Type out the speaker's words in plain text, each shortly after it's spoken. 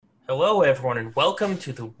Hello, everyone, and welcome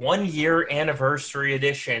to the 1 year anniversary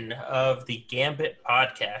edition of the Gambit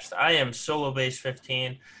podcast. I am Solo Base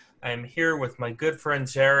 15. I am here with my good friend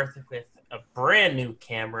Zareth with a brand new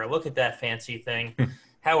camera. Look at that fancy thing.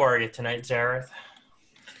 How are you tonight, Zareth?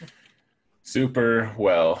 Super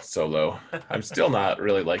well, Solo. I'm still not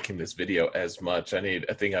really liking this video as much. I need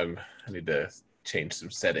to change some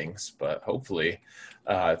settings, but hopefully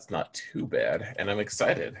it's not too bad. And I'm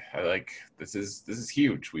excited. This is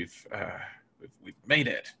huge. We've made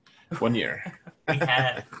it 1 year.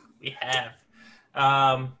 We have.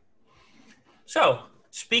 Um, so,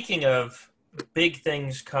 speaking of big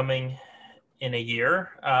things coming in a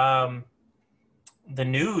year, the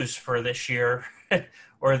news for this year,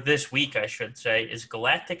 or this week, I should say, is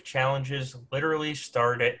Galactic Challenges literally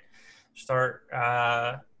start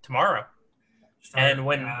tomorrow. And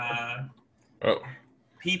when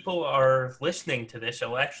people are listening to this,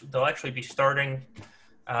 they'll actually be starting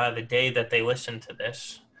the day that they listen to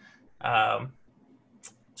this.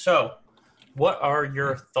 So, what are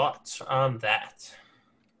your thoughts on that?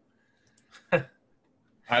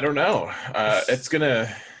 I don't know.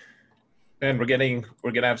 And we're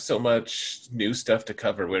gonna have so much new stuff to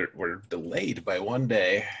cover. We're delayed by 1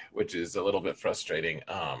 day, which is a little bit frustrating.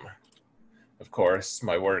 Of course,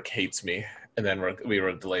 my work hates me, and then we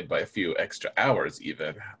were delayed by a few extra hours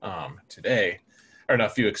even today, or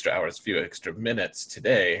not a few extra hours, a few extra minutes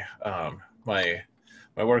today. My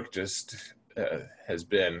work just has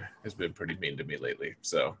been pretty mean to me lately.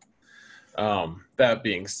 So that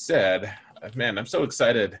being said, man, I'm so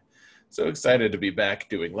excited to be back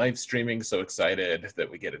doing live streaming. So excited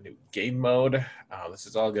that we get a new game mode. This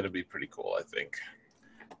is all going to be pretty cool, I think.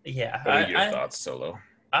 Yeah. What are your thoughts, Solo?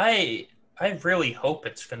 I really hope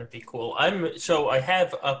it's going to be cool. I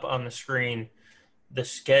have up on the screen the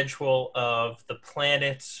schedule of the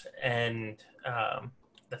planets and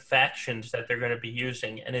the factions that they're going to be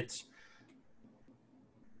using, and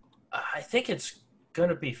I think it's going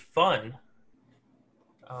to be fun.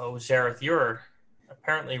 Oh, Zareth, you're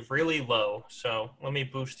apparently really low, so let me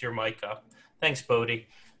boost your mic up. Thanks, Bodhi.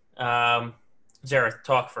 Zareth,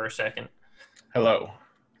 talk for a second. Hello.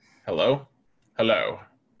 All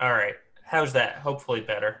right. How's that? Hopefully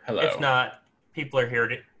better. Hello. If not, people are here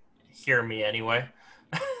to hear me anyway.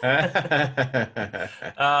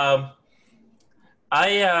 Oh,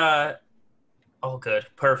 good.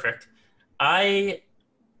 Perfect. I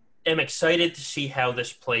am excited to see how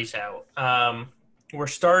this plays out. We're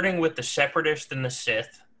starting with the Separatist and the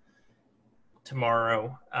Sith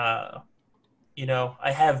tomorrow. I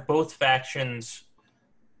have both factions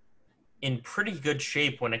in pretty good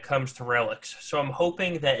shape when it comes to relics. So I'm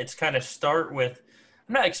hoping that it's kind of start with,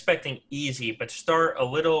 I'm not expecting easy, but start a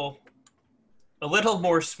little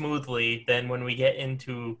more smoothly than when we get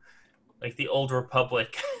into like the Old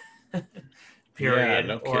Republic period.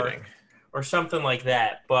 Yeah, no kidding. Or something like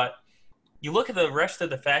that. But you look at the rest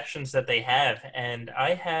of the factions that they have, and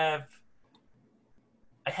I have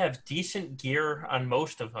decent gear on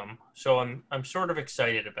most of them. So I'm sort of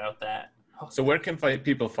excited about that. So where can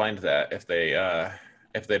people find that if they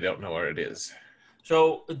don't know where it is?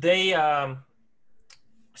 So they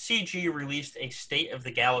CG released a State of the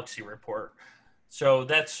Galaxy report. So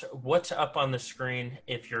that's what's up on the screen.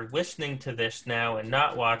 If you're listening to this now and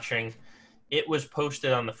not watching, it was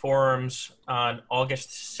posted on the forums on August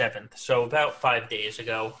 7th, so about 5 days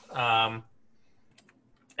ago. And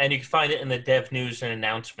you can find it in the Dev News and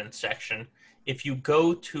Announcements section. If you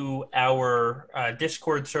go to our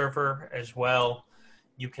Discord server as well,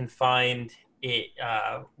 you can find it.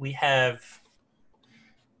 We have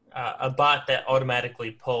a bot that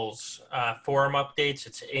automatically pulls forum updates.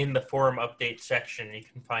 It's in the forum update section. You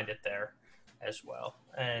can find it there as well.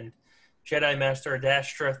 And Jedi Master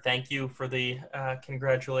Adastra, thank you for the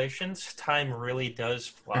congratulations. Time really does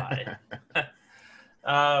fly.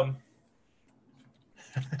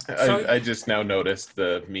 I just now noticed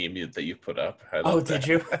the meme that you put up. Did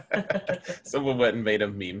you? Someone went and made a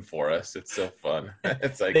meme for us. It's so fun.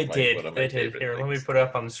 It's like they did. Here, let me put it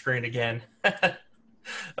up on the screen again.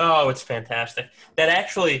 Oh, it's fantastic. That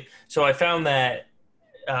actually, so I found that,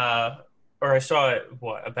 or I saw it,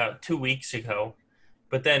 about 2 weeks ago.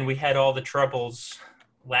 But then we had all the troubles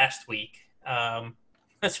last week.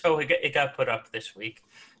 So it got put up this week.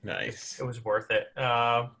 Nice. It was worth it.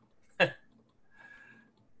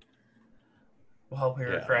 Well,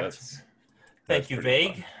 we're correct. Thank you,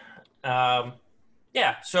 Vague.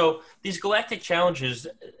 So these Galactic Challenges,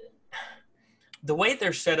 the way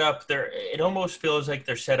they're set up, it almost feels like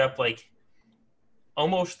they're set up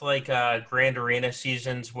almost like Grand Arena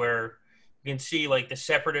seasons where you can see like the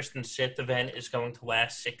Separatist and Sith event is going to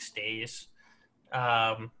last 6 days.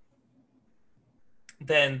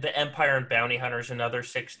 Then the Empire and Bounty Hunters another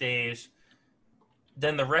 6 days.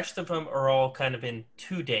 Then the rest of them are all kind of in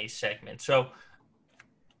 2 day segments. So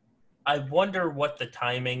I wonder what the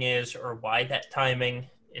timing is or why that timing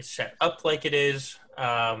is set up like it is.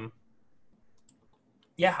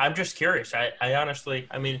 Yeah, I'm just curious. I honestly,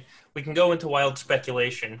 I mean, we can go into wild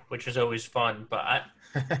speculation, which is always fun, but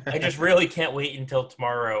I just really can't wait until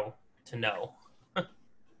tomorrow to know.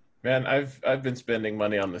 Man, I've been spending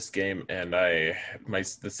money on this game, and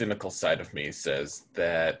the cynical side of me says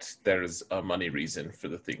that there's a money reason for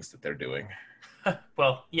the things that they're doing.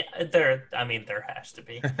 Well, yeah, there. I mean, there has to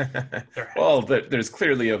be. There has Well, to be. there's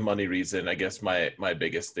clearly a money reason. I guess my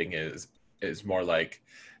biggest thing is more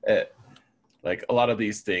uh, like a lot of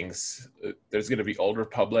these things. There's going to be Old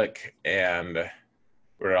Republic, and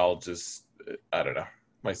we're all just I don't know.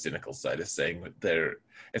 My cynical side is saying that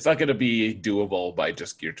it's not going to be doable by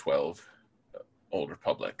just Gear 12 Old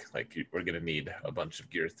Republic. Like we're going to need a bunch of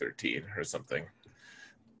Gear 13 or something.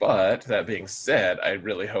 But that being said, I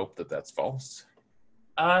really hope that that's false.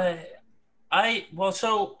 Uh, well,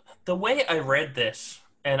 so the way I read this,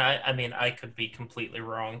 and I mean, I could be completely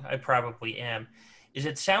wrong. I probably am. Is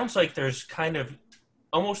it sounds like there's kind of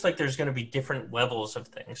almost like there's going to be different levels of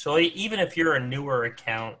things. So even if you're a newer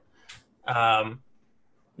account, um,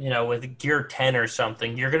 with Gear 10 or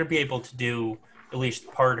something, you're going to be able to do at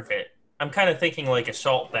least part of it. I'm kind of thinking like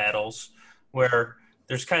assault battles where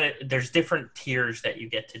there's different tiers that you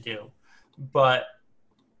get to do. But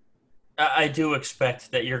I do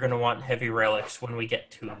expect that you're going to want heavy relics when we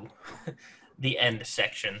get to the end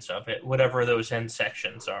sections of it, whatever those end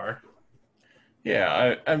sections are.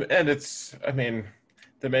 Yeah, and I mean,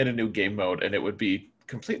 they made a new game mode, and it would be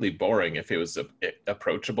completely boring if it was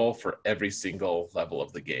approachable for every single level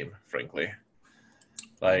of the game. Frankly,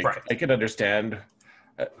 like Right.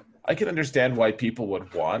 uh, I can understand why people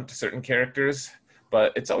would want certain characters,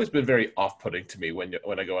 but it's always been very off-putting to me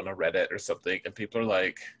when I go on a Reddit or something, and people are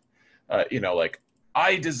like, like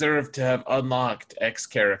I deserve to have unlocked X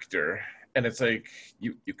character, and it's like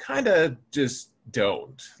you kind of just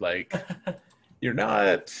don't like you're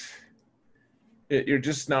not you're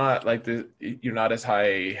just not like you're not as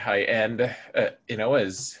high end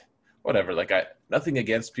as whatever like I nothing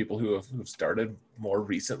against people who've started more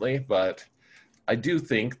recently, but I do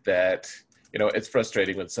think that it's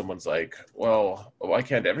frustrating when someone's like, well, why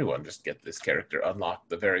can't everyone just get this character unlocked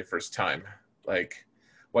the very first time? Like,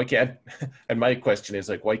 why can't and my question is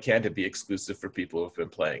like, why can't it be exclusive for people who've been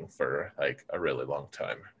playing for like a really long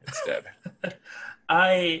time instead?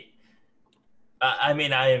 I I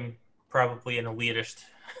mean, I am probably an elitist,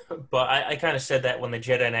 but I kind of said that when the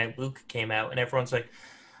Jedi Knight Luke came out, and everyone's like,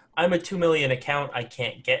 "I'm a 2 million account, I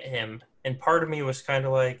can't get him," and part of me was kind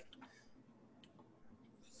of like,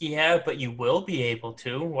 "Yeah, but you will be able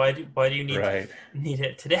to. Why do you Right. need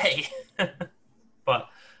it today?" But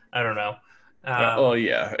I don't know. Oh Um,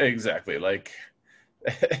 yeah, exactly. Like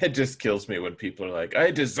it just kills me when people are like,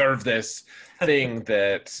 I deserve this thing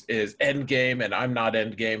that is end game and I'm not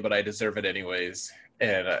end game, but I deserve it anyways.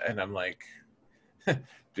 And I'm like,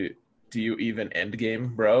 do, do you even end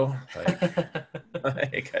game, bro? Like,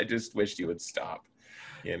 like I just wish you would stop.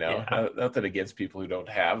 yeah, Nothing against people who don't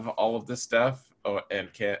have all of this stuff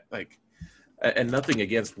and can't like, and nothing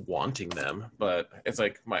against wanting them, but it's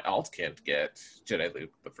like my alt can't get Jedi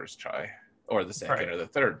Luke the first try, or the second, right. or the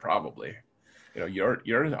third, probably. Your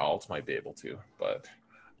alt might be able to, but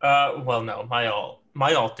Well, no, my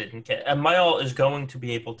alt didn't get, and my alt is going to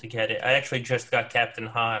be able to get it. I actually just got Captain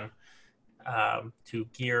Han to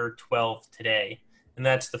Gear 12 today, and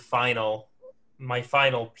that's my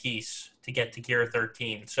final piece to get to Gear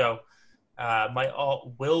 13. So my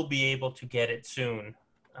alt will be able to get it soon,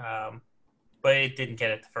 um, but it didn't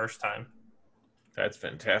get it the first time. that's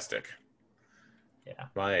fantastic. Yeah.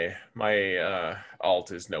 My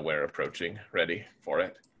alt is nowhere approaching ready for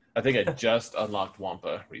it. I think I just unlocked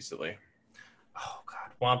Wampa recently. Oh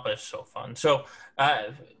God, Wampa is so fun. So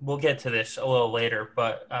we'll get to this a little later,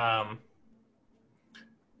 but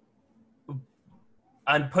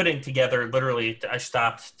I'm putting together literally. I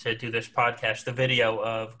stopped to do this podcast, the video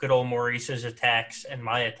of good old Maurice's attacks and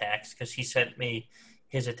my attacks because he sent me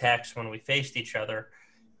his attacks when we faced each other,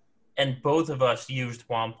 and both of us used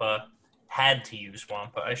Wampa, had to use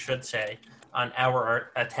Wampa, I should say, on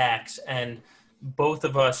our attacks, and both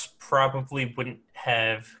of us probably wouldn't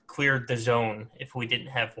have cleared the zone if we didn't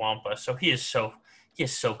have Wampa. So he is so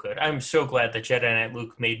good. I'm so glad that Jedi Knight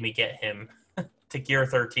Luke made me get him to Gear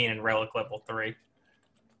 13 and Relic level 3.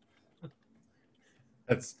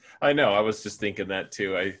 That's I know. I was just thinking that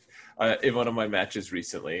too. I in one of my matches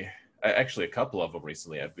recently, actually a couple of them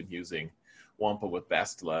recently, I've been using Wampa with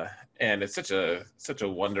Bastila, and it's such a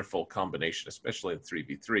wonderful combination, especially in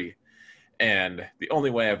 3v3. And the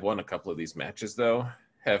only way I've won a couple of these matches, though,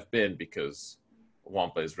 have been because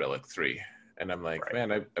Wampa is Relic 3. And I'm like, Right.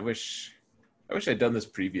 man, I wish I'd done this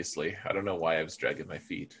previously. I don't know why I was dragging my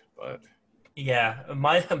feet, but Yeah,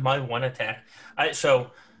 my one attack.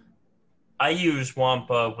 I use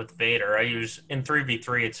Wampa with Vader. I use in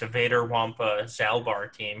 3v3 it's a Vader Wampa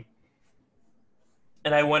Zalbar team.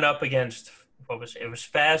 And I went up against what was it? It was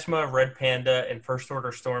Phasma, Red Panda, and First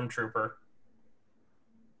Order Stormtrooper.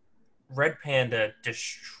 Red Panda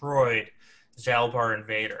destroyed Zalbar and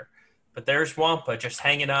Vader. But there's Wampa just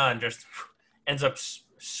hanging on, just ends up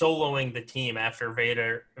soloing the team after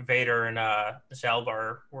Vader and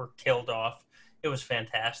Zalbar were killed off. It was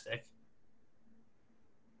fantastic.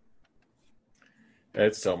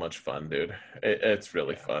 it's so much fun, dude. It's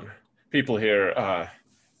really fun. People here,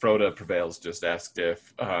 Froda Prevails just asked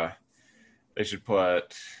if they should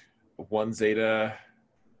put one Zeta,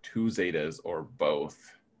 two Zetas, or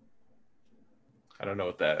both. I don't know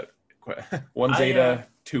what that one I Zeta,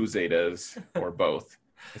 two Zetas, or both.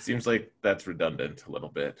 It seems like that's redundant a little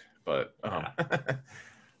bit, but yeah.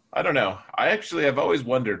 I don't know. I've always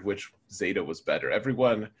wondered which Zeta was better.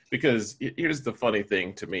 Everyone, because here's the funny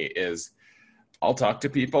thing to me is I'll talk to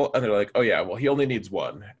people and they're like, "Oh yeah, well he only needs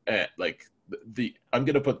one." And like I'm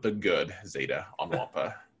gonna put the good Zeta on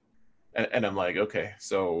Wampa, and I'm like, okay,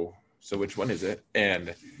 so which one is it?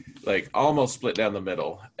 And like almost split down the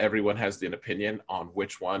middle. Everyone has an opinion on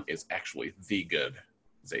which one is actually the good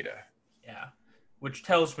Zeta. Yeah. Which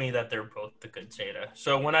tells me that they're both the good Zeta.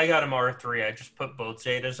 So when I got him R3, I just put both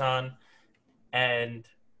Zetas on. And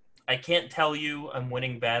I can't tell you I'm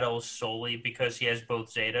winning battles solely because he has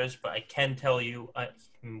both Zetas, but I can tell you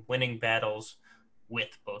I'm winning battles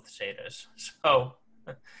with both Zetas. So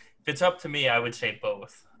if it's up to me, I would say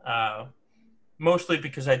both. Mostly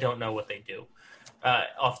because I don't know what they do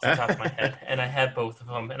off the top of my head. And I had both of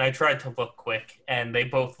them, and I tried to look quick, and they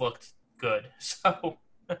both looked good. So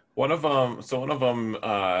one of them,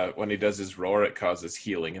 when he does his roar, it causes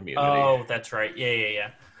healing immunity. oh, that's right.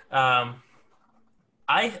 Yeah.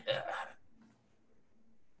 I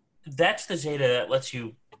that's the Zeta that lets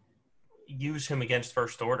you use him against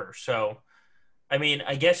First Order. So, I mean,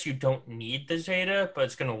 I guess you don't need the Zeta, but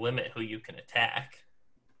it's going to limit who you can attack.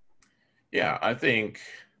 Yeah, I think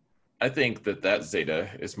that Zeta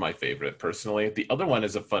is my favorite personally. The other one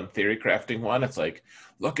is a fun theory crafting one. It's like,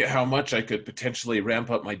 look at how much I could potentially ramp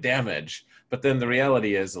up my damage. But then the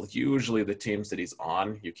reality is, usually the teams that he's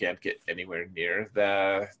on, you can't get anywhere near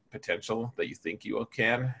the potential that you think you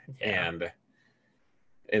can. Yeah. And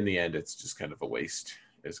in the end, it's just kind of a waste.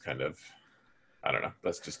 Is kind of, I don't know.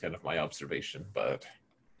 That's just kind of my observation. But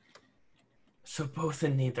So both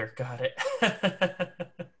and neither. Got it.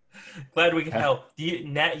 Glad we could help.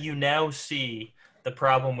 You now see the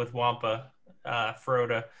problem with Wampa,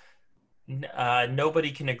 Froda.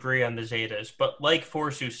 Nobody can agree on the Zetas, but like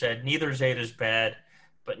Forsu said, neither Zeta is bad,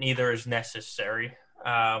 but neither is necessary.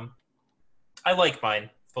 I like mine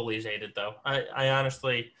fully Zeted though. I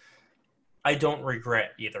honestly, I don't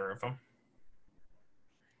regret either of them.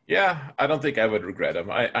 yeah, I don't think I would regret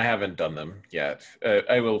them. I haven't done them yet.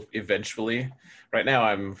 I will eventually. Right now,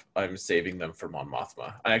 I'm saving them for Mon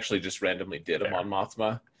Mothma. I actually just randomly did a Fair. Mon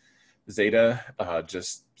Mothma Zeta,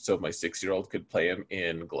 just so my 6-year-old could play him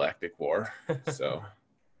in Galactic War. So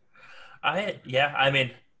I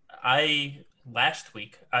mean, I last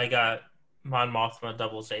week I got Mon Mothma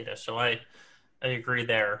double Zeta, so I agree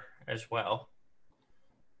there as well.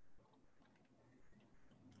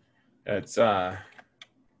 it's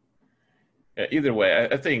either way.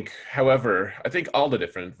 I think, however, I think all the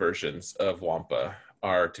different versions of Wampa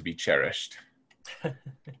are to be cherished.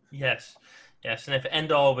 Yes, yes, and if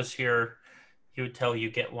Endall was here, he would tell you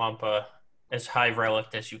get Wampa as high relic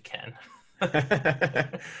as you can.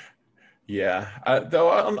 Yeah, though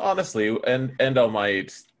honestly, and I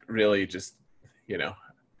might really just, you know,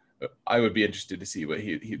 I would be interested to see what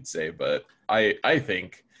he'd say. But I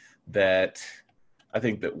think that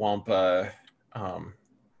Wampa,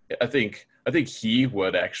 I think he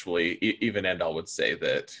would actually even Endall would say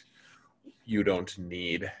that you don't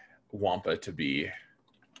need Wampa to be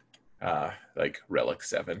like Relic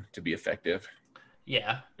 7 to be effective.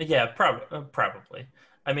 Yeah, probably.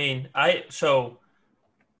 I mean, so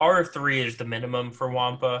R3 is the minimum for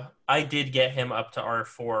Wampa. I did get him up to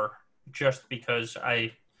R4 just because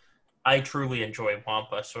I truly enjoy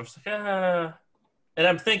Wampa. So it's like, and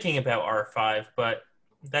I'm thinking about R5, but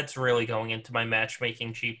that's really going into my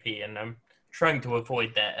matchmaking GP, and I'm trying to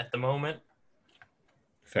avoid that at the moment.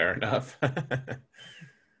 Fair enough.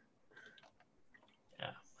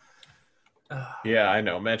 Yeah. Yeah, I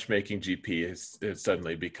know. Matchmaking GP is it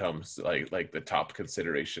suddenly becomes like the top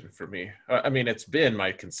consideration for me. I mean, it's been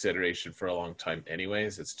my consideration for a long time,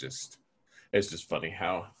 anyways. It's just funny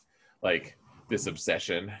how like this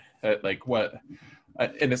obsession, like what,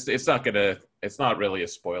 and it's not really a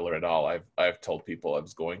spoiler at all. I've told people I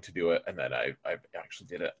was going to do it, and then I actually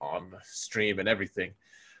did it on stream and everything.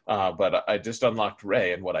 But I just unlocked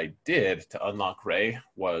Ray, and what I did to unlock Ray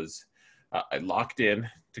was I locked in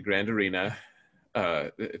to Grand Arena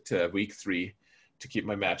to week 3 to keep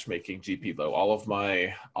my matchmaking GP low. All of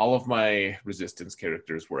my resistance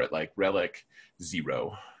characters were at like relic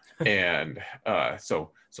 0, and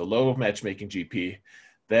so low matchmaking GP.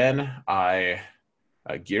 Then I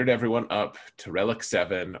geared everyone up to relic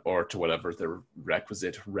 7 or to whatever the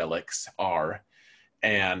requisite relics are,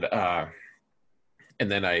 and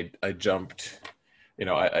then I jumped.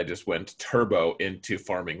 I just went turbo into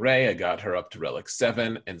farming Ray. I got her up to relic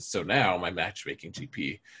 7, and so now my matchmaking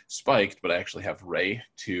GP spiked, but I actually have Ray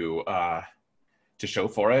to show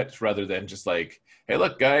for it, rather than just like, hey,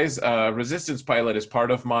 look, guys, Resistance Pilot is part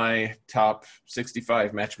of my top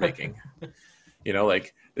 65 matchmaking.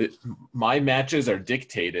 Like my matches are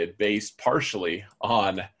dictated based partially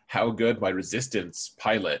on how good my Resistance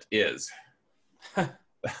Pilot is.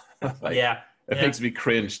 Like, Yeah. it makes me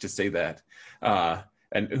cringe to say that.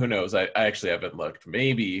 And who knows? I actually haven't looked.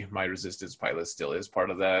 Maybe my Resistance Pilot still is part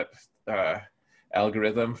of that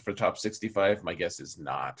algorithm for top 65. My guess is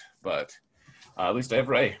not, but at least I have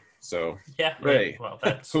Ray. So Yeah. Ray. Well,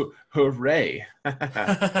 that's Hooray!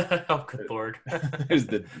 oh, good lord. there's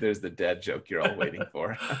the dad joke you're all waiting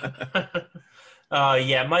for.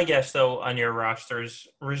 Yeah, my guess though on your rosters,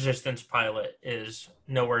 Resistance Pilot is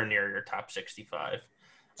nowhere near your top 65.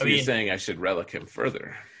 So you're saying I should relic him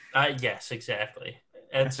further? Yes, exactly.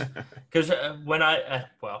 It's because when I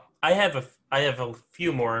have a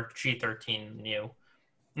few more G13 than you.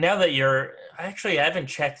 Now that I haven't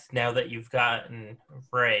checked now that you've gotten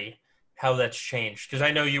Ray how that's changed, because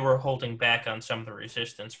I know you were holding back on some of the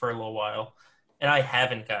resistance for a little while, and I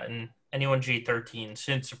haven't gotten anyone G13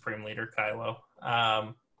 since Supreme Leader Kylo.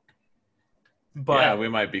 But yeah, we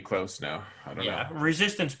might be close now. I don't know.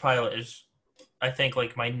 Resistance Pilot is, I think,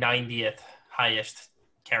 like my 90th highest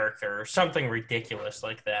character or something ridiculous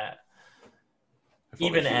like that.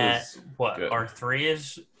 Even at what good. R3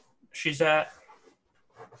 is she's at?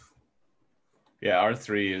 Yeah,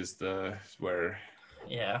 R3 is where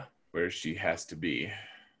she has to be.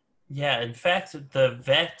 Yeah, in fact, the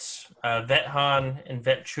vets, Vet Han and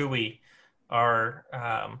Vet Chewie, are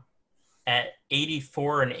at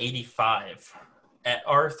 84 and 85 at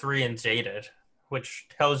R3 and Zeta, which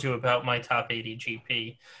tells you about my top 80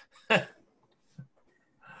 GP.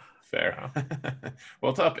 Fair.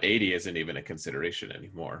 Well, top 80 isn't even a consideration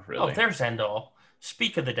anymore, really. Oh, there's Endall.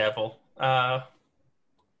 Speak of the devil.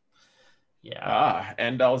 Yeah.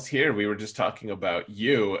 Endall's here. We were just talking about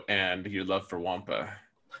you and your love for Wampa.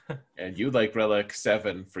 And you like Relic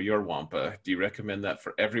 7 for your Wampa. Do you recommend that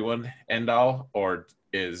for everyone, Endall? Or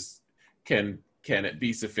can it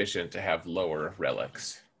be sufficient to have lower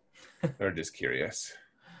relics? Or just curious.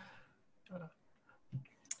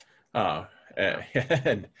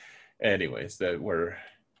 And anyways,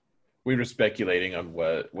 we were speculating on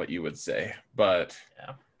what you would say, but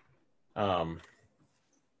I'm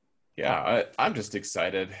just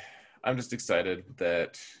excited. I'm just excited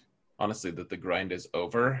that honestly that the grind is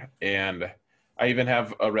over, and I even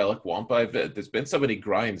have a relic Wampa. There's been so many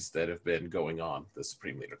grinds that have been going on: the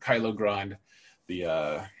Supreme Leader Kylo grind, the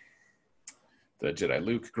Jedi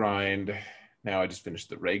Luke grind. Now I just finished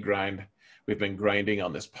the Rey grind. We've been grinding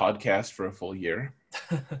on this podcast for a full year.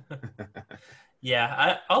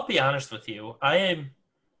 Yeah, I'll be honest with you.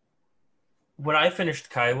 When I finished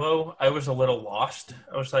Kylo, I was a little lost.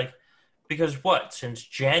 I was like, because since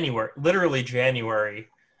January, literally January,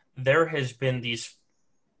 there has been these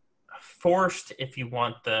forced, if you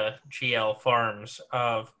want the GL farms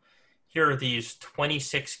of, here are these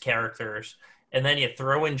 26 characters, and then you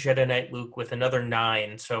throw in Jedi Knight Luke with another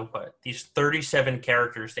 9. So these 37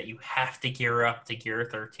 characters that you have to gear up to gear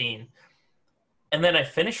 13. And then I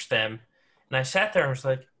finished them, and I sat there and was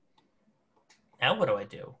like, now what do I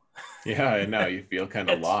do? Yeah, I know. You feel kind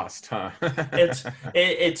of lost, huh?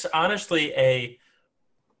 It's honestly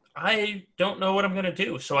I don't know what I'm going to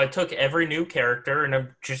do. So I took every new character, and I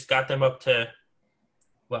just got them up to,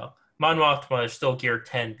 Mon Mothma is still gear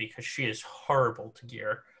 10 because she is horrible to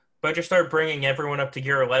gear. But I just started bringing everyone up to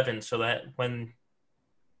gear 11 so that when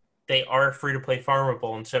they are free-to-play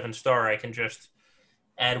farmable in 7-star, I can just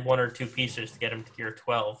add 1 or 2 pieces to get them to gear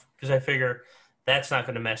 12. Because I figure that's not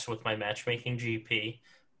going to mess with my matchmaking GP,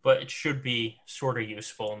 but it should be sort of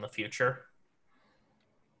useful in the future.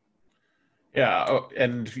 Yeah, oh,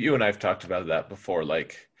 and you and I've talked about that before.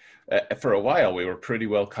 Like, for a while, we were pretty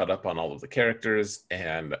well caught up on all of the characters,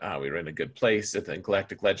 and we were in a good place. And then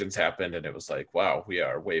Galactic Legends happened, and it was like, wow, we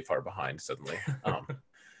are way far behind suddenly,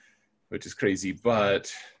 which is crazy.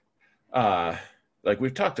 But uh, like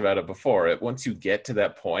we've talked about it before, once you get to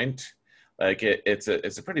that point, like it's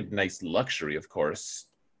a pretty nice luxury, of course,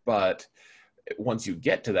 but once you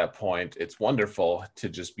get to that point, it's wonderful to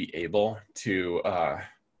just be able to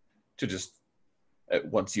just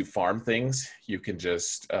once you farm things, you can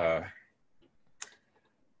just or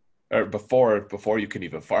before you can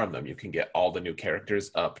even farm them, you can get all the new characters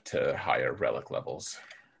up to higher relic levels,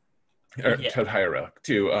 or Yeah, to higher relic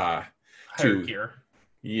higher to gear.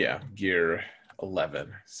 yeah, gear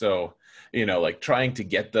 11. So like trying to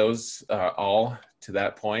get those all to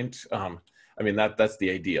that point. I mean that's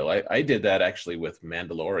the ideal. I did that actually with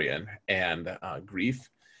Mandalorian and Grief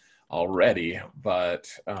already, but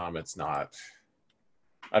it's not.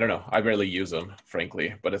 I don't know. I barely use them,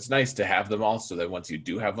 frankly, but it's nice to have them all so that once you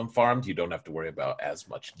do have them farmed, you don't have to worry about as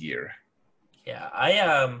much gear. Yeah,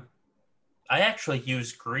 I actually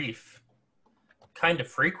use Grief kind of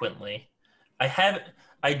frequently. I have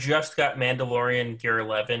I just got Mandalorian Gear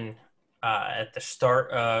 11 at the start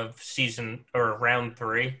of season or round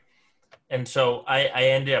 3, and so I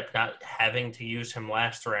ended up not having to use him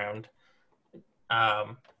last round.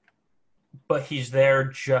 Um, but he's there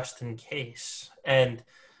just in case. And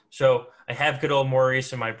so I have good old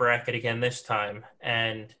Maurice in my bracket again this time,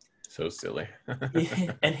 and So silly.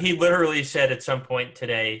 and he literally said at some point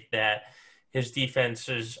today that his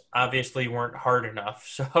defenses obviously weren't hard enough.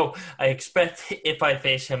 So I expect if I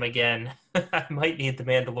face him again, I might need the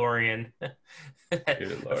Mandalorian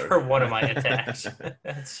Good Lord. for one of my attacks.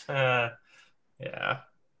 That's yeah, yeah,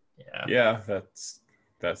 Yeah,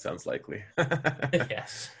 that sounds likely.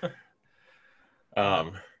 yes,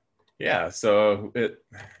 um, yeah, so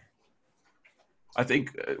I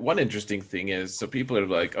think one interesting thing is, so people are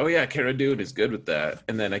like, oh yeah, Cara Dune is good with that.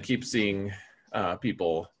 And then I keep seeing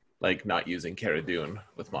people like not using Cara Dune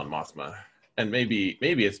with Mon Mothma. And maybe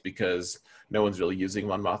it's because no one's really using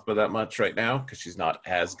Mon Mothma that much right now because she's not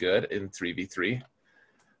as good in 3v3.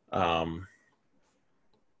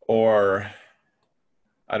 Or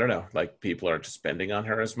I don't know, like people aren't spending on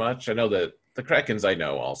her as much. I know that the Krakens I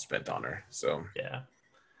know all spent on her. So yeah.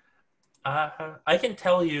 I can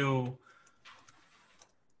tell you,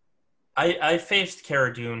 I faced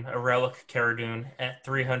Cara Dune, a relic Cara Dune, at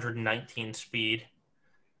 319 speed.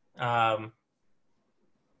 Um,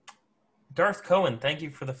 Darth Cohen, thank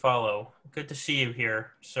you for the follow. Good to see you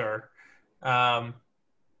here, sir. Um,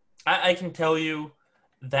 I can tell you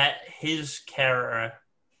that his Cara,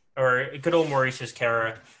 or good old Maurice's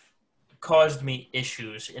Cara, caused me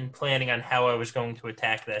issues in planning on how I was going to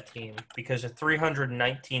attack that team because a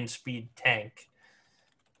 319 speed tank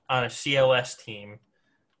on a CLS team,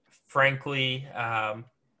 frankly,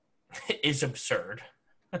 is absurd.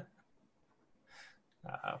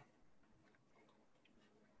 Uh,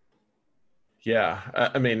 yeah,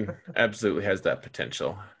 I mean, absolutely has that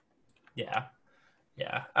potential. yeah,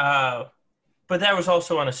 yeah. But that was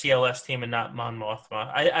also on a CLS team and not Mon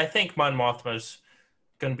Mothma. I think Mon Mothma's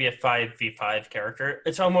going to be a 5v5 character.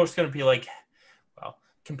 It's almost going to be like, well,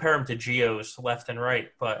 compare them to Geos left and right,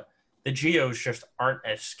 but the Geos just aren't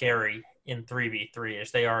as scary in 3v3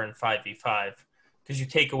 as they are in 5v5 because you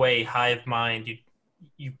take away Hive Mind,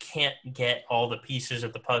 you can't get all the pieces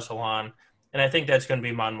of the puzzle on, and I think that's going to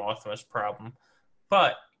be Mon Mothma's problem.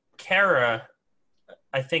 But Kara,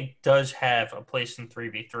 I think, does have a place in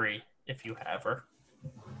 3v3 if you have her.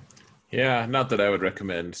 Yeah, not that I would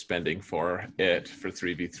recommend spending for it for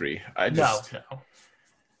 3v3. I No, just, no.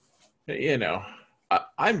 you know,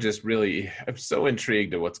 I'm so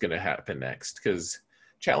intrigued at what's going to happen next because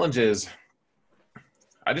challenges,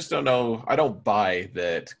 I just don't know. I don't buy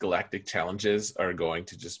that galactic challenges are going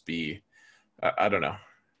to just be, I don't know.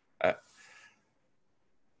 I,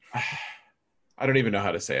 I don't even know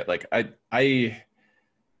how to say it. Like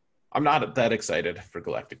I'm not that excited for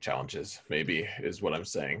galactic challenges. Maybe is what I'm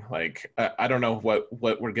saying. Like I don't know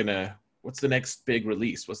what's the next big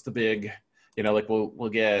release? What's the big, like we'll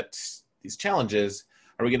get these challenges.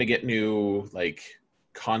 Are we gonna get new like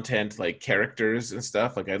content, like characters and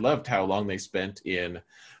stuff? Like I loved how long they spent in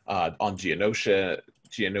on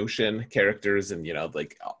Geonosian characters, and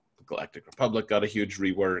like Galactic Republic got a huge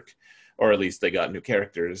rework, or at least they got new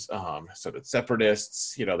characters. So did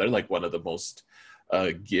Separatists. They're like one of the most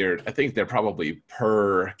geared. I think they're probably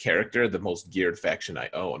per character the most geared faction I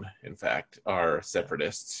own. In fact, are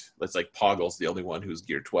Separatists. It's like Poggle's the only one who's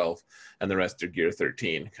gear 12, and the rest are gear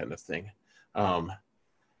 13, kind of thing.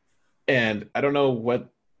 And I don't know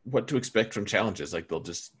what to expect from challenges. Like they'll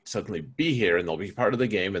just suddenly be here and they'll be part of the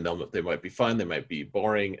game, and they might be fun, they might be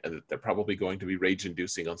boring, and they're probably going to be rage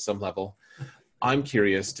inducing on some level. I'm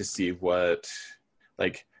curious to see what,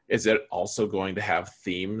 like, is it also going to have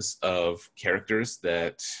themes of characters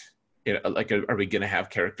that, like, are we going to have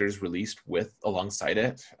characters released with alongside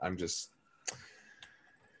it?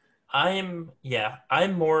 I'm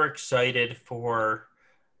more excited for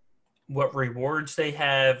what rewards they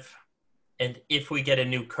have, and if we get a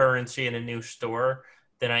new currency in a new store,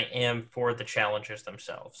 than I am for the challenges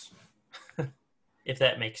themselves. If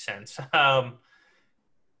that makes sense.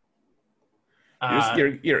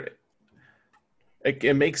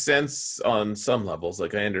 It makes sense on some levels.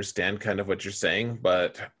 Like I understand kind of what you're saying,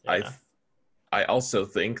 but Yeah. I also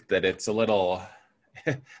think that it's a little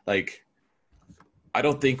like, I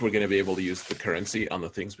don't think we're going to be able to use the currency on the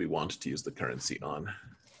things we want to use the currency on.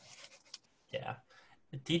 Yeah.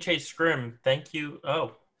 DJ Scrim, thank you.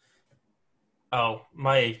 Oh,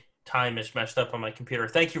 my time is messed up on my computer.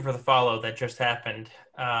 Thank you for the follow that just happened.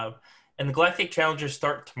 And the Galactic Challenges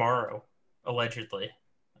start tomorrow, allegedly.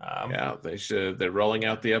 Yeah, they should. They're rolling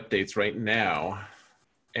out the updates right now,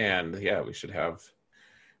 and yeah, we should have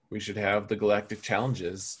the Galactic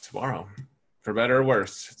Challenges tomorrow, for better or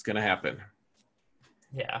worse. It's going to happen.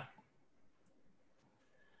 Yeah.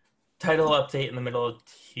 Title update in the middle of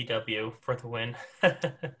TW for the win.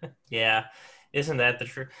 Yeah, isn't that the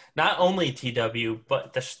truth? Not only TW,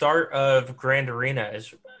 but the start of Grand Arena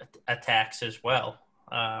is attacks as well.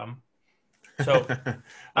 So I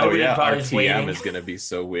Oh would yeah, advise RTM waiting. is going to be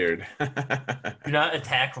so weird. Do not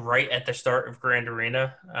attack right at the start of Grand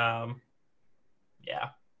Arena. Yeah,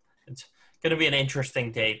 it's going to be an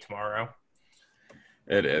interesting day tomorrow.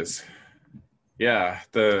 It is. Yeah,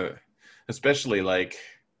 especially like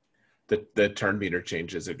the turn meter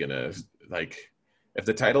changes are gonna, like, if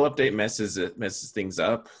the title update messes things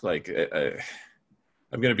up, like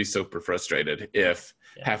I'm gonna be super frustrated if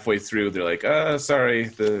halfway through they're like, sorry,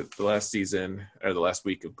 the last season or the last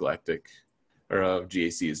week of Galactic or of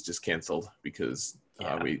GAC is just canceled because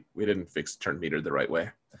we didn't fix turn meter the right way.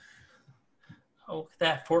 Oh, look at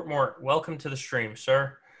that. Fort Mort, welcome to the stream,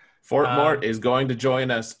 sir. Fort Mort is going to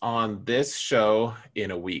join us on this show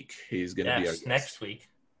in a week. He's going to be our guest next week.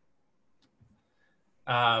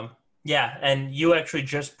 Yeah, and you actually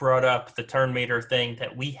just brought up the turn meter thing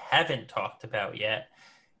that we haven't talked about yet.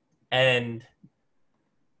 And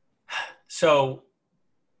so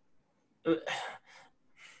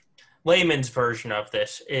layman's version of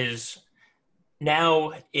this is,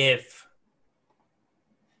 now if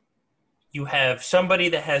you have somebody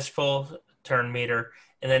that has full turn meter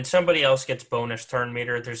and then somebody else gets bonus turn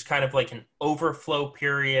meter, there's kind of like an overflow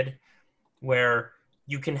period where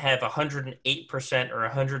you can have 108% or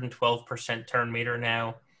 112% turn meter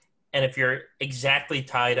now. And if you're exactly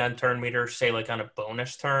tied on turn meter, say like on a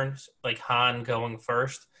bonus turn, like Han going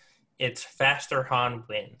first, it's faster Han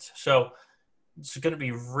wins. So it's going to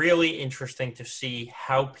be really interesting to see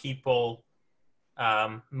how people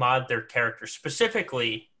mod their characters.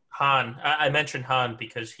 Specifically, Han. I mentioned Han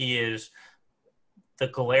because he is the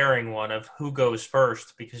glaring one of who goes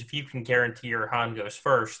first, because if you can guarantee your Han goes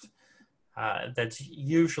first, that's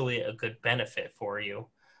usually a good benefit for you.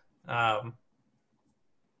 Well,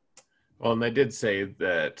 and they did say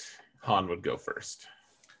that Han would go first.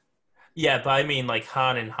 Yeah, but I mean like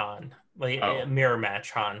Han and Han, like a mirror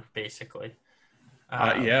match Han, basically.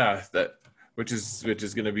 Yeah, which is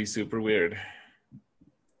going to be super weird.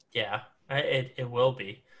 Yeah, it will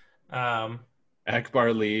be.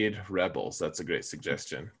 Akbar lead Rebels. That's a great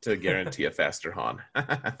suggestion to guarantee a faster Han.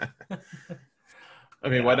 I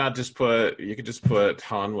mean, why not you could just put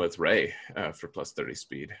Han with Rey for plus 30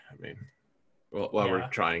 speed. I mean, while we're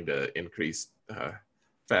trying to increase to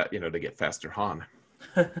get faster Han.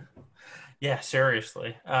 Yeah,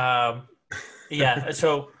 seriously. Yeah,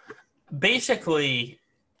 so basically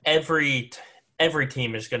every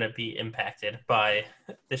team is going to be impacted by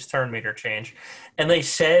this turn meter change. And they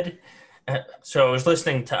said, so I was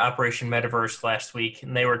listening to Operation Metaverse last week,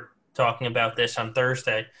 and they were talking about this on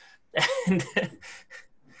Thursday. And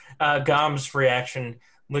Gom's reaction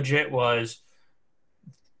legit was,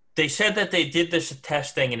 they said that they did this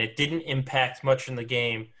testing and it didn't impact much in the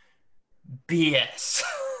game. BS.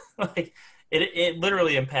 Like it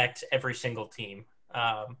literally impacts every single team.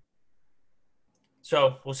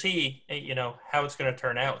 So we'll see, how it's going to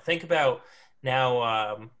turn out. Think about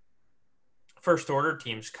now first order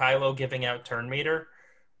teams, Kylo giving out turn meter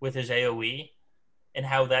with his AoE, and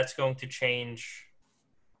how that's going to change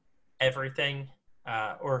everything,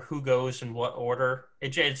 or who goes in what order.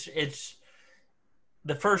 It's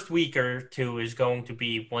the first week or two is going to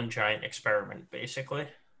be one giant experiment, basically.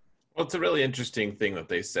 Well, it's a really interesting thing that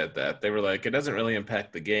they said that. They were like, it doesn't really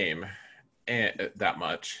impact the game that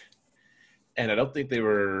much. And I don't think they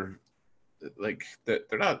were like they're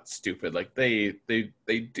not stupid. Like they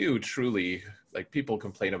do truly, like, people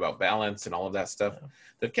complain about balance and all of that stuff. Yeah.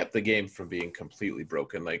 They've kept the game from being completely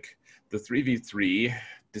broken. Like the 3v3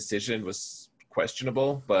 decision was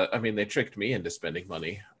questionable, but I mean they tricked me into spending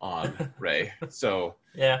money on Ray. So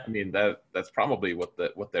Yeah. I mean that's probably what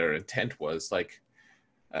their intent was. Like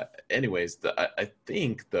anyways, I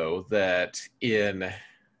think though that in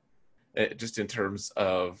just in terms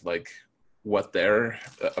of like what their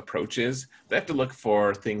approach is, they have to look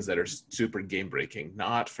for things that are super game breaking,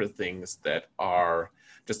 not for things that are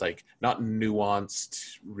just like not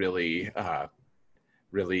nuanced, really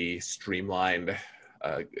streamlined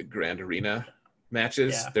grand arena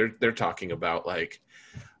matches. Yeah. They're talking about like,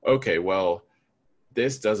 okay, well,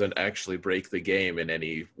 this doesn't actually break the game in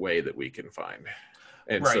any way that we can find.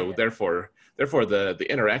 And so Right. therefore the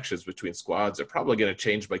interactions between squads are probably going to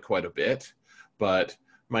change by quite a bit, but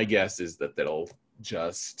my guess is that they'll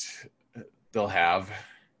have,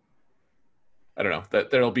 I don't know, that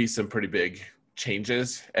there'll be some pretty big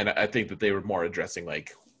changes. And I think that they were more addressing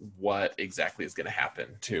like what exactly is going to happen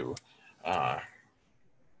to uh,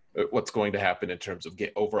 what's going to happen in terms of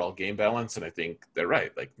overall game balance. And I think they're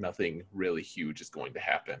right. Like nothing really huge is going to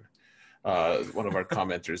happen. One of our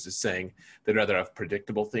commenters is saying they'd rather have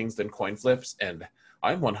predictable things than coin flips, and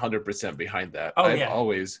I'm 100% behind that. Oh I've yeah.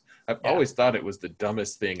 always Yeah. thought it was the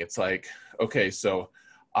dumbest thing. It's like, okay, so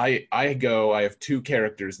I have two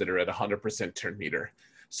characters that are at 100% turn meter.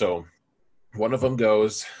 So one of them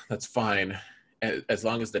goes, that's fine, as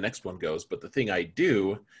long as the next one goes. But the thing I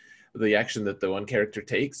do, the action that the one character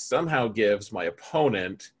takes, somehow gives my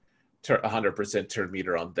opponent 100% turn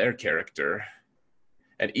meter on their character.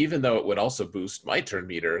 And even though it would also boost my turn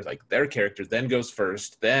meter, like their character then goes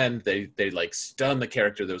first, then they like stun the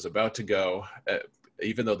character that was about to go,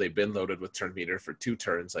 even though they've been loaded with turn meter for 2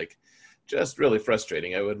 turns. Like, just really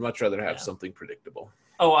frustrating. I would much rather have Yeah. something predictable.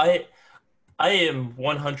 Oh, I am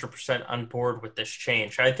 100% on board with this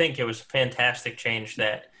change. I think it was a fantastic change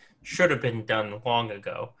that should have been done long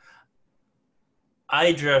ago.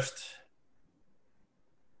 I just,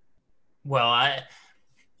 well, I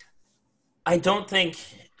don't think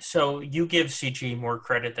so. You give CG more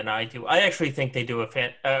credit than I do. I actually think they do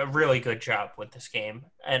a really good job with this game,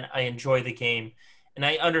 and I enjoy the game, and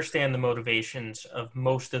I understand the motivations of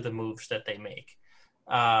most of the moves that they make.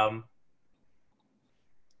 Um,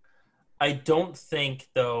 I don't think,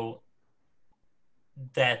 though,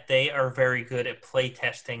 that they are very good at play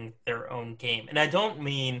testing their own game. And I don't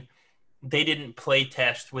mean they didn't play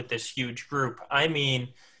test with this huge group. I mean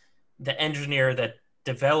the engineer that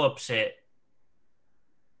develops it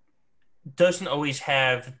doesn't always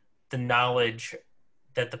have the knowledge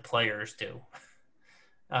that the players do.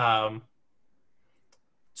 Um,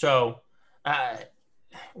 so uh,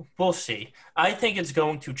 we'll see. I think it's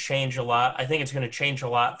going to change a lot. I think it's going to change a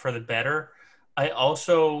lot for the better. I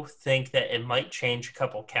also think that it might change a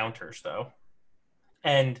couple counters, though.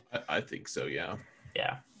 And I think so, yeah.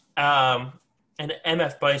 yeah. Um, and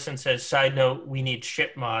MF Bison says, side note, we need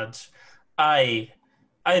ship mods. I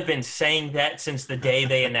I've been saying that since the day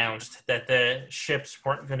they announced that the ships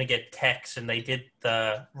weren't going to get techs and they did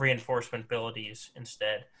the reinforcement abilities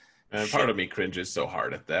instead. And part of me cringes so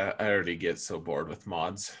hard at that. I already get so bored with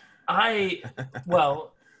mods. I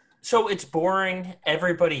well, so it's boring.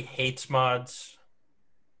 Everybody hates mods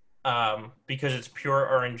because it's pure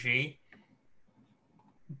RNG.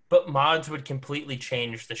 But mods would completely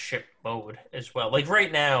change the ship mode as well. Like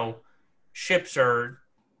right now, ships are,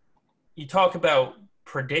 you talk about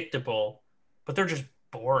predictable, but they're just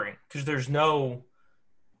boring because there's no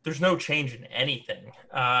change in anything.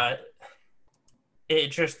 It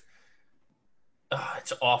just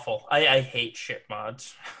it's awful. I hate ship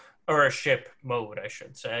mods or a ship mode, I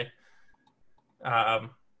should say.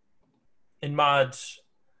 Um, in mods,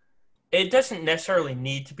 it doesn't necessarily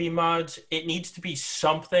need to be mods. It needs to be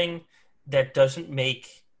something that doesn't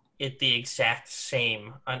make it the exact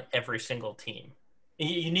same on every single team.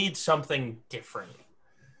 You need something different.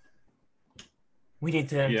 We need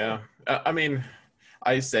to. Yeah. I mean,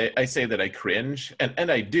 I say that I cringe,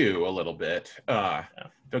 and I do a little bit. Yeah.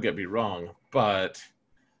 Don't get me wrong, but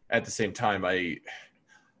at the same time,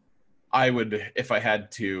 I would, if I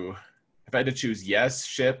had to choose yes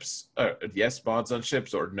ships, yes mods on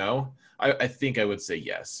ships, or no, I think I would say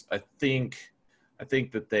yes. I think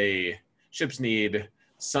that ships need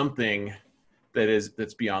something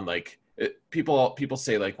that's beyond like people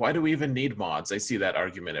say like, why do we even need mods? I see that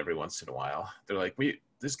argument every once in a while. They're like,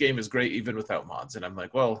 this game is great even without mods, and I'm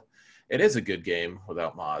like, well, it is a good game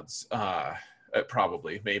without mods.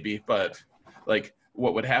 Probably, maybe, but like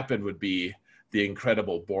what would happen would be the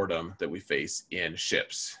incredible boredom that we face in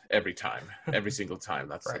ships every time, every single time.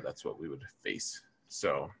 Right. That's what we would face.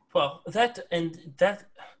 So Well, that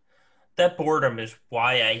boredom is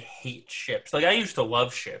why I hate ships. Like I used to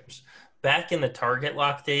love ships. Back in the target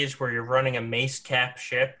lock days where you're running a mace cap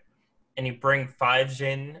ship and you bring fives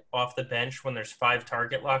in off the bench when there's 5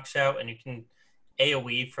 target locks out and you can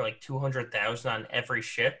AoE for like 200,000 on every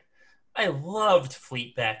ship. I loved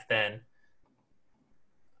Fleet back then.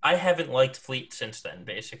 I haven't liked Fleet since then,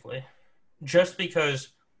 basically. Just because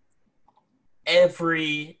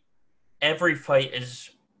every every fight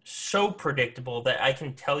is so predictable that I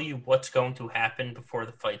can tell you what's going to happen before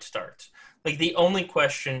the fight starts. Like the only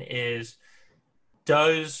question is,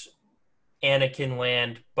 does Anakin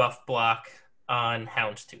land buff block on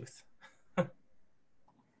Houndstooth?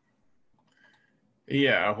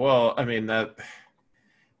 yeah, well, I mean that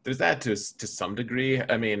there's that to some degree.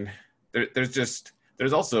 I mean,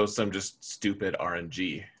 there's also some just stupid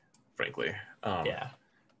RNG, frankly. Yeah.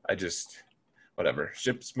 I just whatever.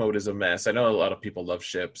 Ships mode is a mess. I know a lot of people love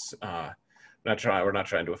ships. We're not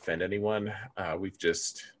trying to offend anyone. We've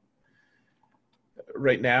just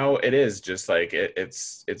right now it is just like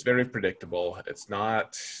it's very predictable. It's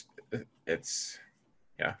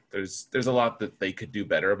yeah. There's a lot that they could do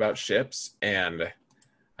better about ships, and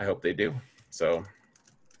I hope they do. So.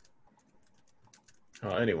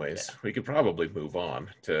 Anyways, Yeah. we could probably move on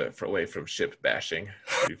away from ship bashing.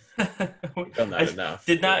 We've done that enough.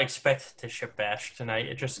 Did not expect to ship bash tonight.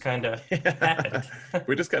 It just kind of happened.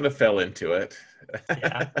 We just kind of fell into it.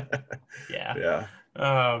 Yeah. Yeah.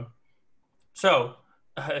 Yeah. So,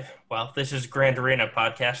 well, this is Grand Arena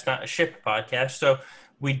podcast, not a ship podcast. So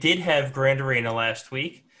we did have Grand Arena last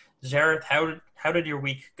week. Zareth, how did your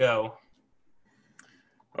week go?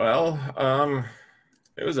 Well,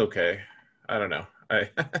 it was okay. I don't know.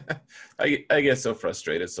 I get so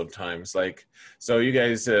frustrated sometimes. Like, so you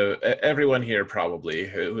guys, everyone here probably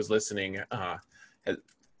who's listening,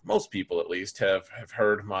 most people at least have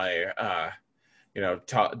heard my,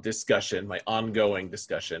 discussion, my ongoing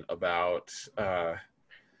discussion about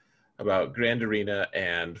Grand Arena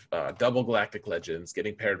and Double Galactic Legends,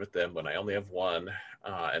 getting paired with them when I only have one,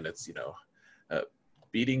 and it's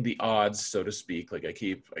beating the odds, so to speak. Like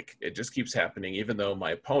it just keeps happening, even though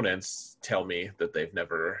my opponents tell me that they've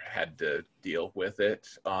never had to deal with it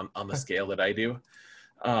on the scale that I do.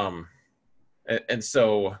 And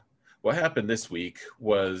so what happened this week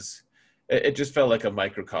was it just felt like a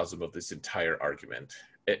microcosm of this entire argument.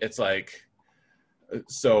 It's like,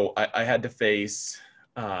 so I had to face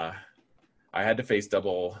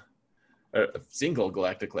single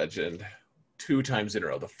Galactic Legend 2 times in a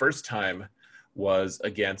row. The first time was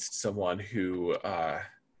against someone who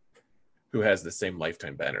has the same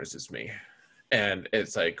lifetime banners as me. And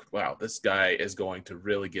it's like, wow, this guy is going to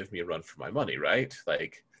really give me a run for my money, right?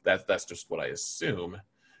 Like that's just what I assume,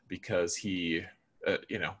 because he,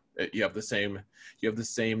 you have the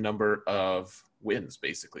same number of wins,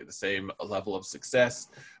 basically the same level of success.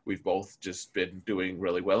 We've both just been doing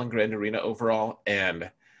really well in Grand Arena overall. And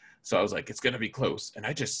so I was like, it's going to be close. And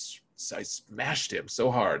I smashed him so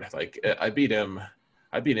hard. Like I beat him.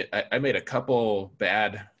 I made a couple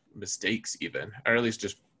bad mistakes even, or at least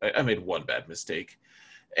I made one bad mistake.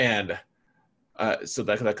 And so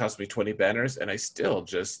that cost me 20 banners, and I still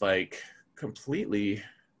just like completely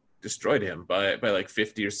destroyed him by like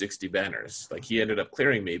 50 or 60 banners. Like he ended up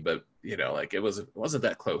clearing me, but like it wasn't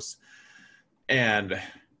that close. And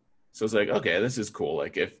so it's like, okay, this is cool.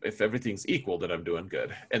 Like if everything's equal, then I'm doing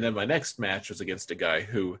good. And then my next match was against a guy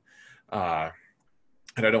who, and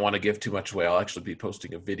I don't want to give too much away. I'll actually be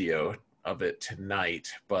posting a video of it tonight,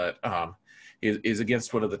 but is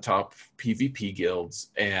against one of the top PvP guilds,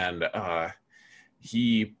 and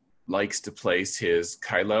he likes to place his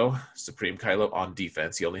Supreme Kylo on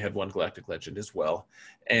defense. He only had one Galactic Legend as well,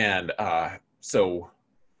 and so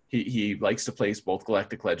he likes to place both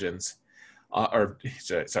Galactic Legends,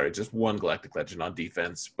 just one Galactic Legend on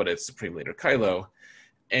defense, but it's Supreme Leader Kylo.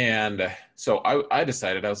 And so I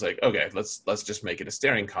decided, I was like, okay, let's just make it a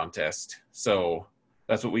staring contest. So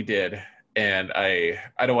that's what we did. And I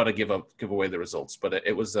don't want to give away the results, but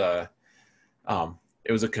it was a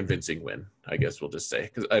convincing win, I guess we'll just say,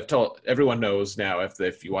 because I've told everyone knows now,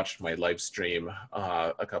 if you watched my live stream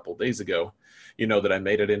a couple days ago, you know that I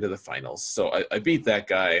made it into the finals. So I beat that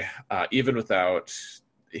guy even without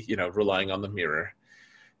relying on the mirror.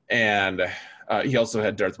 And he also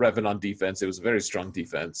had Darth Revan on defense. It was a very strong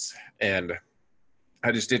defense, and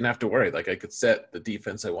I just didn't have to worry. Like I could set the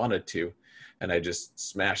defense I wanted to, and I just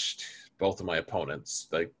smashed both of my opponents,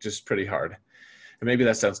 like just pretty hard. And maybe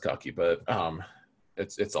that sounds cocky, but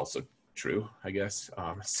it's also true, I guess.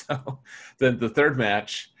 So then the third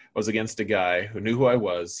match was against a guy who knew who I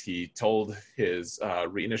was. He told his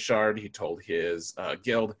arena shard, he told his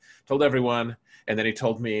guild, told everyone, and then he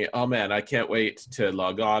told me, "Oh man, I can't wait to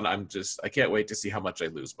log on. I can't wait to see how much I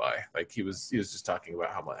lose by." Like he was just talking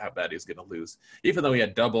about how bad he was going to lose, even though he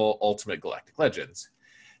had double Ultimate Galactic Legends.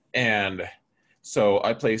 And so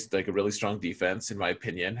I placed like a really strong defense, in my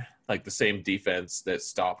opinion, like the same defense that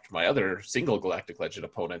stopped my other single Galactic Legend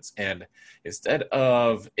opponents. And instead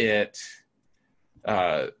of it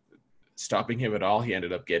stopping him at all, he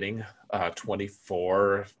ended up getting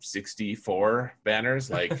 24-64 banners,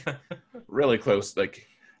 like really close. Like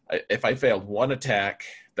if I failed one attack,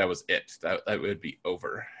 that was it. That would be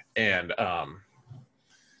over. And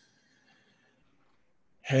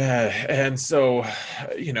and so,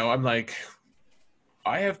 I'm like,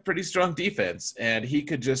 I have pretty strong defense, and he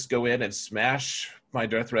could just go in and smash my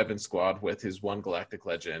Darth Revan squad with his one Galactic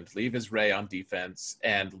Legend, leave his Rey on defense,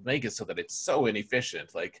 and make it so that it's so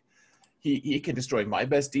inefficient. Like, he can destroy my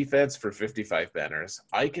best defense for 55 banners.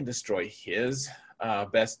 I can destroy his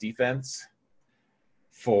best defense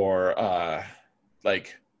for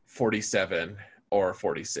like 47 or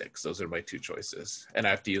 46. Those are my two choices. And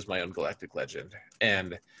I have to use my own Galactic Legend.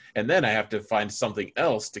 And then I have to find something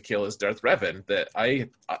else to kill his Darth Revan that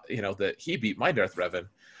that he beat my Darth Revan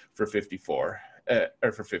for 54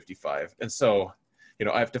 or for 55. And so,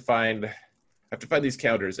 I have to find these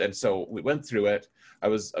counters. And so we went through it. I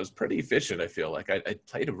was pretty efficient. I feel like I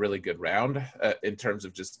played a really good round in terms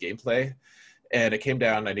of just gameplay. And it came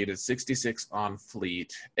down, I needed 66 on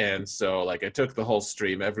fleet. And so like I took the whole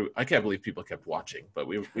stream. I can't believe people kept watching, but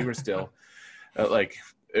we were still like,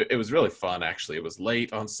 it was really fun, actually. It was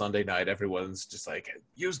late on Sunday night. Everyone's just like,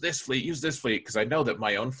 use this fleet. Because I know that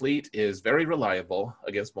my own fleet is very reliable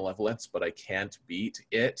against Malevolence, but I can't beat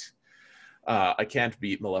it. I can't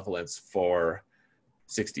beat Malevolence for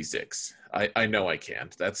 66. I know I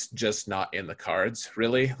can't. That's just not in the cards,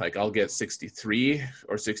 really. Like I'll get 63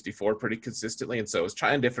 or 64 pretty consistently. And so I was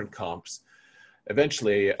trying different comps.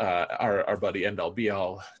 Eventually, our buddy End All Be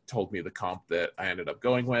All told me the comp that I ended up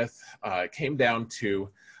going with. It came down to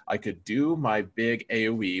I could do my big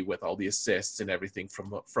AoE with all the assists and everything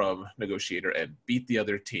from Negotiator and beat the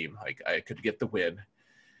other team. Like I could get the win.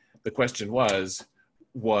 The question was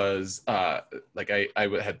like I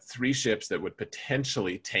had 3 ships that would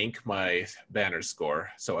potentially tank my banner score.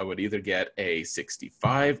 So I would either get a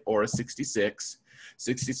 65 or a 66.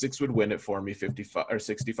 66 would win it for me, 55 or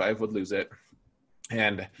 65 would lose it.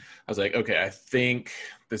 And I was like, okay, I think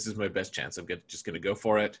this is my best chance. I'm just going to go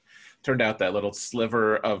for it. Turned out that little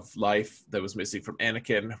sliver of life that was missing from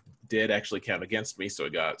Anakin did actually count against me. So I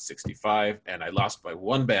got 65, and I lost by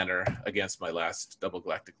 1 banner against my last double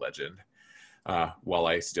Galactic Legend, while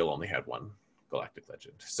I still only had 1 Galactic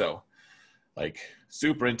Legend. So like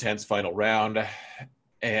super intense final round.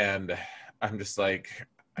 And I'm just like,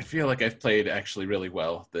 I feel like I've played actually really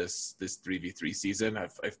well this 3v3 season.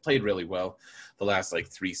 I've played really well the last like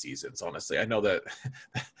 3 seasons, honestly. I know that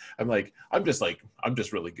I'm just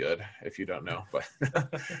really good, if you don't know, but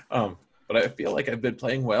but I feel like I've been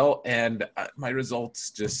playing well, and my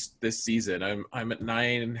results just this season, I'm at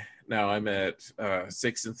 9 now. I'm at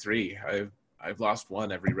 6-3. I've lost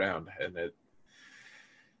 1 every round, and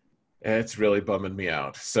it's really bumming me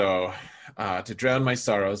out. So to drown my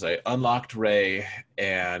sorrows, I unlocked Rey,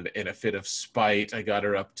 and in a fit of spite, I got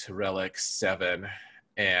her up to Relic 7.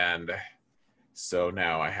 And so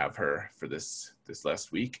now I have her for this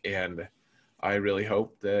last week. And I really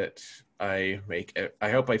hope that I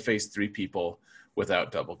hope I face 3 people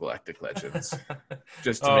without double Galactic Legends.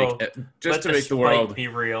 Just to make the world be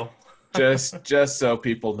real. just so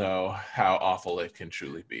people know how awful it can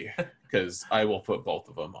truly be, because I will put both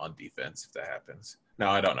of them on defense if that happens.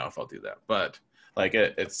 Now, I don't know if I'll do that, but like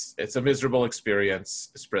it's a miserable experience.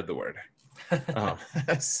 Spread the word.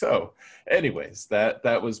 So anyways,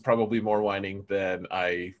 that was probably more whining than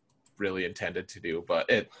I really intended to do, but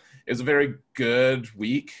it was a very good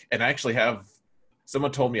week. And I actually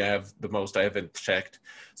someone told me I have the most. I haven't checked.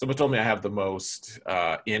 Someone told me I have the most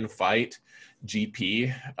in fight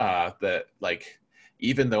GP, that like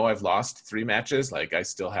even though I've lost 3 matches, like I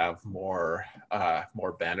still have more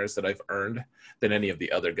banners that I've earned than any of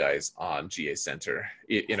the other guys on GA Center,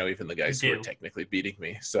 even the guys who are technically beating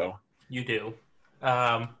me. So you do.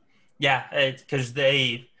 Because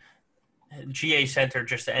GA Center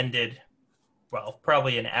just ended, well,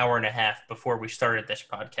 probably an hour and a half before we started this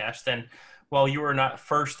podcast. And while you were not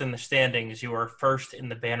first in the standings, you were first in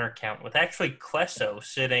the banner count, with actually Klesso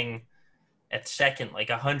sitting at second, like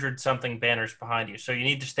 100-something banners behind you. So you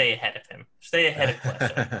need to stay ahead of him. Stay ahead of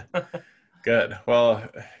Klesso. Good. Well,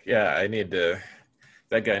 yeah, I need to.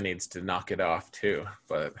 That guy needs to knock it off too.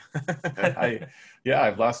 But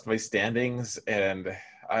I've lost my standings, and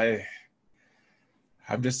I'm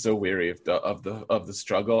just so weary of the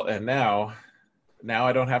struggle. And now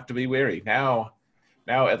I don't have to be weary. Now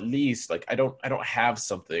at least, like, I don't have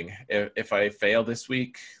something. If I fail this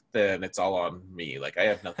week, then it's all on me. Like, I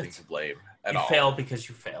have nothing to blame at all. You failed because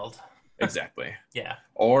you failed. Exactly. Yeah.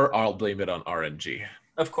 Or I'll blame it on RNG.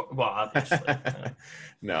 Of course. Well, obviously.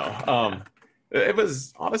 No. It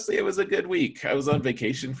was a good week. I was on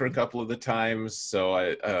vacation for a couple of the times, so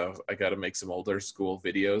I got to make some older school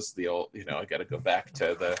videos. I got to go back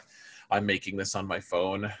to I'm making this on my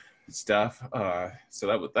phone stuff.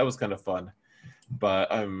 So that was kind of fun.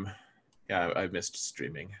 But I missed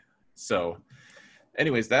streaming. So,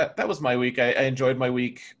 anyways, that was my week. I enjoyed my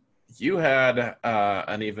week. You had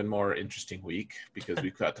an even more interesting week because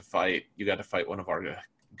you got to fight one of our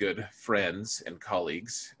good friends and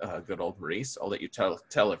colleagues, good old Maurice. I'll let you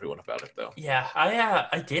tell everyone about it, though. Yeah,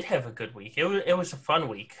 I did have a good week. It was a fun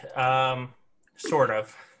week, sort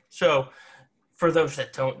of. So, for those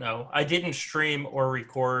that don't know, I didn't stream or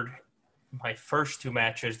record my first 2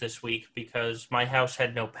 matches this week because my house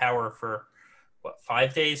had no power for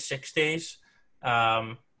 5 days, 6 days.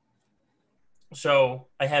 So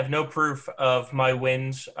I have no proof of my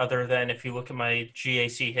wins other than if you look at my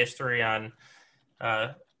GAC history on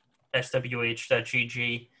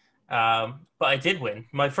swh.gg. But I did win.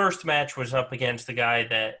 My first match was up against the guy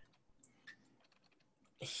that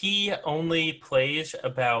he only plays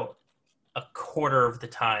about a quarter of the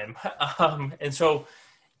time. And so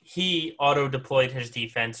he auto-deployed his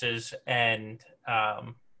defenses, and,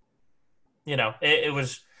 it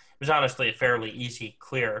was honestly a fairly easy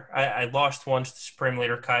clear. I lost once to Supreme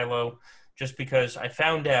Leader Kylo just because I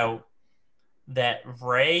found out that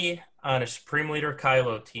Rey on a Supreme Leader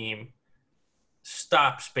Kylo team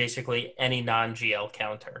stops basically any non-GL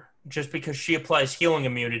counter. Just because she applies healing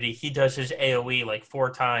immunity, he does his AoE like 4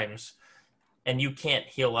 times, and you can't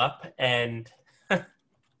heal up, and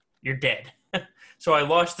you're dead. So I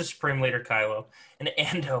lost the Supreme Leader Kylo, and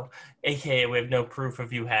Ando, aka we have no proof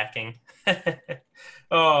of you hacking.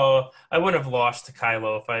 Oh, I wouldn't have lost to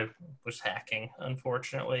Kylo if I was hacking,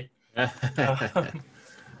 unfortunately.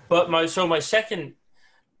 But my second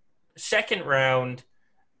round,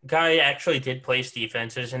 guy actually did place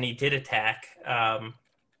defenses, and he did attack.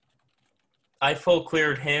 I full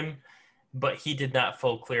cleared him, but he did not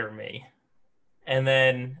full clear me. And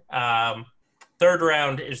then third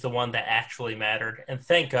round is the one that actually mattered. And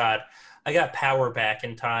thank God I got power back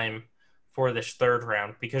in time for this third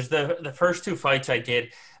round, because the first 2 fights I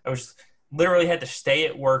did, I was literally had to stay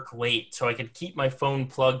at work late so I could keep my phone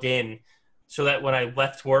plugged in so that when I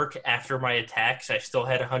left work after my attacks, I still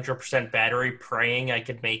had 100% battery, praying I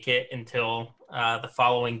could make it until the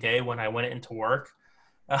following day when I went into work.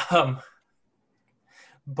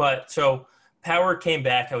 But so power came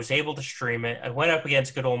back. I was able to stream it. I went up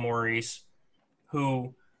against good old Maurice,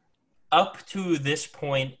 who up to this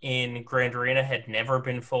point in Grand Arena had never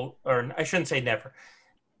been full, or I shouldn't say never.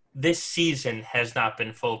 This season has not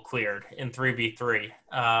been full cleared in 3v3.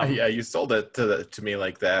 Yeah, you sold it to me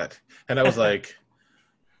like that, and I was like,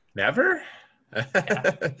 never.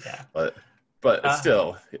 Yeah. But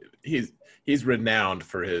still, he's renowned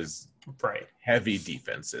for his heavy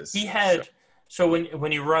defenses. He had so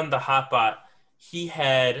when you run the hotbot, he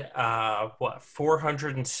had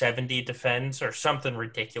 470 defends or something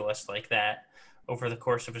ridiculous like that over the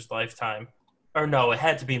course of his lifetime. Or no, it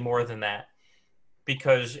had to be more than that,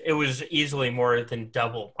 because it was easily more than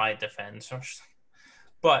double my defense.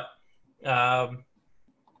 But I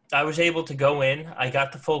was able to go in. I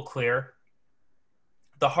got the full clear.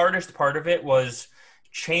 The hardest part of it was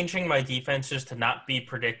changing my defenses to not be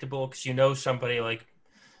predictable, because somebody like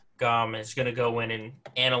Gom is going to go in and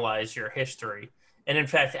analyze your history. And in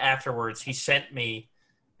fact, afterwards, he sent me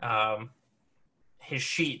his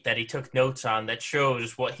sheet that he took notes on that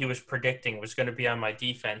shows what he was predicting was going to be on my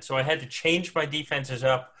defense. So I had to change my defenses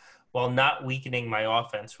up while not weakening my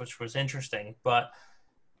offense, which was interesting. But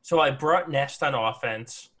so I brought Nest on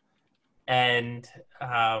offense, and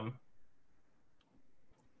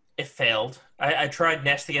it failed. I tried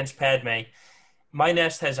Nest against Padme. My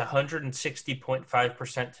Nest has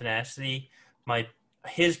 160.5% tenacity.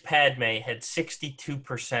 His Padme had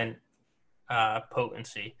 62%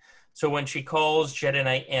 potency. So when she calls Jedi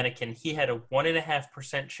Knight Anakin, he had a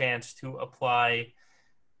 1.5% chance to apply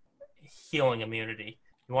healing immunity.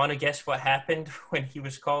 You want to guess what happened when he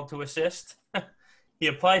was called to assist? he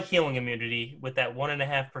applied healing immunity with that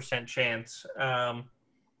 1.5% chance. And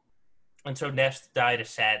so Nest died a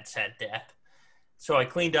sad, sad death. So I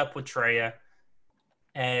cleaned up with Treya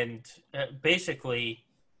and basically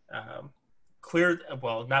cleared.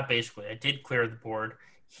 Well, not basically. I did clear the board.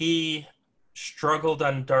 He struggled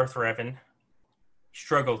on Darth Revan.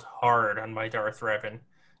 Struggled hard on my Darth Revan.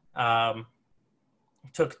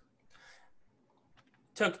 Took.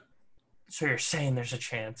 So you're saying there's a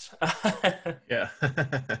chance? Yeah.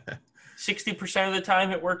 60% of the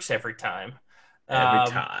time, it works every time. Every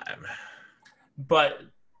time. But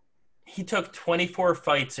he took 24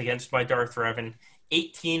 fights against my Darth Revan,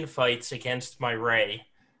 18 fights against my Rey.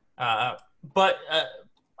 But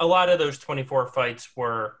a lot of those 24 fights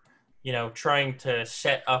were, trying to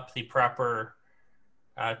set up the proper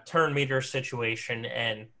turn meter situation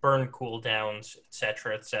and burn cooldowns,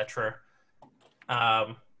 etc., etc.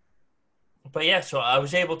 But yeah, so I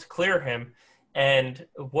was able to clear him. And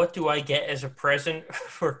what do I get as a present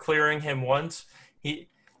for clearing him once?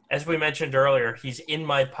 As we mentioned earlier, he's in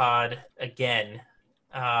my pod again.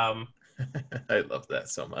 I love that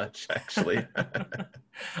so much, actually.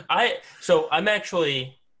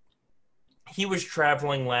 He was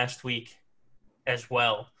traveling last week as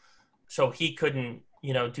well, so he couldn't,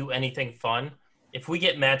 do anything fun. If we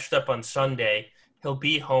get matched up on Sunday, he'll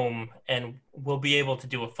be home and we'll be able to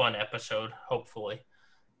do a fun episode, hopefully.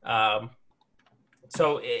 I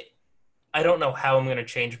don't know how I'm going to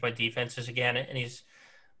change my defenses again. And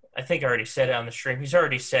I think I already said it on the stream. He's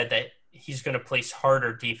already said that he's going to place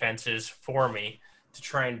harder defenses for me to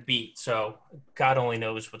try and beat. So God only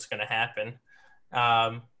knows what's going to happen.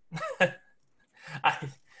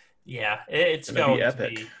 It's going to be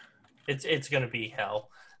epic. It's going to be hell.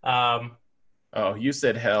 Oh, you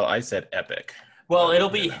said hell. I said epic. Well, it'll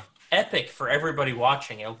be epic for everybody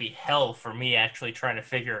watching. It'll be hell for me actually trying to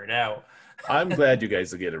figure it out. I'm glad you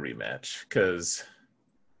guys will get a rematch because,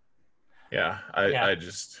 I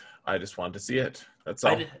just want to see it. That's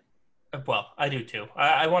all. I do too.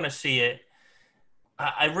 I want to see it.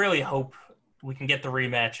 I really hope we can get the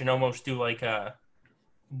rematch and almost do like a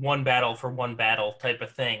one battle for one battle type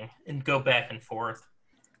of thing and go back and forth.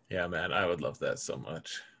 Yeah, man, I would love that so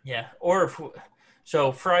much. Yeah,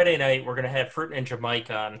 so Friday night we're gonna have Fruit Ninja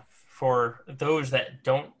Mike on. For those that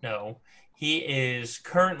don't know, he is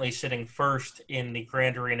currently sitting first in the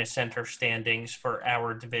Grand Arena Center standings for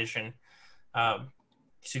our division.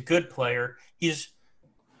 He's a good player. He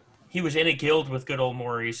was in a guild with good old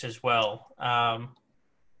Maurice as well.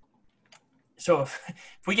 So if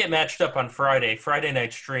we get matched up on Friday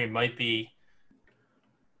night stream might be.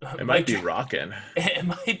 It might be rocking. It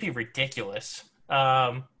might be ridiculous.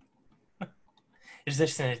 Is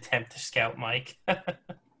this an attempt to scout Mike?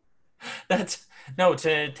 It's an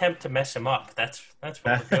attempt to mess him up. That's what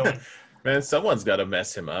we're doing. Man, someone's got to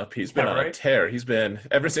mess him up. He's been on a tear. He's been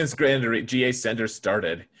ever since GA Center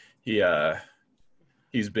started.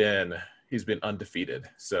 He's been undefeated.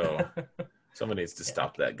 So someone needs to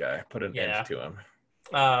stop that guy. Put an end to him.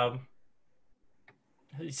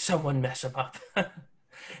 Someone mess him up.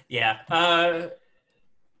 Yeah.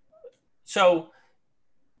 So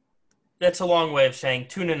that's a long way of saying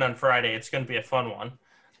tune in on Friday. It's going to be a fun one.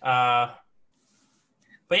 But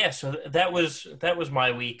yeah, so that was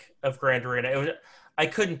my week of Grand Arena. I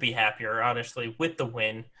couldn't be happier, honestly, with the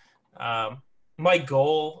win. My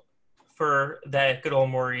goal for that good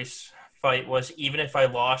old Maurice fight was, even if I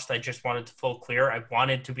lost, I just wanted to full clear. I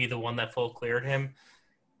wanted to be the one that full cleared him.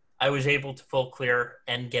 I was able to full clear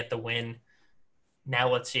and get the win. Now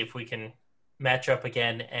let's see if we can match up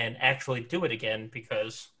again and actually do it again,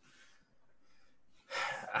 because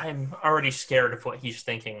I'm already scared of what he's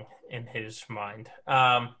thinking in his mind.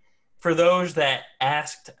 For those that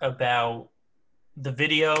asked about the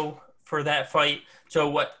video for that fight, so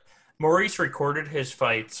what Maurice recorded his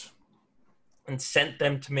fights and sent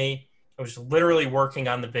them to me. I was literally working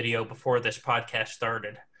on the video before this podcast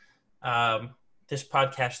started. This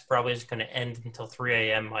podcast probably isn't going to end until 3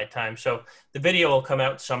 a.m. my time. So the video will come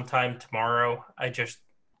out sometime tomorrow. I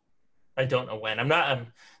don't know when. I'm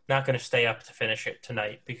not going to stay up to finish it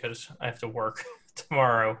tonight because I have to work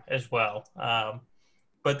tomorrow as well.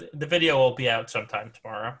 But the video will be out sometime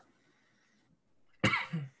tomorrow.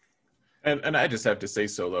 And I just have to say,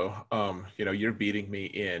 Solo, you're beating me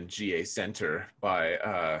in GA Center by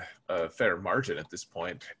a fair margin at this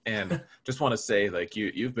point. And just want to say, like,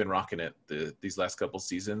 you've been rocking it these last couple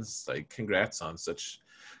seasons. Like, congrats on such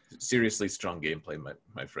seriously strong gameplay,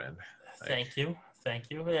 my friend. Thank you.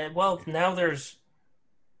 Well, now it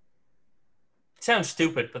sounds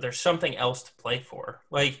stupid, but there's something else to play for.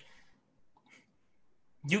 Like,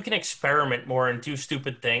 you can experiment more and do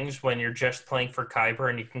stupid things when you're just playing for Kyber,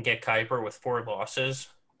 and you can get Kyber with 4 losses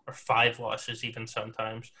or 5 losses even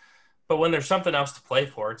sometimes. But when there's something else to play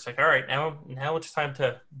for, it's like, all right, now it's time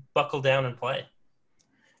to buckle down and play.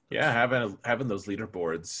 Yeah, having those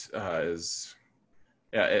leaderboards is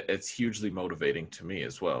it's hugely motivating to me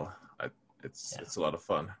as well. It's a lot of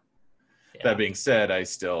fun. Yeah. That being said, I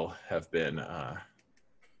still have been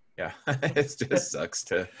it just sucks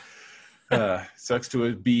to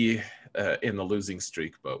be in the losing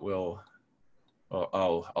streak, but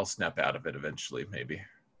I'll snap out of it eventually, maybe.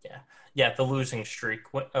 Yeah, the losing streak,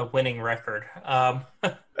 a winning record.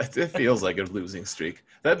 It feels like a losing streak.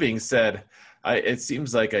 That being said, it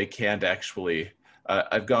seems like I can't actually.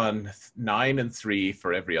 I've gone 9-3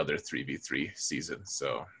 for every other 3v3 season,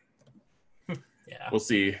 so yeah, we'll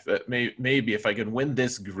see. That maybe if I can win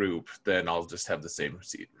this group, then I'll just have the same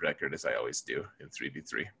record as I always do in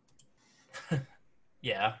 3v3.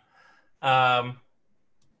 yeah.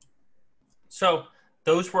 So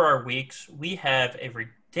those were our weeks. We have a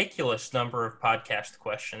ridiculous number of podcast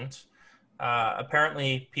questions.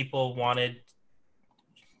 Apparently, people wanted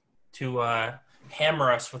to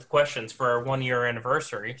hammer us with questions for our 1-year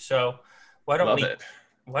anniversary. So why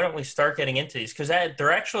don't we start getting into these? Because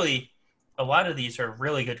they're actually, a lot of these are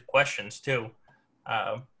really good questions too.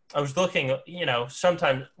 I was looking,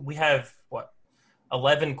 sometimes we have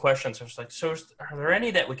 11 questions. I was like, so are there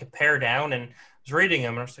any that we could pare down? And I was reading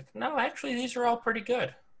them and I was like, no, actually these are all pretty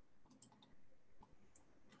good.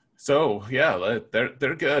 So yeah,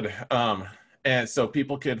 they're good. And so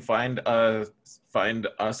people can find us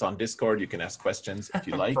on Discord. You can ask questions if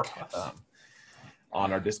you like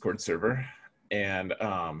on our Discord server. And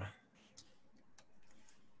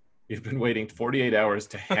you've been waiting 48 hours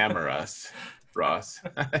to hammer us, Ross.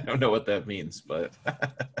 I don't know what that means, but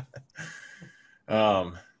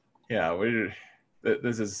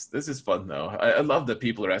this is fun though. I love that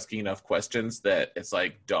people are asking enough questions that it's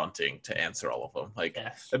like daunting to answer all of them. Like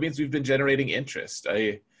That means we've been generating interest.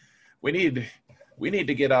 We need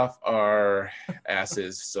to get off our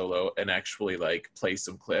asses solo and actually like play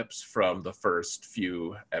some clips from the first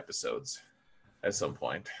few episodes at some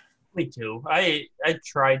point. Me too. I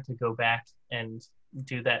tried to go back and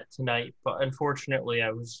do that tonight, but unfortunately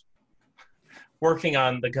I was working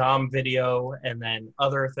on the GOM video and then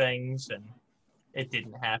other things, and it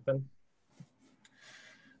didn't happen.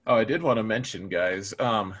 Oh, I did want to mention, guys.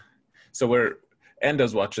 So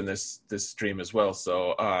Endo's watching this stream as well.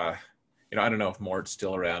 So I don't know if Mort's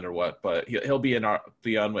still around or what, but he'll be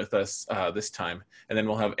on with us this time, and then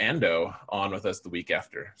we'll have Ando on with us the week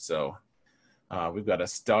after. So we've got a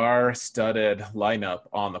star-studded lineup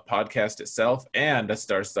on the podcast itself, and a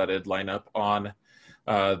star-studded lineup on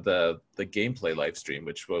the gameplay live stream,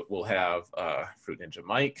 which we'll have Fruit Ninja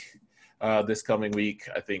Mike this coming week.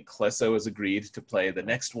 I think Klesso has agreed to play the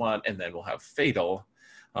next one, and then we'll have Fatal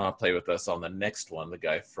play with us on the next one, the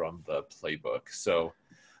guy from the playbook. So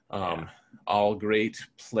all great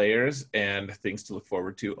players and things to look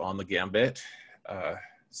forward to on the Gambit.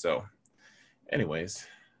 So anyways,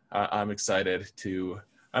 I'm excited to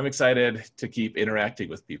keep interacting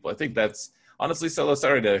with people. I think that's honestly, Solo,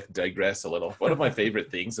 sorry to digress a little. One of my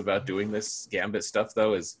favorite things about doing this Gambit stuff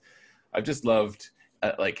though is I've just loved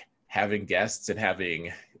like having guests and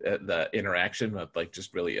having the interaction with like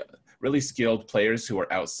just really skilled players who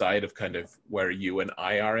are outside of kind of where you and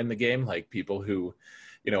I are in the game, like people who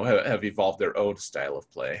have evolved their own style of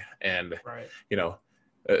play. And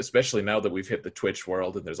especially now that we've hit the Twitch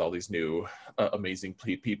world and there's all these new amazing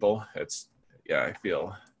people, I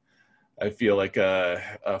feel like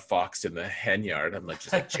a fox in the hen yard. I'm like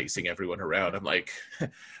just like chasing everyone around. I'm like,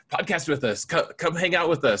 podcast with us, come hang out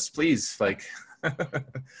with us, please. Like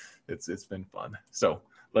it's been fun. So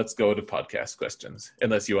let's go to podcast questions,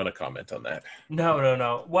 unless you want to comment on that.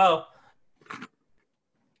 No. Well,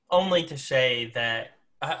 only to say that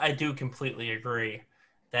I do completely agree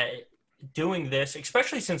that doing this,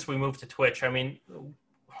 especially since we moved to Twitch, I mean,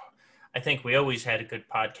 I think we always had a good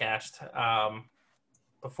podcast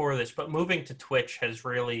before this, but moving to Twitch has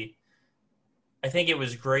really, I think it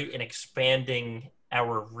was great in expanding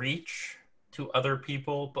our reach to other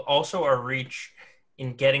people, but also our reach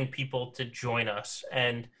in getting people to join us.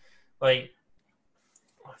 And like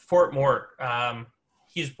Fort Mort,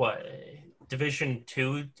 he's Division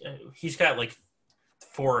 2? He's got like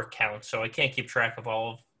 4 accounts, so I can't keep track of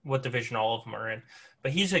what division all of them are in.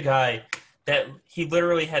 But he's a guy that he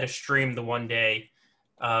literally had a stream the one day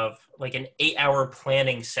of like an 8-hour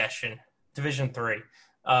planning session, Division 3,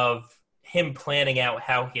 of him planning out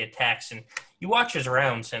how he attacks. And you watch his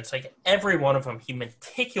rounds, and it's like every one of them he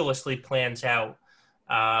meticulously plans out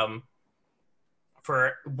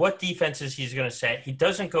for what defenses he's going to set. He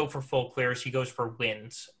doesn't go for full clears. He goes for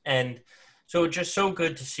wins. And so it's just so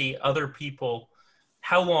good to see other people.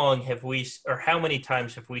 How many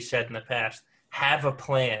times have we said in the past, have a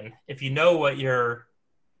plan? If you know what your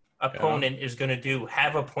opponent is going to do,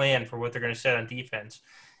 have a plan for what they're going to set on defense.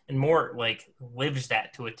 And Mort lives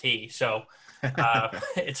that to a T. So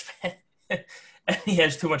it's and he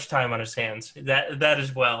has too much time on his hands. That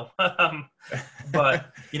as well.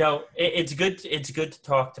 But it's good. It's good to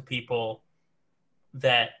talk to people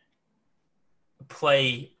that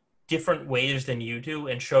play different ways than you do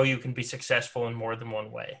and show you can be successful in more than one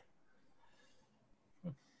way.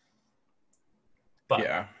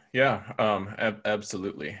 But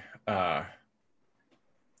absolutely.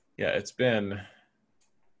 It's been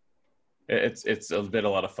a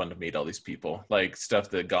lot of fun to meet all these people. Like stuff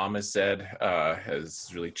that Gom has said has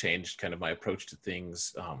really changed kind of my approach to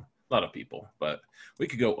things. A lot of people, but we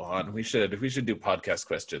could go on. We should do podcast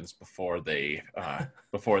questions before they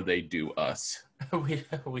do us.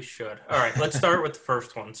 We should. All right, let's start with the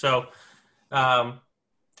first one. So,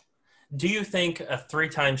 do you think a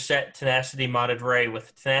 3-time set tenacity modded Ray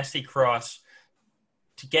with tenacity cross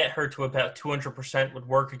to get her to about 200% would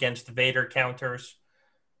work against the Vader counters?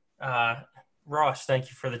 Ross, thank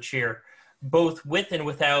you for the cheer. Both with and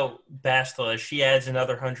without Bastila, she adds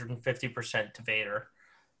another 150% to Vader.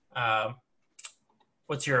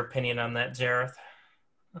 What's your opinion on that, Zareth?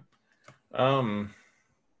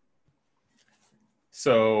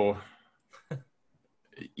 So,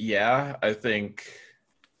 yeah, I think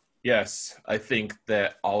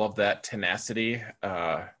that all of that tenacity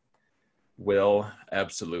will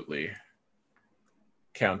absolutely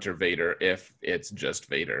counter Vader if it's just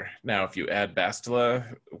Vader. Now, if you add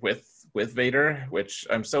Bastila with Vader, which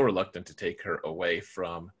I'm so reluctant to take her away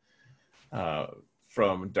from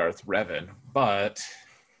Darth Revan, but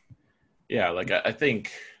yeah, I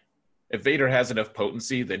think if Vader has enough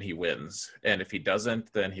potency, then he wins, and if he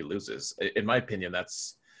doesn't, then he loses. In my opinion,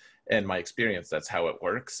 in my experience, that's how it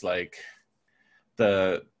works. Like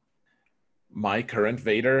my current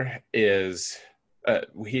Vader is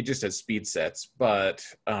he just has speed sets, but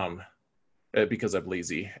because I'm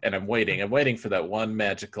lazy and I'm waiting for that one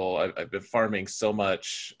magical. I've been farming so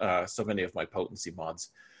many of my potency mods,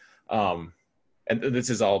 and this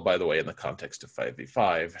is all, by the way, in the context of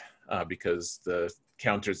 5v5, because the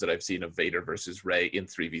counters that I've seen of Vader versus Rey in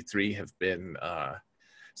 3v3 have been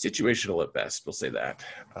situational at best. We'll say that,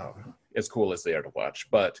 as cool as they are to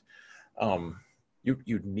watch, but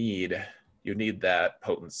you need that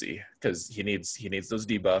potency because he needs those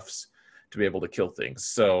debuffs to be able to kill things.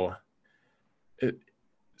 So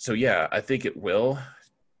yeah, I think it will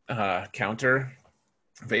counter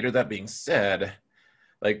Vader. That being said,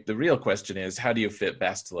 the real question is, how do you fit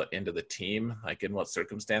Bastila into the team? Like, in what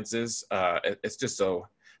circumstances? It's just so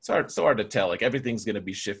hard to tell. Like, everything's going to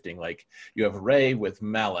be shifting. Like, you have Rey with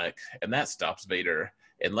Malak, and that stops Vader,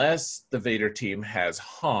 unless the Vader team has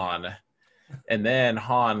Han, and then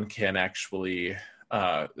Han can actually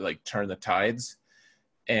turn the tides.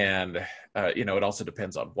 And it also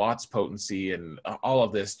depends on Watt's potency and all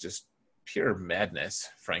of this, just pure madness,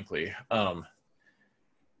 frankly.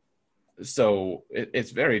 So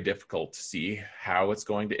it's very difficult to see how it's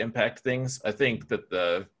going to impact things. I think that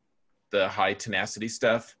the high tenacity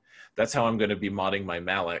stuff, that's how I'm going to be modding my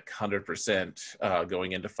Malak 100%.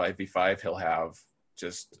 Going into 5v5, he'll have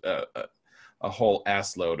just a whole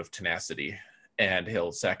ass load of tenacity, and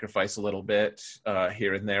he'll sacrifice a little bit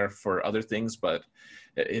here and there for other things. But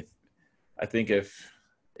I think if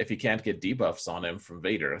you can't get debuffs on him from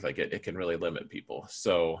Vader, it can really limit people.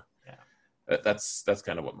 So yeah, that's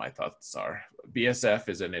kind of what my thoughts are. BSF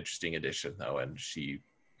is an interesting addition though, and she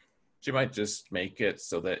might just make it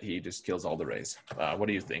so that he just kills all the Rays. What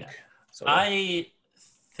do you think? So I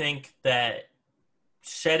think that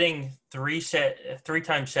setting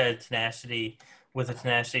 3-time set of tenacity with a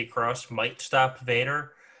tenacity cross might stop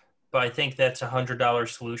Vader, but I think that's $100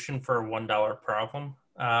 solution for a $1 problem.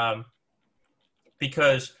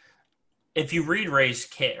 Because if you read Rey's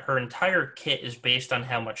kit, her entire kit is based on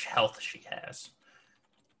how much health she has.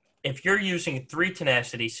 If you're using 3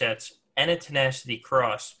 tenacity sets and a tenacity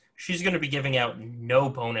cross, she's going to be giving out no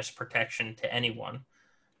bonus protection to anyone.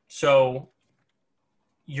 So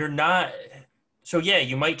you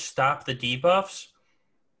might stop the debuffs,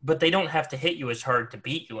 but they don't have to hit you as hard to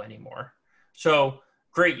beat you anymore. So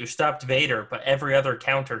great, you stopped Vader, but every other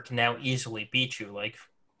counter can now easily beat you.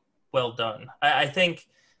 Well done. I think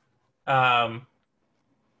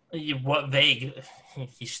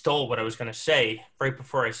he stole what I was going to say right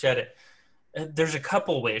before I said it. There's a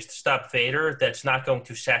couple ways to stop Vader that's not going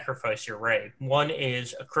to sacrifice your Rey. One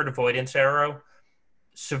is a crit avoidance arrow.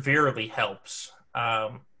 severely helps.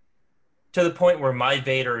 To the point where my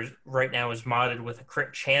Vader right now is modded with a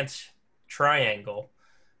crit chance triangle.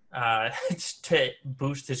 It's to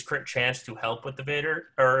boost his crit chance to help with the Vader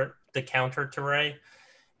or the counter to Rey.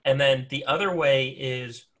 And then the other way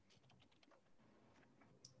is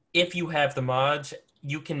if you have the mods,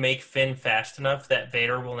 you can make Finn fast enough that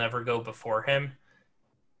Vader will never go before him.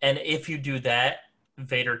 And if you do that,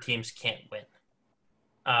 Vader teams can't win.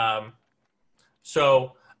 Um,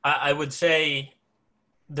 so I would say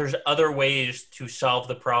there's other ways to solve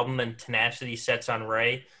the problem than tenacity sets on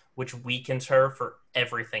Rey, which weakens her for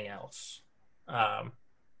everything else. Um,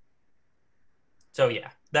 so yeah,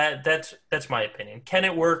 that's my opinion. Can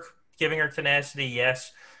it work giving her tenacity?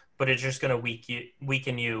 Yes, but it's just going to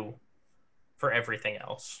weaken you for everything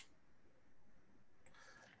else.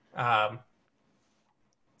 Um,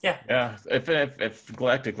 yeah, Yeah, if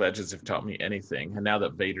Galactic Legends have taught me anything, and now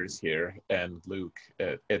that Vader's here and Luke,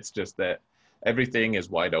 it's just that everything is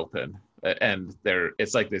wide open, and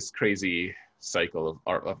it's like this crazy cycle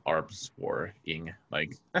of ARPS warring.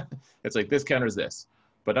 Like, it's like this counters this,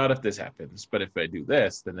 but not if this happens. But if I do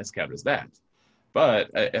this, then this counters that.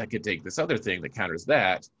 But I could take this other thing that counters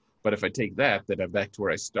that. But if I take that, then I'm back to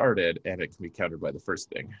where I started, and it can be countered by the first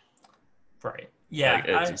thing. right. Like, Yeah,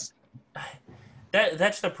 it's just,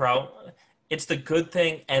 that's the problem. It's the good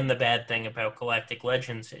thing and the bad thing about Galactic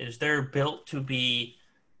Legends is they're built to be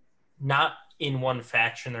not in one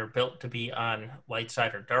faction. They're built to be on light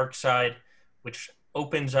side or dark side, which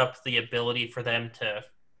opens up the ability for them to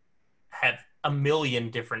have a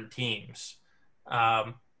million different teams,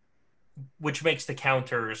 um, which makes the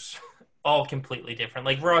counters all completely different.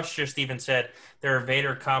 Like Ross just even said, there are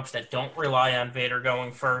Vader comps that don't rely on Vader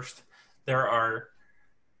going first. There are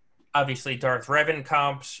obviously Darth Revan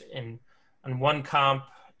comps, and on one comp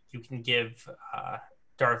you can give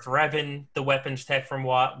Darth Revan the weapons tech from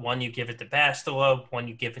Watt. One you give it to Bastila, one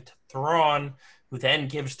you give it to Thrawn, who then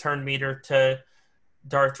gives turn meter to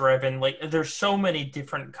Darth Revan. Like there's so many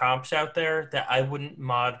different comps out there that I wouldn't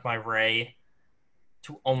mod my Rey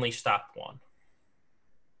to only stop one.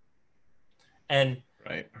 And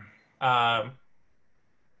right. um,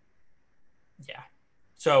 yeah,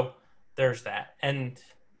 so there's that. And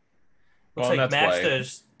looks Well, and like that's why.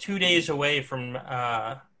 Masta's 2 days away from,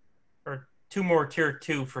 or two more tier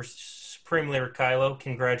two for Supreme Leader Kylo.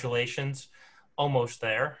 Congratulations. Almost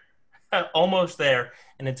there. Almost there.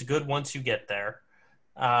 And it's good once you get there.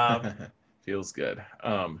 Feels good.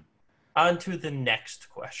 On to the next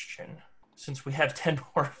question, since we have 10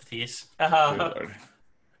 more of these. Good Lord.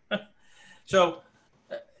 So,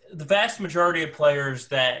 the vast majority of players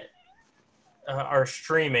that are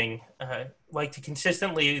streaming like to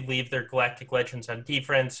consistently leave their Galactic Legends on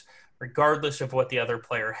defense, regardless of what the other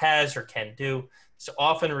player has or can do. This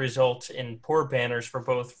often results in poor banners for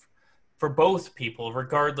both people,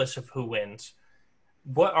 regardless of who wins.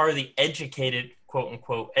 What are the educated, quote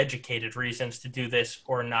unquote, educated reasons to do this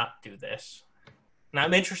or not do this? And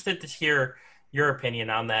I'm interested to hear your opinion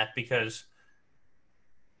on that because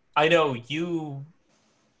I know you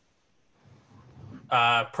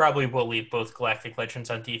probably will leave both Galactic Legends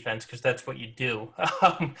on defense because that's what you do.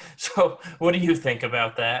 So, what do you think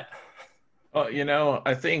about that? Well,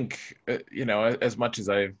 I think, as much as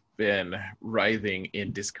I've been writhing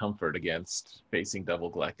in discomfort against facing double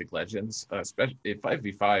Galactic Legends, especially if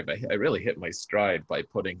 5v5, I really hit my stride by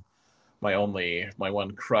putting my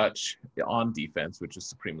one crutch on defense, which is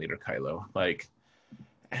Supreme Leader Kylo. Like,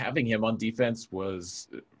 having him on defense was,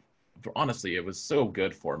 honestly, it was so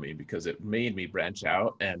good for me because it made me branch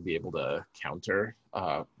out and be able to counter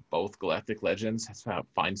both Galactic Legends,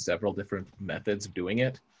 find several different methods of doing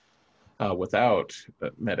it without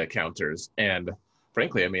meta counters. And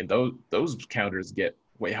frankly, I mean, those counters get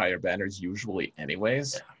way higher banners usually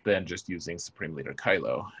anyways than just using Supreme Leader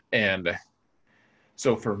Kylo. And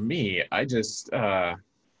so for me, I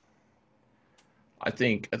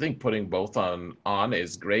think putting both on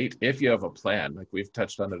is great if you have a plan. Like we've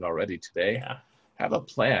touched on it already today. Yeah. Have a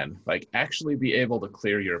plan. Like actually be able to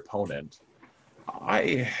clear your opponent.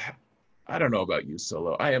 I don't know about you,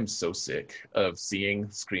 Solo. I am so sick of seeing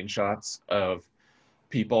screenshots of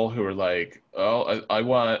people who are like, "Oh, I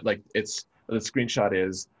want like it's the screenshot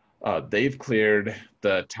is they've cleared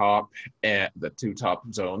the top and the two top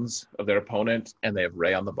zones of their opponent, and they have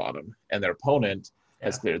Rey on the bottom, and their opponent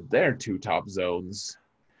has cleared their two top zones,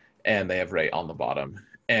 and they have Rey on the bottom,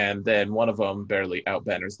 and then one of them barely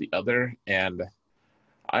outbanners the other, and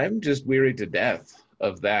I'm just wearied to death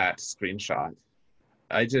of that screenshot.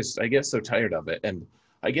 I get so tired of it, and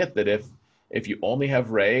I get that if you only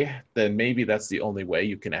have Rey, then maybe that's the only way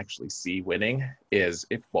you can actually see winning is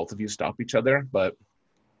if both of you stop each other. But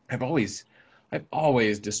I've always I've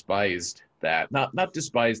always despised that. Not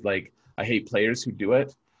despised like I hate players who do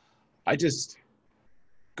it. I just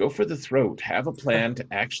go for the throat, have a plan to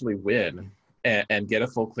actually win and get a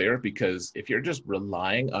full clear, because if you're just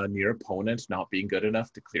relying on your opponent not being good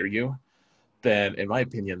enough to clear you, then in my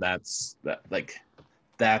opinion that's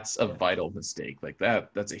a vital mistake. Like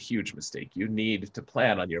that's a huge mistake. You need to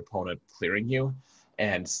plan on your opponent clearing you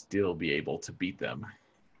and still be able to beat them.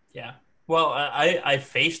 Yeah. Well, I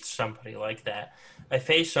faced somebody like that. I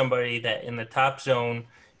faced somebody that in the top zone,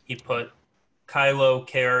 he put Kylo,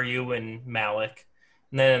 KRU, and Malik.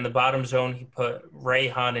 And then in the bottom zone, he put Ray,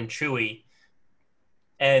 Han, and Chewie.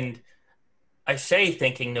 And I say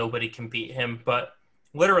thinking nobody can beat him, but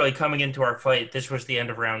literally coming into our fight, this was the end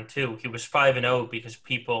of round two. He was 5-0 because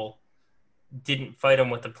people didn't fight him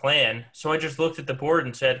with a plan. So I just looked at the board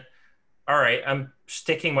and said, all right, I'm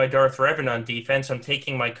sticking my Darth Revan on defense. I'm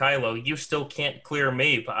taking my Kylo. You still can't clear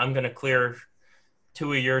me, but I'm going to clear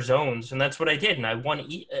two of your zones, and that's what I did. And I won.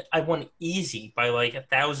 I won easy by like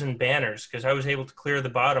 1,000 banners because I was able to clear the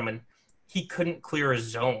bottom, and he couldn't clear a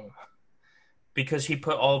zone because he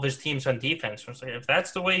put all of his teams on defense. I was like, if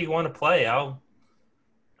that's the way you want to play, I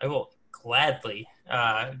will gladly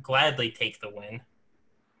take the win.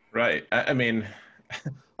 Right. I mean,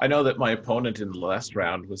 I know that my opponent in the last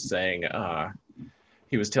round was saying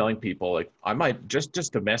he was telling people like I might just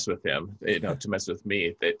to mess with him, to mess with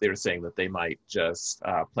me. They were saying that they might just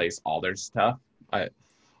place all their stuff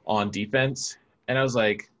on defense, and I was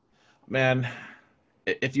like, man,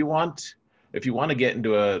 if you want to get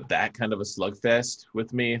into that kind of a slugfest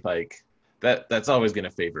with me, like that's always going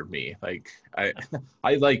to favor me. Like I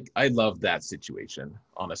love that situation,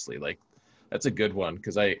 honestly. Like that's a good one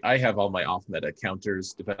because I have all my off meta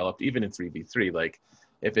counters developed even in 3v3. Like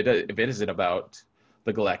if it isn't about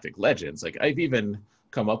the Galactic Legends, like I've even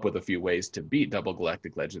come up with a few ways to beat double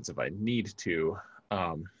Galactic Legends if I need to,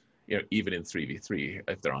 even in 3v3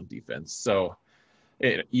 if they're on defense. So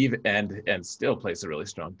even and still plays a really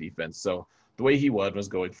strong defense. So the way he won was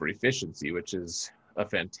going for efficiency, which is a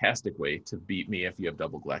fantastic way to beat me if you have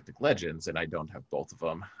double Galactic Legends and I don't have both of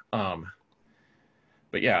them.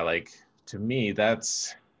 But yeah, like to me,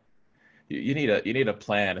 that's you need a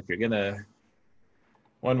plan if you're gonna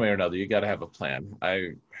one way or another. You got to have a plan.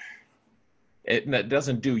 It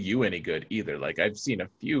doesn't do you any good either. Like I've seen a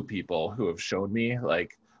few people who have shown me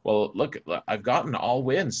like, well, look, I've gotten all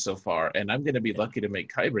wins so far, and I'm going to be lucky to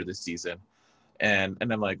make Kyber this season. And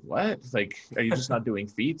I'm like, what? Like, are you just not doing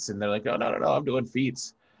feats? And they're like, oh no, I'm doing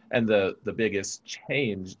feats. And the biggest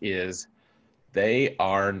change is they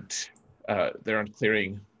aren't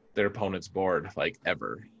clearing their opponent's board like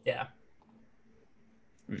ever. Yeah.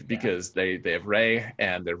 Because they have Ray,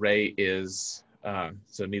 and the Ray is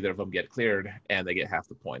so neither of them get cleared, and they get half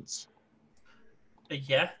the points.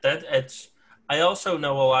 Yeah, that it's. I also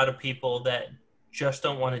know a lot of people that just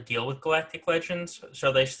don't want to deal with Galactic Legends,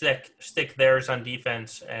 so they stick theirs on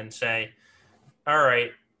defense and say, "All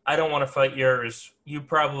right, I don't want to fight yours. You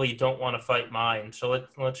probably don't want to fight mine. So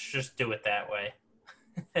let's just do it that way."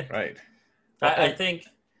 Right. Well, I think.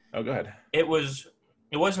 Oh, go ahead. It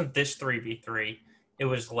wasn't this 3v3. It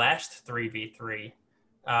was last 3v3.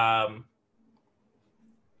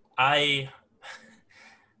 I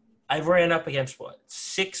I ran up against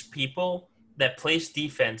 6 people that placed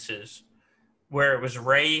defenses where it was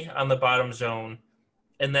Ray on the bottom zone,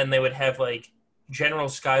 and then they would have like General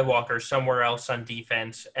Skywalker somewhere else on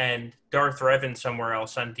defense and Darth Revan somewhere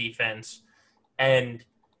else on defense. And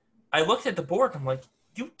I looked at the board and I'm like,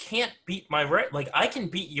 you can't beat my Ray. Like I can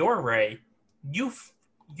beat your Ray. You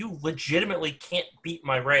legitimately can't beat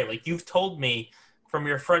my Ray. Like you've told me from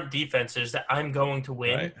your front defenses that I'm going to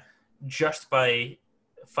win Right. just by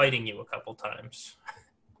fighting you a couple times.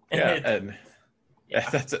 And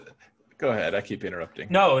that's it. Go ahead. I keep interrupting.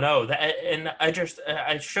 No. And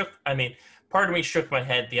I shook. I mean, part of me shook my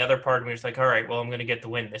head. The other part of me was like, all right, well, I'm going to get the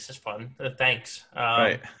win. This is fun. Thanks.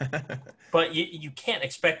 Right. But you can't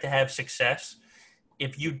expect to have success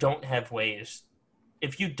if you don't have ways,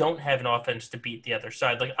 if you don't have an offense to beat the other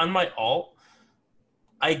side. Like on my alt,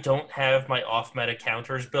 I don't have my off-meta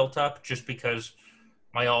counters built up just because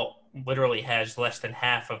my alt literally has less than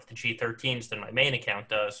half of the G13s than my main account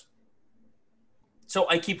does. So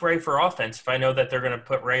I keep Ray for offense if I know that they're going to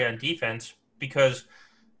put Ray on defense because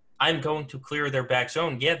I'm going to clear their back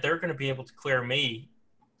zone. Yeah, they're going to be able to clear me,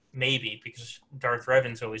 maybe, because Darth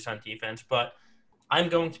Revan's always on defense, but I'm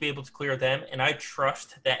going to be able to clear them, and I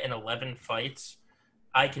trust that in 11 fights,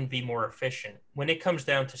 I can be more efficient. When it comes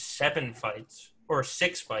down to 7 fights or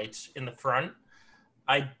 6 fights in the front,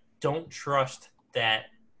 I don't trust that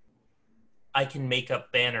I can make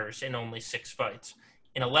up banners in only 6 fights.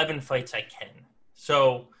 in 11 fights I can.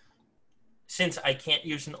 So since I can't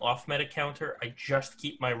use an off meta counter, I just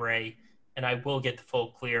keep my Ray, and I will get the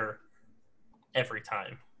full clear every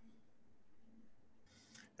time.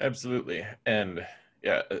 Absolutely. And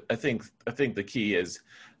yeah, I think the key is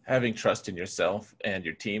having trust in yourself and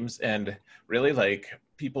your teams. And really, like,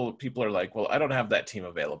 people are like, well, I don't have that team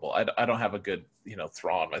available. I don't have a good,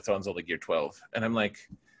 Thrawn. My Thrawn's only gear 12. And I'm like,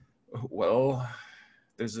 well,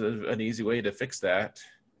 there's an easy way to fix that.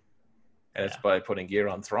 And it's by putting gear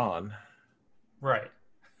on Thrawn. Right.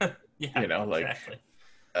 Yeah, exactly.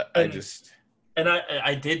 And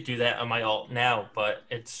I did do that on my alt now, but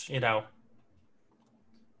it's,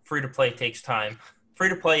 free to play takes time. Free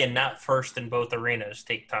to play and not first in both arenas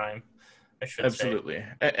take time, I should Absolutely.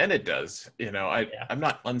 say. And it does. I'm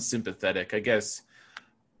not unsympathetic. I guess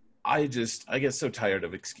I get so tired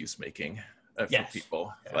of excuse making for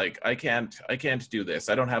people. Yeah. Like, I can't do this.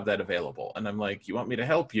 I don't have that available. And I'm like, you want me to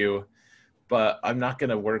help you, but I'm not going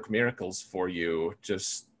to work miracles for you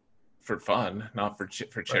just for fun, not for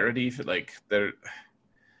charity. Right. Like, they're,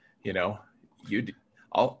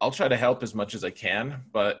 I'll try to help as much as I can,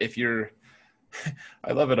 but if you're,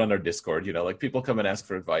 I love it on our Discord, like, people come and ask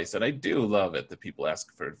for advice, and I do love it that people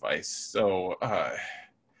ask for advice. So,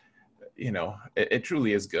 it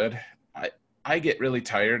truly is good. I get really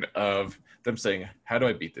tired of them saying, how do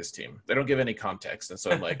I beat this team? They don't give any context. And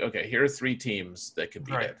so I'm like, okay, here are 3 teams that can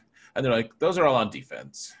beat it. And they're like, those are all on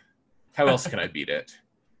defense. How else can I beat it?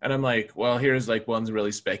 And I'm like, well, here's like one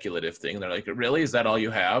really speculative thing. And they're like, really? Is that all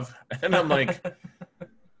you have? And I'm like,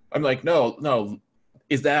 no.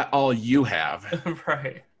 Is that all you have?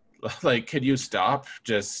 Right. Like, could you stop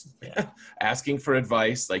just asking for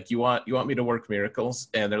advice? Like, you want me to work miracles?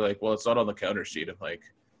 And they're like, well, it's not on the counter sheet. I'm like,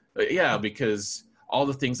 yeah, because all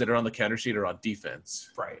the things that are on the counter sheet are on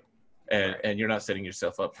defense. Right. And you're not setting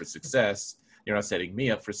yourself up for success. You're not setting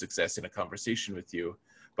me up for success in a conversation with you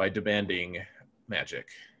by demanding magic.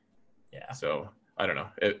 Yeah. So I don't know.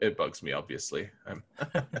 It bugs me, obviously.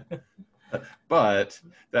 But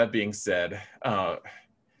that being said,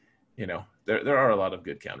 there are a lot of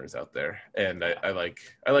good counters out there, and I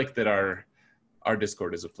like that our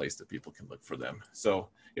Discord is a place that people can look for them. So,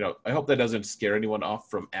 I hope that doesn't scare anyone off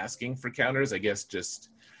from asking for counters. I guess just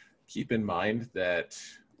keep in mind that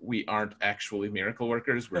we aren't actually miracle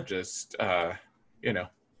workers. We're just, we're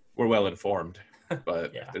well informed,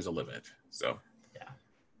 but there's a limit. So,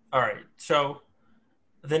 all right. So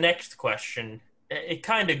the next question, it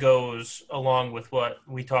kind of goes along with what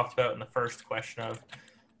we talked about in the first question of,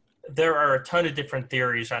 there are a ton of different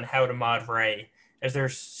theories on how to mod Ray, as there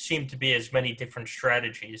seem to be as many different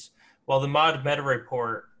strategies. While the mod meta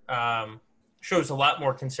report shows a lot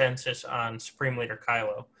more consensus on Supreme Leader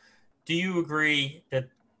Kylo, do you agree that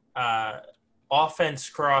offense,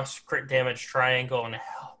 cross, crit damage, triangle, and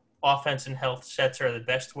offense and health sets are the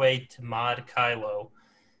best way to mod Kylo?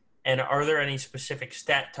 And are there any specific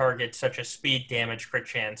stat targets, such as speed, damage, crit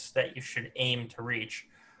chance, that you should aim to reach?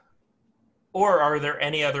 Or are there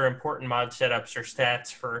any other important mod setups or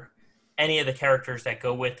stats for any of the characters that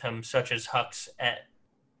go with him, such as Hux at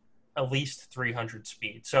least 300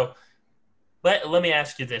 speed? So let me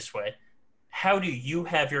ask you this way. How do you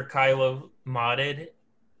have your Kylo modded,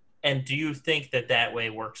 and do you think that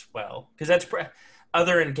way works well? Because that's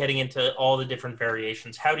other than getting into all the different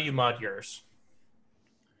variations, how do you mod yours?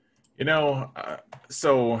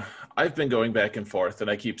 So I've been going back and forth, and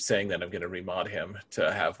I keep saying that I'm going to remod him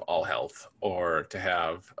to have all health or to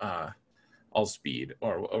have all speed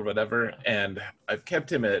or whatever. And I've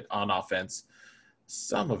kept him on offense.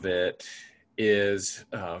 Some of it is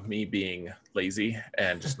me being lazy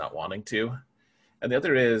and just not wanting to. And the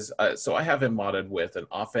other is, so I have him modded with an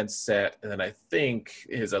offense set, and then I think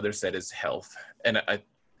his other set is health. And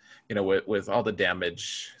with all the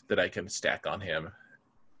damage that I can stack on him,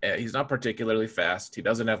 he's not particularly fast. He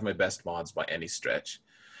doesn't have my best mods by any stretch.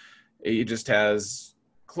 He just has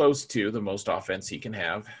close to the most offense he can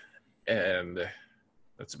have, and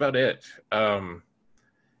that's about it. And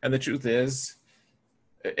the truth is,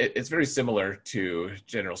 it's very similar to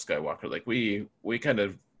General Skywalker. Like, we kind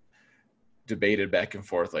of debated back and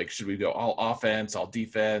forth, like, should we go all offense, all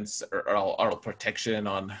defense, or all protection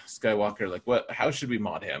on Skywalker? Like, how should we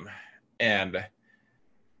mod him? And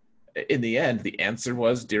in the end, the answer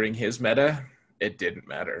was, during his meta, it didn't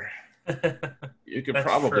matter. You could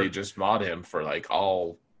probably just mod him for like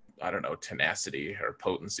all, I don't know, tenacity or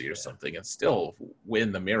potency or something, and still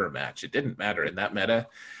win the mirror match. It didn't matter. In that meta,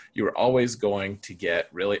 you were always going to get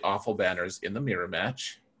really awful banners in the mirror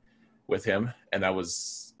match with him, and that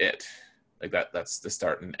was it. Like, that's the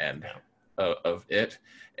start and end of it.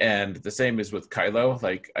 And the same is with Kylo.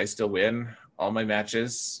 Like, I still win all my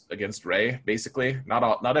matches against Rey, basically.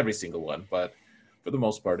 Not every single one, but for the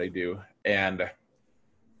most part I do. And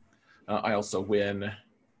I also win.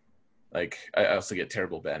 Like, I also get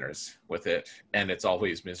terrible banners with it, and it's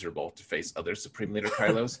always miserable to face other Supreme Leader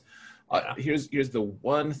Kylos. Yeah. Here's the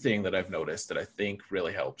one thing that I've noticed that I think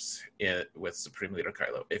really helps with Supreme Leader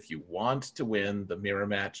Kylo. If you want to win the mirror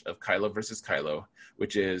match of Kylo versus Kylo,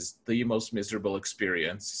 which is the most miserable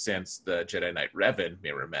experience since the Jedi Knight Revan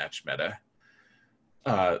mirror match meta,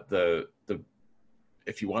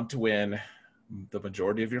 if you want to win the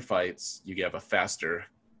majority of your fights, you have a faster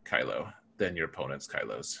Kylo than your opponent's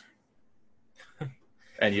Kylos.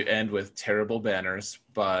 And you end with terrible banners,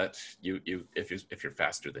 but if you're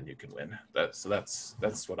faster, then you can win. That's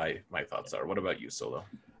what my thoughts are. What about you, Solo?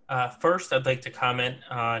 First, I'd like to comment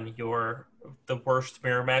on the worst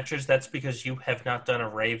mirror matches. That's because you have not done a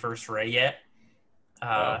Rey versus Rey yet.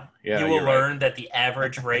 Yeah, you will learn that the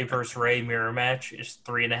average Rey versus Rey mirror match is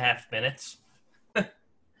 3.5 minutes.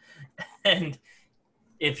 And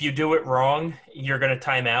if you do it wrong, you're going to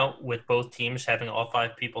time out with both teams having all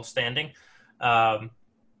 5 people standing.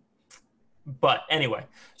 But anyway,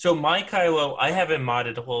 so my Kylo, I have him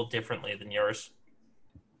modded a little differently than yours.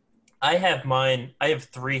 I have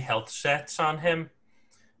 3 health sets on him.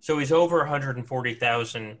 So he's over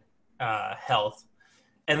 140,000 health.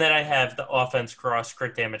 And then I have the offense cross,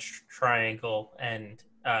 crit damage triangle, and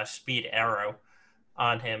speed arrow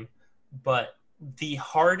on him. But the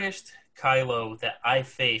hardest Kylo that I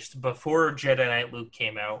faced before Jedi Knight Luke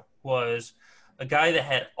came out was a guy that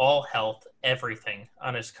had all health, everything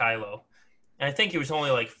on his Kylo. And I think he was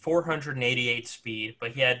only like 488 speed,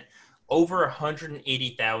 but he had over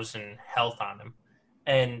 180,000 health on him.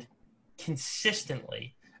 And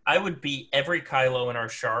consistently, I would beat every Kylo in our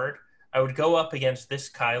shard. I would go up against this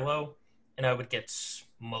Kylo, and I would get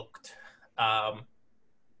smoked.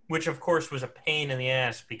 Which, of course, was a pain in the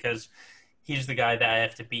ass because he's the guy that I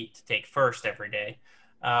have to beat to take first every day.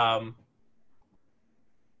 But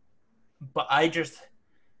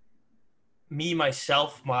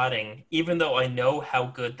myself modding, even though I know how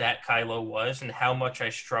good that Kylo was and how much I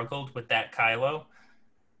struggled with that Kylo,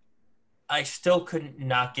 I still couldn't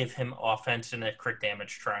not give him offense in a crit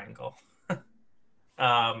damage triangle.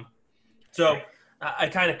 So I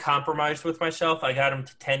kind of compromised with myself. I got him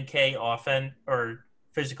to 10k offense or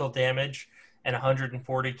physical damage and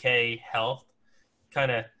 140k health,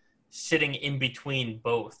 kind of sitting in between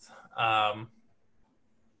both. And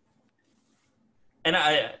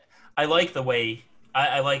I like the way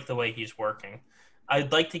he's working.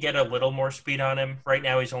 I'd like to get a little more speed on him. Right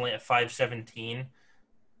now he's only at 517,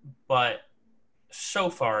 but so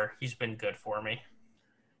far he's been good for me.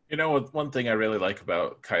 You know, one thing I really like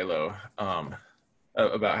about Kylo,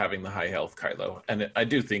 about having the high health Kylo, and I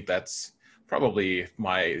do think that's probably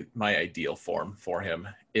my ideal form for him,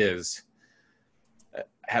 is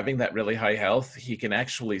having that really high health. He can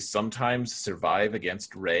actually sometimes survive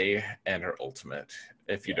against Rey and her ultimate.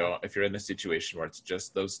 If you're in a situation where it's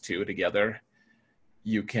just those two together,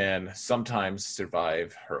 you can sometimes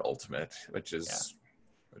survive her ultimate, which is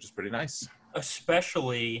pretty nice.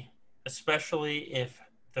 Especially if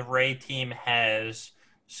the Rey team has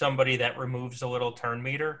somebody that removes a little turn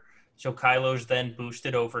meter. So Kylo's then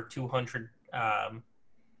boosted over 200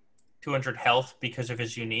 health because of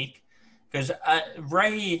his unique. Because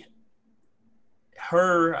Rey,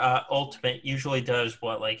 her ultimate usually does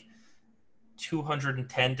like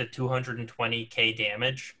 210 to 220k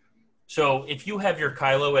damage. So if you have your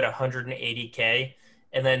Kylo at 180k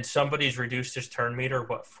and then somebody's reduced his turn meter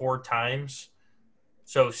 4 times,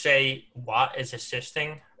 so say Watt is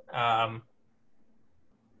assisting,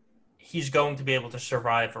 he's going to be able to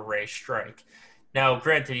survive a Rey strike. Now,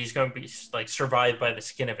 granted, he's going to be like survived by the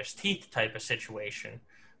skin of his teeth type of situation,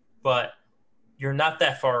 but you're not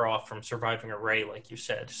that far off from surviving a Rey, like you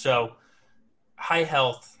said. So high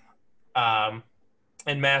health, and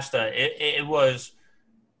Masta,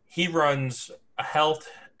 he runs a health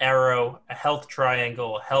arrow, a health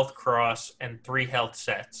triangle, a health cross, and 3 health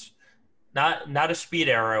sets. Not a speed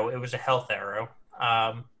arrow, it was a health arrow.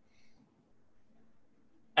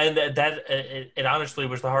 And it honestly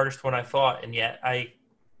was the hardest one I fought, and yet I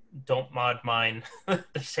don't mod mine the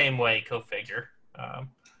same way, go figure.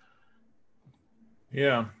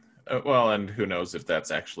 Yeah. Well, and who knows if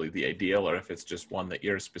that's actually the ideal or if it's just one that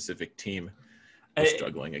your specific team is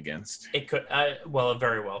struggling against. It could, it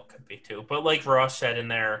very well could be too. But like Ross said in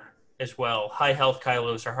there as well, high health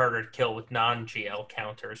Kylos are harder to kill with non-GL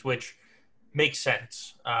counters, which makes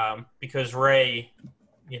sense because Rey,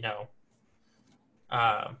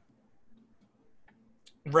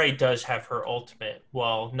 Ray does have her ultimate,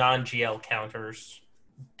 while non-GL counters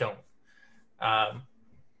don't. Um,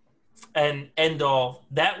 and end all,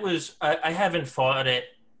 that was I haven't fought it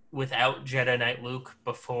without Jedi Knight Luke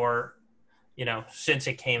before. Since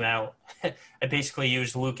it came out, I basically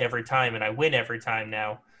use Luke every time, and I win every time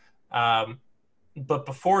now. Um, but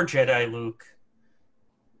before Jedi Luke,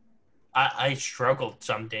 I struggled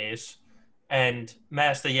some days. And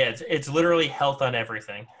Master, yeah, it's literally health on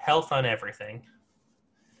everything. Health on everything.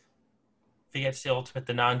 If he gets the ultimate,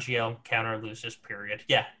 the non-GL counter loses, period.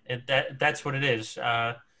 Yeah, that's what it is.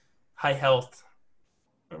 High health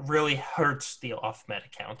really hurts the off-meta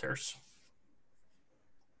counters.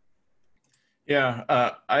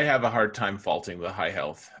 Yeah, I have a hard time faulting the high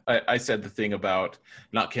health. I said the thing about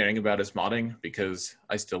not caring about his modding because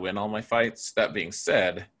I still win all my fights. That being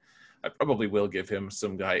said, I probably will give him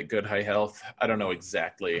some good high health. I don't know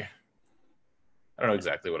exactly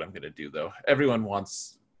what I'm gonna do though. Everyone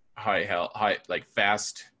wants high health, like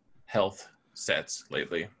fast health sets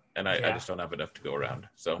lately, and I Yeah. just don't have enough to go around.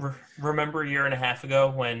 So Remember a year and a half ago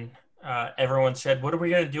when everyone said, "What are we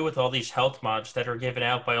going to do with all these health mods that are given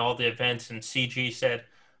out by all the events?" And CG said,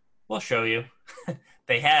 "We'll show you."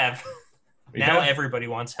 They have. Now yeah, everybody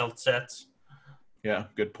wants health sets. yeah,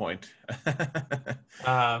 good point.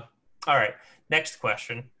 All right. Next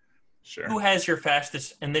question. Sure. Who has your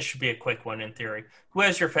fastest, and this should be a quick one in theory, who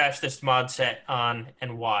has your fastest mod set on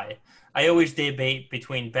and why? I always debate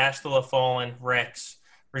between Bastila Fallen, Rex,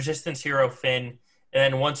 Resistance Hero Finn,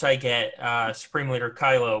 and then once I get Supreme Leader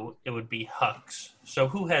Kylo, it would be Hux. So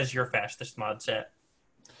who has your fastest mod set?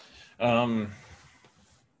 Um,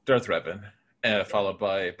 Darth Revan, followed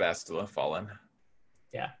by Bastila Fallen.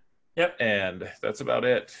 Yeah. Yep. And that's about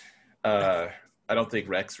it. I don't think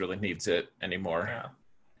Rex really needs it anymore. No.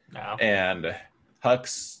 No. And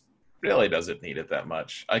Hux really doesn't need it that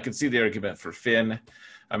much. I could see the argument for Finn.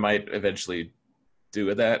 I might eventually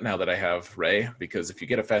do that now that I have Rey, because if you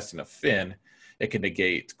get a fast enough Finn, it can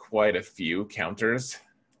negate quite a few counters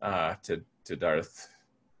to Darth,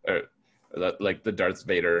 or like the Darth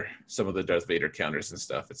Vader, some of the Darth Vader counters and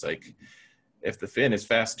stuff. It's like if the Finn is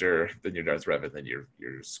faster than your Darth Revan, then you're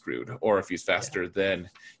screwed. Or if he's faster than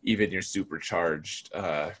even your supercharged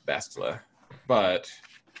Bastila. But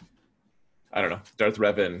I don't know. Darth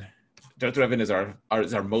Revan is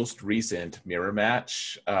our most recent mirror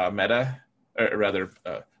match meta, or rather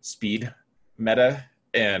speed meta,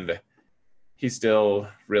 and he's still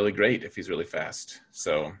really great if he's really fast.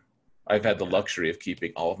 So I've had the luxury of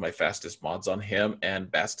keeping all of my fastest mods on him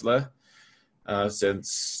and Bastila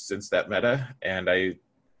since that meta, and I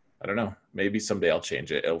don't know. Maybe someday I'll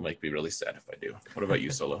change it. It'll make me really sad if I do. What about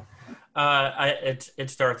you, Solo?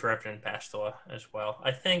 It's Darth Revan and Bastila as well.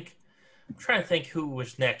 I'm trying to think who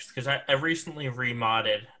was next because I recently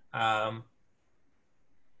remodded.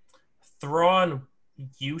 Thrawn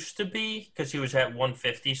used to be because he was at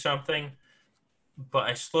 150 something, but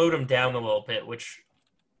I slowed him down a little bit, which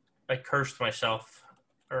I cursed myself,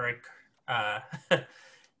 or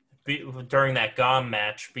during that GOM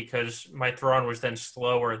match because my Thrawn was then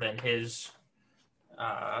slower than his.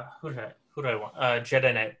 Who do I want?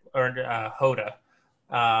 Jedi Knight or Hoda.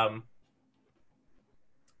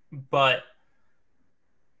 But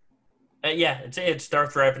yeah, it's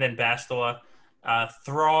Darth Revan and Bastila.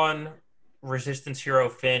 Thrawn, Resistance Hero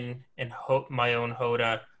Finn, and my own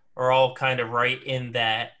Hoda are all kind of right in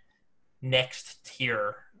that next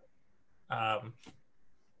tier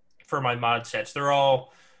for my mod sets. They're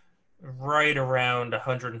all right around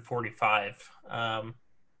 145.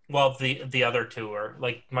 Well, the other two are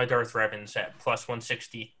like my Darth Revan's at plus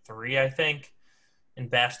 163, I think, and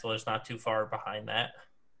Bastila is not too far behind that.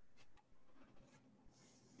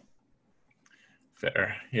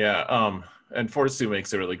 Fair. Yeah. And Forsu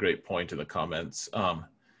makes a really great point in the comments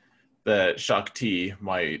that Shock T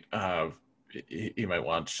might he might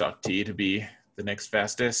want Shock T to be the next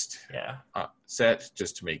fastest set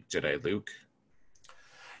just to make Jedi Luke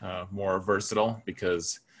more versatile,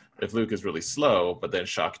 because if Luke is really slow, but then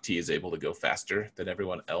Shock T is able to go faster than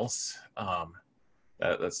everyone else,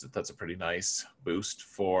 that's a pretty nice boost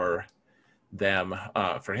for them,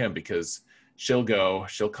 for him, because she'll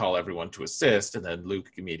call everyone to assist, and then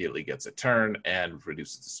Luke immediately gets a turn and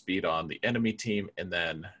reduces the speed on the enemy team, and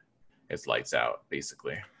then it's lights out,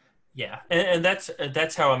 basically. Yeah, and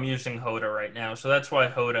that's how I'm using Hoda right now. So that's why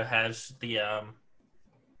Hoda has the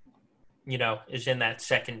is in that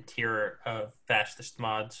second tier of fastest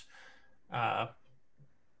mods.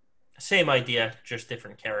 Same idea, just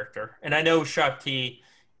different character. And I know Shock T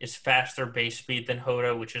is faster base speed than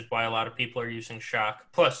Hoda, which is why a lot of people are using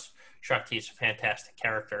Shock. Plus, Shock T is a fantastic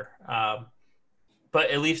character. but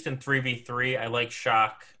at least in 3v3, I like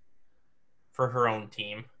Shock for her own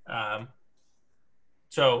team.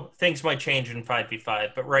 So things might change in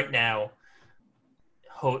 5v5, but right now,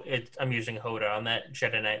 I'm using Hoda on that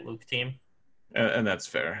Jedi Knight Luke team. And that's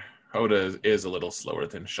fair. Hoda is a little slower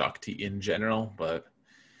than Shakti in general, but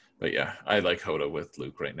yeah, I like Hoda with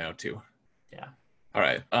Luke right now too. Yeah. All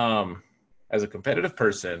right. As a competitive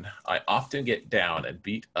person, I often get down and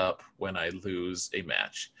beat up when I lose a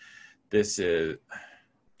match. This is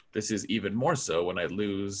even more so when I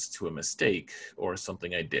lose to a mistake or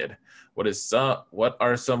something I did. What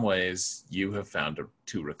are some ways you have found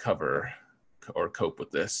to recover or cope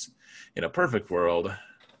with this? In a perfect world.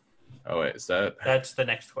 Oh wait, That's the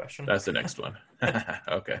next question. That's the next one.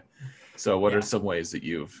 Okay. So what are some ways that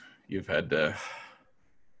you've had to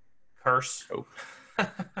curse? Cope?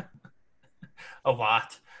 A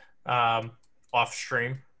lot. Off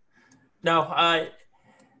stream. No, I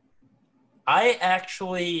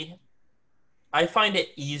find it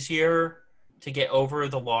easier to get over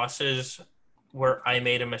the losses where I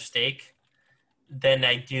made a mistake than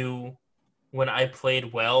I do when I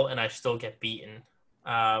played well and I still get beaten.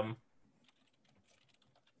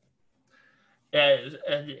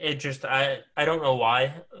 It just, I don't know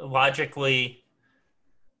why. Logically,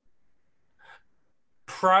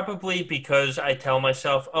 probably because I tell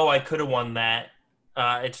myself, oh, I could have won that.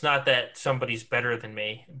 It's not that somebody's better than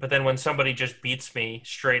me. But then when somebody just beats me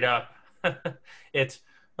straight up, it's,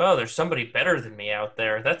 oh, there's somebody better than me out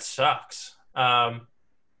there. That sucks.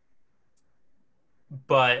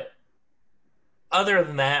 But other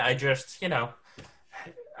than that, I just,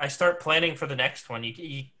 I start planning for the next one.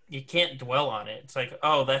 You can't dwell on it. It's like,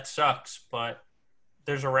 oh, that sucks, but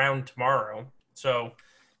there's a round tomorrow. So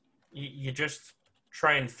you just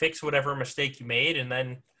try and fix whatever mistake you made and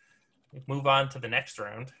then move on to the next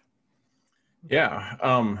round.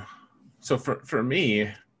 Yeah. So for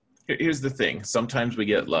me, here's the thing. Sometimes we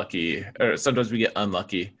get lucky, or sometimes we get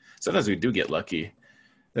unlucky. Sometimes we do get lucky.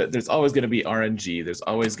 There's always going to be RNG. There's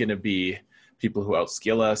always going to be people who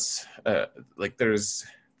outskill us. We're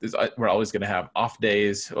always going to have off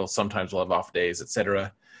days. Well, sometimes we'll have off days,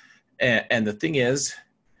 etc. And the thing is,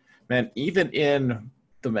 man, even in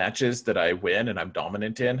the matches that I win and I'm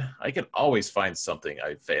dominant in, I can always find something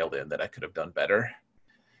I failed in that I could have done better.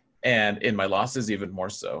 And in my losses, even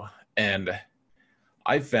more so. And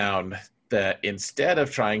I found that instead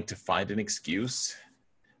of trying to find an excuse,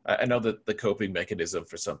 I know that the coping mechanism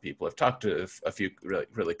for some people, I've talked to a few really,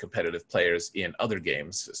 really competitive players in other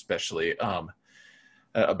games, especially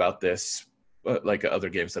about this, like other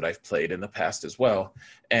games that I've played in the past as well.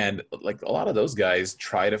 And like a lot of those guys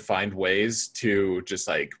try to find ways to just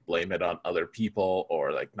like blame it on other people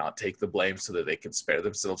or like not take the blame so that they can spare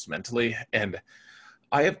themselves mentally. And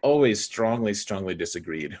I have always strongly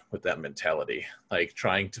disagreed with that mentality, like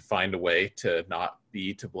trying to find a way to not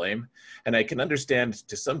be to blame. And I can understand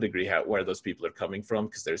to some degree where those people are coming from,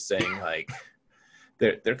 because they're saying like,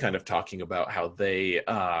 they're kind of talking about how they're,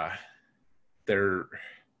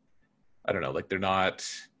 I don't know, like they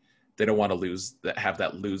don't want to have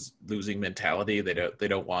that losing mentality. They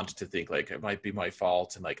don't want to think like it might be my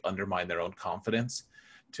fault and like undermine their own confidence.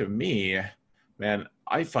 To me, man,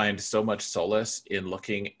 I find so much solace in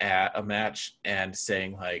looking at a match and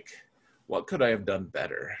saying like, what could I have done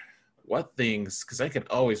better? What things, because I can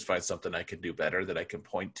always find something I could do better that I can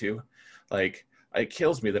point to. Like, it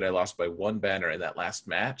kills me that I lost by one banner in that last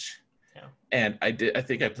match. Yeah. And I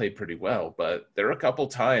think I played pretty well, but there are a couple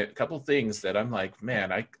things that I'm like,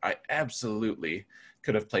 man, I absolutely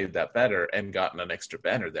could have played that better and gotten an extra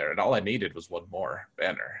banner there. And all I needed was one more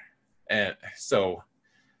banner. And so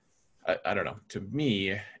I don't know, to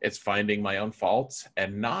me, it's finding my own faults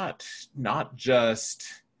and not just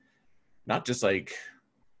like,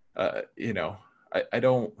 I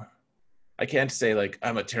can't say like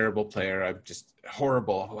I'm a terrible player. I'm just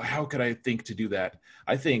horrible. How could I think to do that?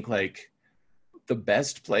 I think like the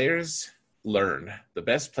best players learn. The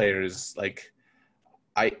best players, like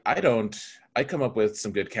I come up with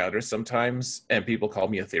some good counters sometimes and people call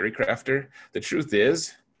me a theory crafter. The truth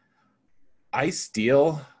is I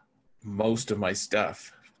steal most of my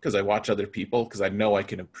stuff because I watch other people, because I know I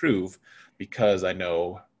can improve, because I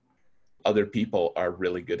know other people are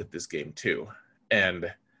really good at this game too.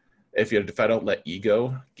 And if I don't let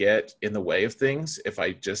ego get in the way of things, if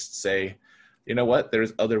I just say, you know what,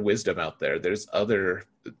 there's other wisdom out there, there's other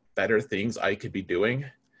better things I could be doing,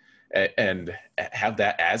 and have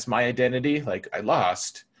that as my identity. Like, I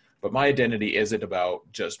lost, but my identity isn't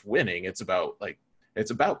about just winning. It's about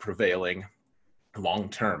prevailing long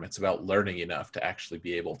term. It's about learning enough to actually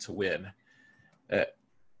be able to win.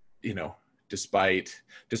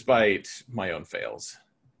 despite my own fails,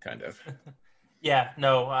 kind of. Yeah,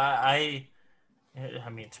 no, I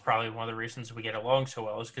mean, it's probably one of the reasons we get along so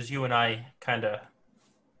well is because you and I kind of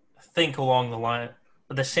think along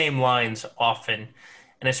the same lines often,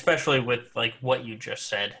 and especially with like what you just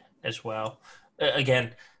said as well.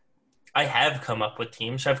 Again, I have come up with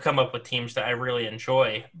teams. I've come up with teams that I really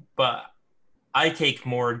enjoy, but I take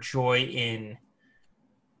more joy in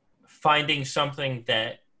finding something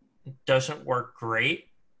that doesn't work great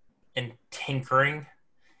and tinkering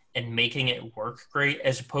and making it work great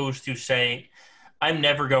as opposed to saying, I'm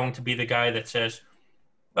never going to be the guy that says,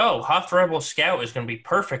 oh, Hoth Rebel Scout is going to be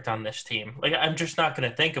perfect on this team. Like, I'm just not going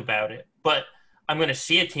to think about it. But I'm going to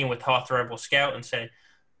see a team with Hoth Rebel Scout and say,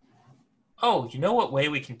 oh, you know what way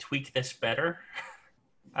we can tweak this better?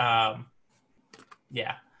 Um,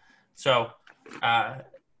 yeah. So,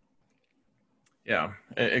 Yeah,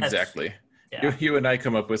 exactly. Yeah. You and I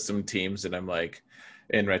come up with some teams, and I'm like,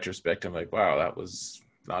 in retrospect, I'm like, wow, that was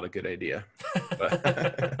not a good idea.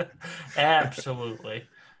 Absolutely.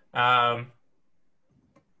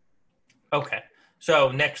 Okay.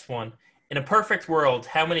 So next one. In a perfect world,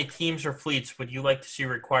 how many teams or fleets would you like to see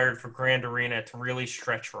required for Grand Arena to really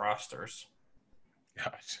stretch rosters?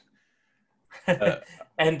 Gosh.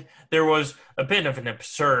 And there was a bit of an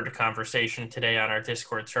absurd conversation today on our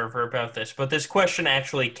Discord server about this, but this question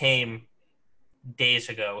actually came days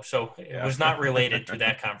ago, so it was not related to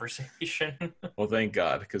that conversation. Well, thank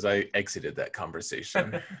God, because I exited that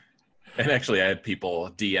conversation. And actually, I had people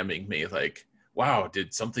DMing me like, wow,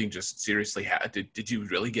 did something just seriously happen? Did you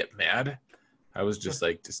really get mad? I was just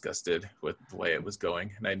like disgusted with the way it was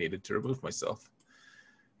going, and I needed to remove myself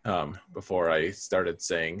before I started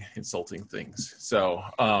saying insulting things. So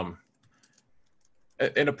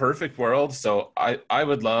in a perfect world, so I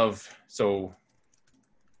would love, so,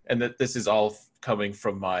 and that this is all coming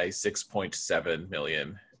from my 6.7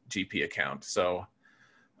 million GP account. So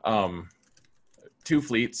 2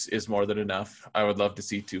 fleets is more than enough. I would love to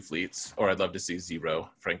see 2 fleets, or I'd love to see 0,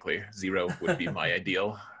 frankly. 0 would be my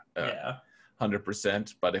ideal. Yeah.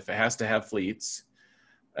 100%. But if it has to have fleets,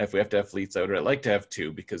 if we have to have fleets, I would like to have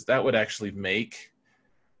 2, because that would actually make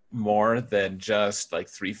more than just like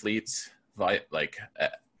 3 fleets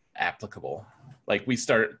applicable. Like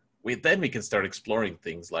then we can start exploring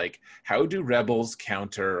things like, how do rebels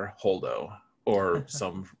counter Holdo or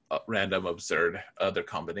some random absurd other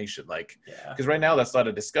combination? Like, because right now that's not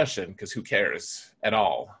a discussion, because who cares at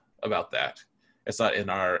all about that? It's not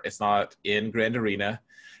in Grand Arena.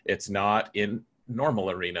 It's not in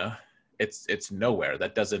normal arena. It's nowhere.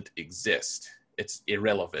 That doesn't exist. It's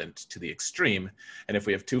irrelevant to the extreme. And if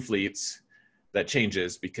we have 2 fleets, that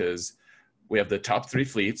changes, because we have the top 3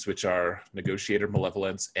 fleets, which are Negotiator,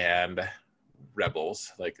 Malevolence, and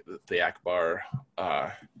Rebels, like the Akbar,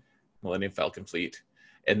 Millennium Falcon fleet.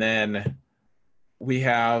 And then we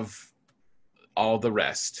have all the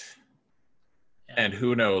rest. Yeah. And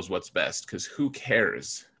who knows what's best, because who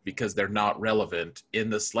cares? Because they're not relevant in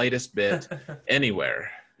the slightest bit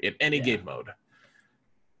anywhere in any game mode.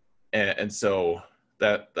 And so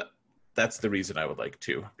that's the reason I would like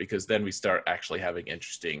to, because then we start actually having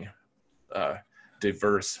interesting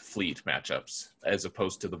diverse fleet matchups, as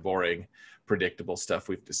opposed to the boring, predictable stuff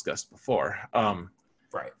we've discussed before.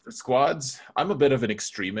 Right. For squads, I'm a bit of an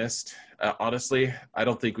extremist. Honestly, I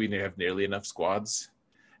don't think we have nearly enough squads.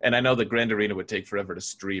 And I know the Grand Arena would take forever to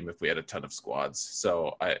stream if we had a ton of squads.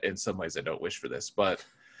 So in some ways, I don't wish for this. But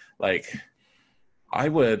like, I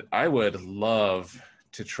would love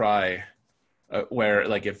to try where,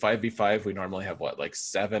 like, in 5v5, we normally have like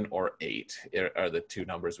 7 or 8 are the 2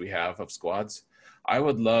 numbers we have of squads. I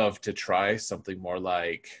would love to try something more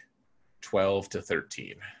like 12 to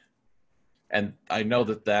 13. And I know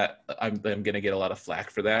that I'm going to get a lot of flack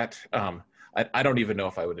for that. I don't even know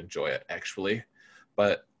if I would enjoy it, actually.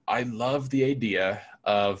 But I love the idea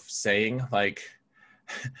of saying, like,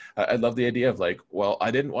 I love the idea of like, well,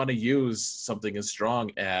 I didn't want to use something as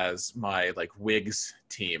strong as my like Wigs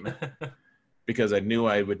team because I knew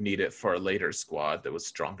I would need it for a later squad that was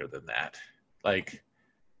stronger than that. Like,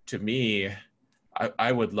 to me,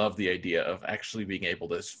 I would love the idea of actually being able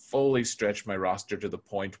to fully stretch my roster to the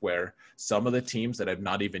point where some of the teams that I'm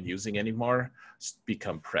not even using anymore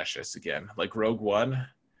become precious again. Like Rogue One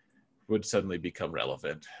would suddenly become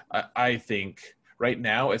relevant. I think right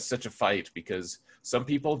now it's such a fight because some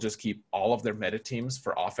people just keep all of their meta teams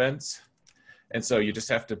for offense. And so you just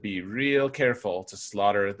have to be real careful to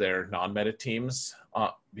slaughter their non-meta teams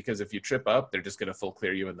because if you trip up, they're just going to full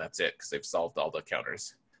clear you and that's it because they've solved all the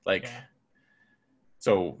counters. Like, yeah.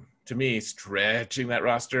 So to me, stretching that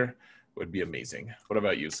roster would be amazing. What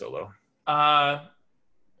about you, Solo?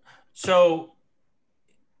 So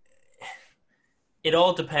it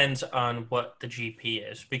all depends on what the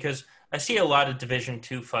GP is, because I see a lot of Division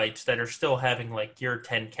 2 fights that are still having like year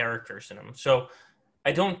 10 characters in them. So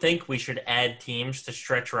I don't think we should add teams to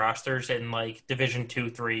stretch rosters in like Division 2,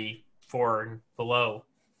 3, 4, and below,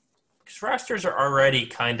 because rosters are already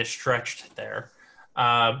kind of stretched there.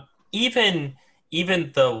 Even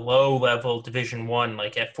even the low level Division 1,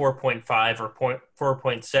 like at 4.5 or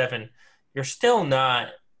 4.7, you're still not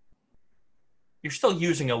you're still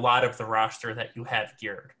using a lot of the roster that you have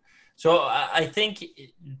geared. So I think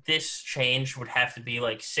this change would have to be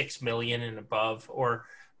like 6 million and above, or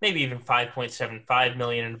maybe even 5.75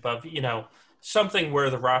 million and above, something where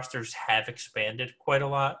the rosters have expanded quite a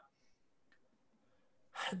lot.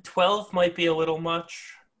 12 might be a little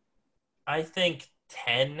much. I think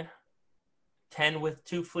 10 with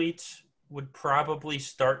two fleets would probably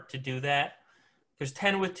start to do that, because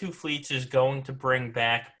 10 with two fleets is going to bring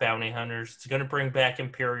back bounty hunters. It's going to bring back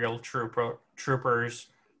Imperial troopers.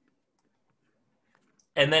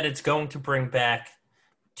 And then it's going to bring back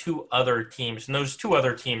two other teams. And those two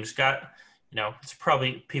other teams got, it's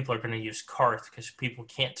probably people are going to use Karth, because people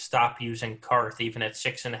can't stop using Karth even at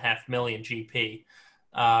 6.5 million GP.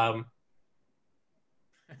 But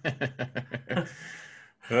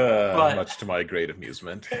Much to my great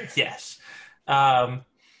amusement. yes. But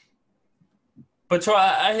so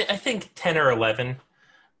I think 10 or 11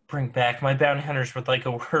 bring back my bounty hunters with like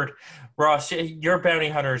a word. Ross, your bounty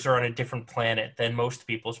hunters are on a different planet than most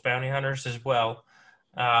people's bounty hunters as well.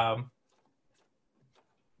 Um,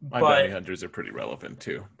 My but bounty hunters are pretty relevant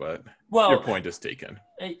too, but your well, point is taken.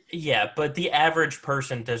 yeah, but the average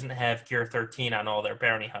person doesn't have gear 13 on all their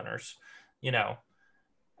bounty hunters. You know,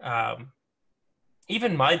 um,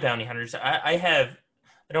 even my bounty hunters, I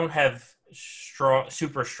don't have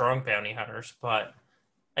super strong bounty hunters, but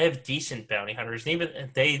I have decent bounty hunters, and even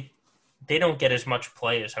they don't get as much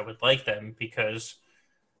play as I would like them, because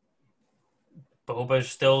Boba's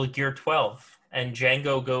still gear 12, and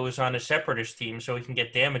Django goes on a separatist team so he can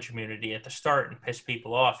get damage immunity at the start and piss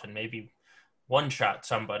people off and maybe one shot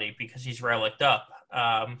somebody because he's relicked up.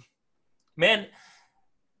 Man,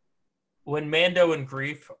 when Mando and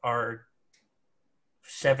Grief are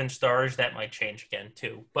 7 stars, that might change again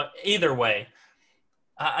too. But either way,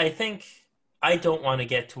 I think I don't want to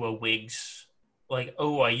get to a Wigs, like,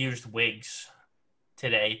 oh, I used Wigs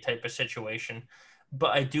today type of situation.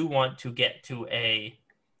 But I do want to get to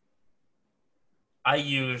I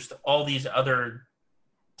used all these other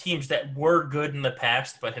teams that were good in the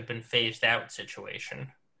past but have been phased out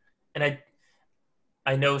situation. And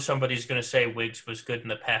I know somebody's going to say Wigs was good in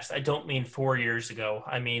the past. I don't mean 4 years ago.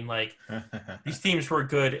 I mean, like, these teams were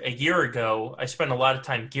good a year ago. I spent a lot of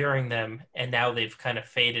time gearing them, and now they've kind of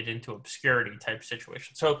faded into obscurity type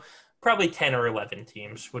situation. So probably 10 or 11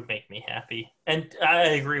 teams would make me happy. And I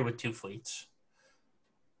agree with two fleets.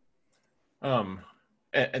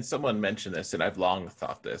 And someone mentioned this, and I've long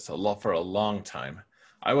thought this for a long time.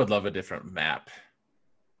 I would love a different map.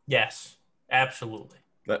 Yes, absolutely.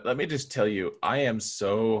 Let me just tell you, I am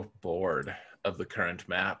so bored of the current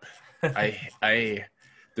map. I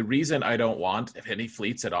the reason I don't want any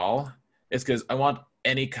fleets at all is because I want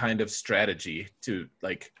any kind of strategy to,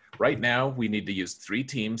 like, right now we need to use 3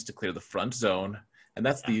 teams to clear the front zone, and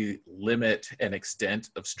that's the limit and extent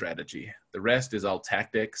of strategy. The rest is all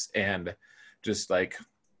tactics and just like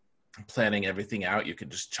planning everything out. You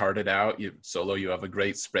can just chart it out. You have a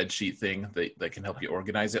great spreadsheet thing that can help you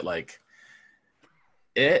organize it. Like,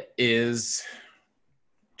 it is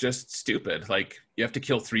just stupid. Like, you have to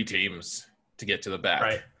kill 3 teams to get to the back.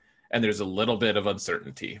 Right. And there's a little bit of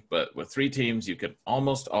uncertainty. But with 3 teams, you can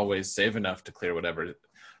almost always save enough to clear whatever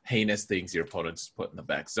heinous things your opponents put in the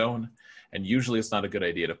back zone. And usually it's not a good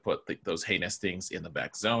idea to put those heinous things in the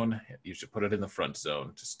back zone. You should put it in the front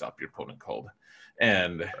zone to stop your opponent cold.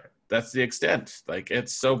 And that's the extent. Like,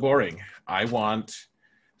 it's so boring. I want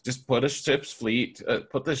just put a ship's fleet,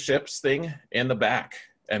 put the ship's thing in the back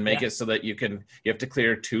and make it so that you have to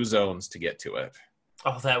clear 2 zones to get to it.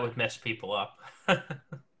 Oh, that would mess people up.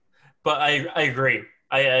 But I agree.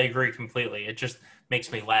 I agree completely. It just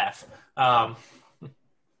makes me laugh. But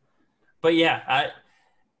yeah,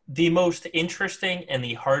 the most interesting and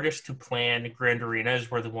the hardest to plan Grand Arenas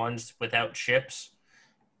were the ones without ships.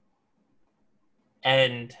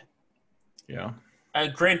 And yeah,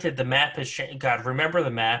 granted, the map has changed. God, remember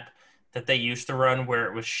the map that they used to run where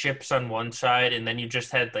it was ships on one side and then you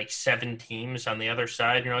just had like 7 teams on the other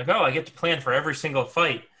side? And you're like, oh, I get to plan for every single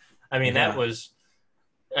fight. I mean, that was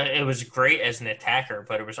it was great as an attacker,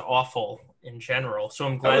 but it was awful in general. So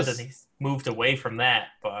I'm glad that they moved away from that.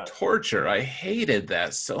 But torture. I hated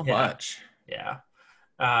that so much. Yeah.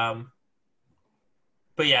 Um,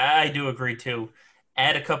 but yeah, I do agree too.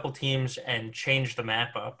 Add a couple teams and change the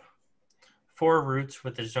map up. 4 routes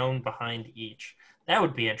with a zone behind each. That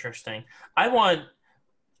would be interesting. I want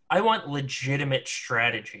I want legitimate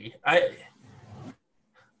strategy. I'm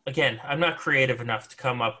not creative enough to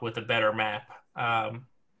come up with a better map. But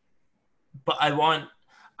I want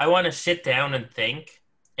to sit down and think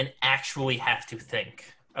and actually have to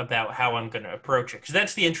think about how I'm going to approach it because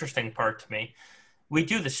that's the interesting part to me. We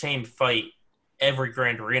do the same fight every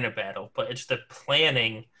Grand Arena battle, but it's the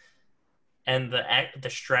planning and the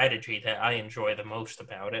strategy that I enjoy the most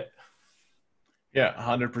about it. Yeah,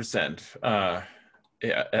 100%.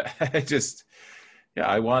 Yeah, I just, yeah,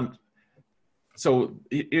 I want. So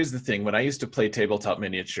here's the thing: when I used to play tabletop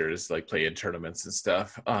miniatures, like play in tournaments and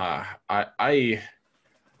stuff, I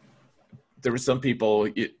there were some people.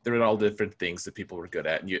 There were all different things that people were good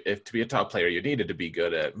at, and if to be a top player, you needed to be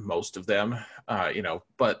good at most of them,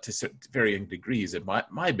 but to varying degrees. And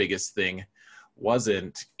my biggest thing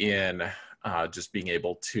wasn't in just being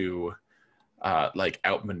able to like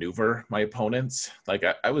outmaneuver my opponents. Like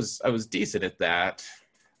I was decent at that,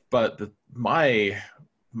 but my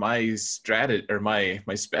strategy or my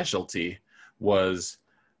specialty was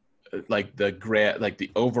like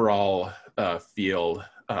the overall feel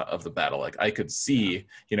of the battle. Like I could see,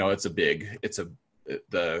 the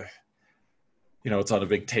it's on a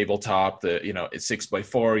big tabletop that it's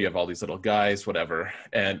 6x4, you have all these little guys, whatever.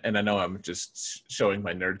 And I know I'm just showing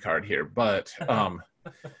my nerd card here, but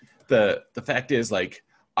the fact is, like,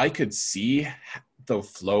 I could see the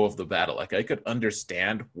flow of the battle. Like I could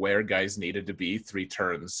understand where guys needed to be 3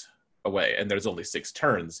 turns away, and there's only 6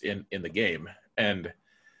 turns in the game, and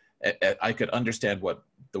I could understand what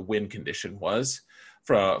the win condition was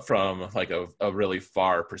from like a really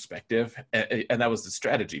far perspective, and that was the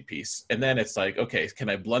strategy piece. And then it's like, okay, can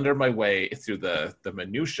I blunder my way through the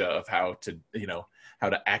minutia of how to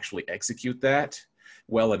actually execute that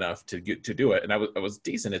well enough to do it? And I was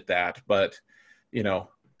decent at that, but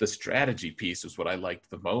the strategy piece was what I liked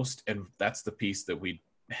the most, and that's the piece that we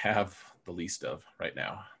have the least of right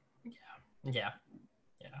now. Yeah.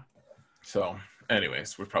 So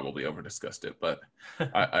anyways, we probably over discussed it, but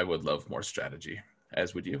I would love more strategy,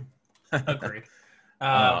 as would you. Agreed.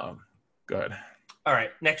 Go ahead. All right,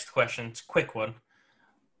 next question. It's a quick one.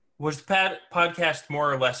 Was the podcast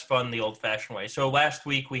more or less fun the old-fashioned way? So last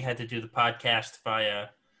week we had to do the podcast via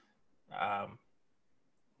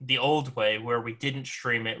the old way, where we didn't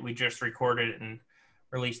stream it. We just recorded it and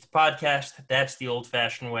released the podcast. That's the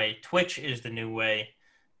old-fashioned way. Twitch is the new way.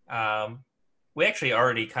 We actually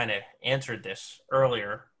already kind of answered this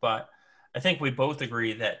earlier, but I think we both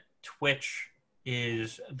agree that Twitch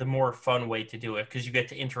is the more fun way to do it because you get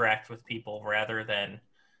to interact with people rather than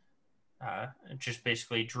just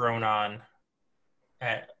basically drone on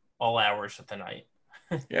at all hours of the night.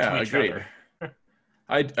 Yeah, agreed.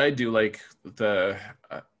 I do like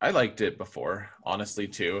I liked it before, honestly,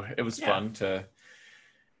 too. It was fun to,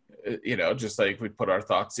 just like we put our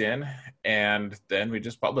thoughts in and then we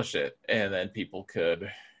just publish it, and then people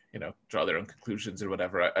could, draw their own conclusions or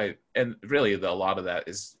whatever. And really a lot of that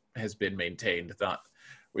has been maintained.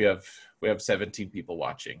 We have 17 people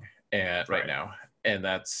watching and right now, and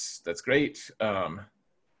that's great.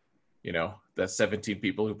 That's 17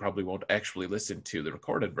 people who probably won't actually listen to the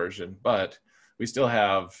recorded version, but we still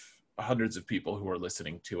have hundreds of people who are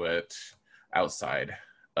listening to it outside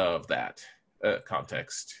of that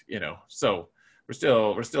context, so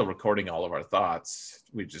we're still recording all of our thoughts.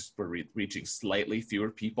 We're reaching slightly fewer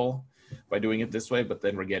people by doing it this way, but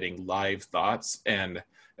then we're getting live thoughts, and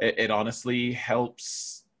it honestly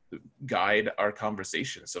helps guide our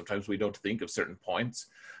conversation. Sometimes we don't think of certain points.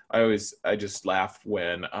 I just laugh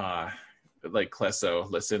when like Klesso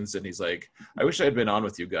listens and he's like, I wish I had been on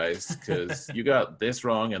with you guys because you got this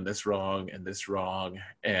wrong and this wrong and this wrong,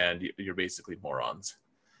 and you're basically morons.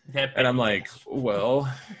 And I'm like,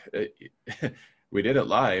 well, we did it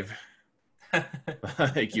live.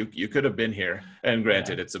 Like you could have been here. And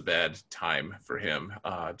granted, it's a bad time for him,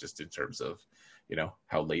 just in terms of,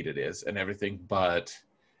 how late it is and everything. But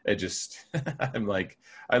it just, I'm like,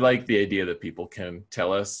 I like the idea that people can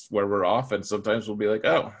tell us where we're off. And sometimes we'll be like,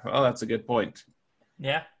 oh, well, that's a good point.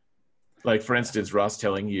 Yeah. Like, for instance, Ross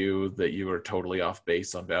telling you that you were totally off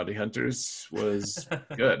base on bounty hunters was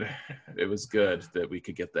good. It was good that we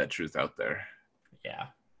could get that truth out there. Yeah.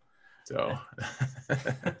 So.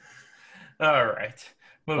 All right.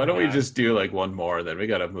 Why don't we just do like one more, then we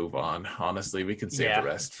got to move on. Honestly, we can save the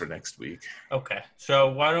rest for next week. Okay.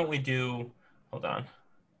 So why don't we do, hold on.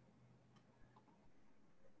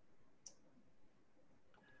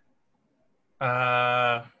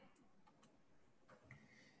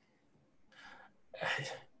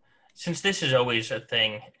 since this is always a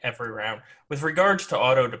thing every round, with regards to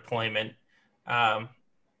auto deployment, um,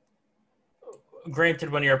 granted,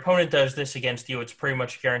 when your opponent does this against you, it's pretty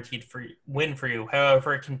much guaranteed for win for you.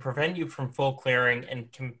 However, it can prevent you from full clearing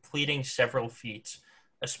and completing several feats,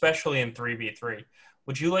 especially in 3v3.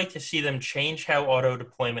 Would you like to see them change how auto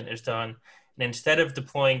deployment is done? And instead of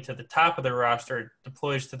deploying to the top of the roster, it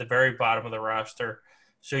deploys to the very bottom of the roster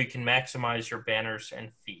so you can maximize your banners and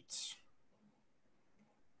feats.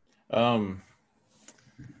 Um,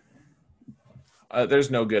 there's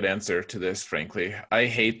no good answer to this, frankly. I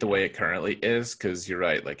hate the way it currently is because you're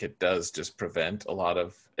right. Like it does just prevent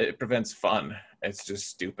it prevents fun. It's just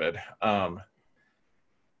stupid.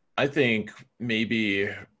 I think maybe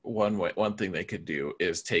one thing they could do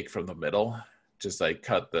is take from the middle, just like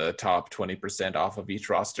cut the top 20% off of each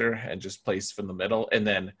roster and just place from the middle and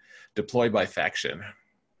then deploy by faction.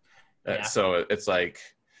 Yeah. So it's like,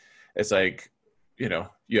 you know,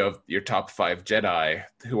 you have your top 5 Jedi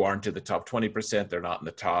who aren't in the top 20%. They're not in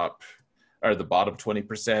the top or the bottom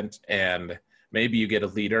 20%. And maybe you get a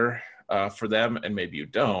leader for them and maybe you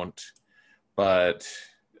don't, but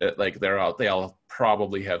like they all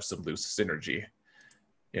probably have some loose synergy,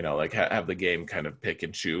 you know, like have the game kind of pick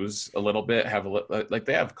and choose a little bit, like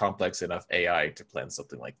they have complex enough AI to plan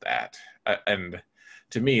something like that. And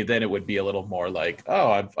to me, then it would be a little more like,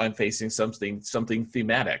 oh, I'm facing something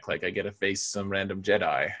thematic. Like I get to face some random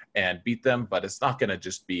Jedi and beat them, but it's not going to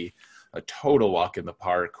just be a total walk in the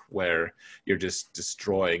park where you're just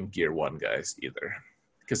destroying Gear 1 guys either.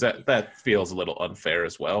 Because that feels a little unfair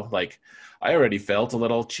as well. Like I already felt a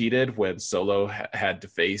little cheated when Solo had to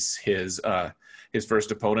face his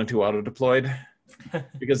first opponent who auto deployed,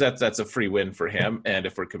 because that's a free win for him. And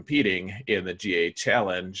if we're competing in the GA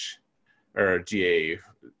challenge or GA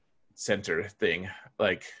center thing,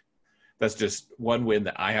 like that's just one win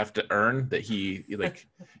that I have to earn that he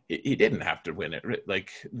didn't have to win it.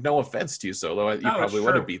 Like no offense to you, Solo, you probably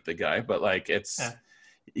would have beat the guy, but like it's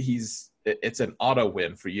an auto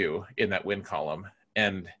win for you in that win column.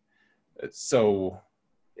 And so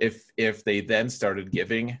if they then started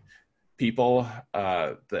giving people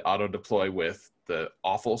the auto deploy with the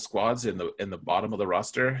awful squads in the bottom of the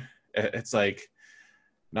roster, it's like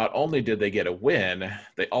not only did they get a win,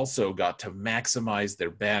 they also got to maximize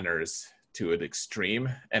their banners to an extreme.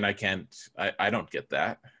 And I don't get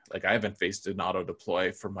that. Like I haven't faced an auto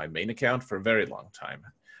deploy for my main account for a very long time.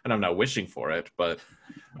 And I'm not wishing for it, but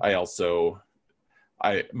my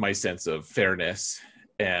sense of fairness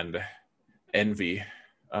and envy,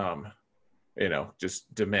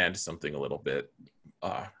 just demand something a little bit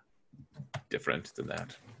different than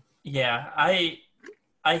that. Yeah,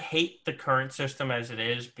 I hate the current system as it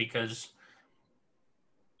is because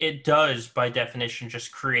it does, by definition,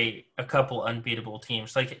 just create a couple unbeatable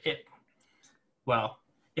teams.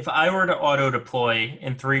 If I were to auto deploy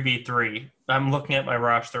in 3v3, I'm looking at my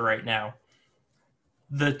roster right now.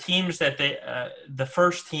 The teams the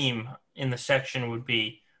first team in the section would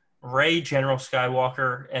be Rey, General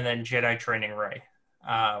Skywalker, and then Jedi Training Rey.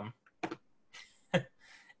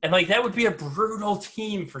 And like that would be a brutal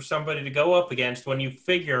team for somebody to go up against when you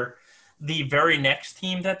figure the very next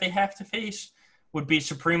team that they have to face would be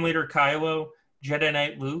Supreme Leader Kylo, Jedi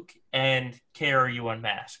Knight Luke, and KRU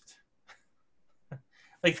Unmasked.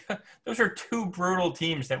 Like those are two brutal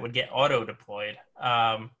teams that would get auto deployed.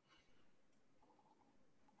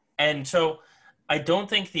 And so I don't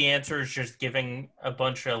think the answer is just giving a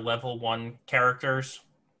bunch of level 1 characters.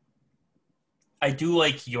 I do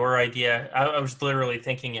like your idea. I was literally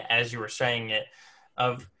thinking it as you were saying it,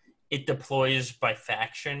 of it deploys by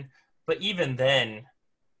faction. But even then,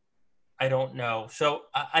 I don't know. So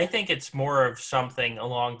I think it's more of something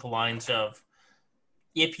along the lines of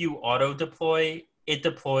if you auto deploy, it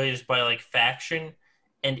deploys by like faction.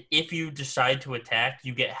 And if you decide to attack,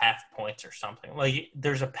 you get half points or something. Like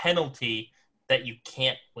there's a penalty that you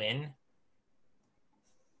can't win.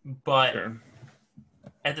 But sure,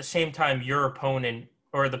 at the same time, your opponent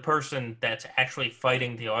or the person that's actually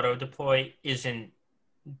fighting the auto deploy isn't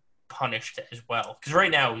punished as well. Because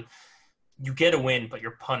right now, you get a win, but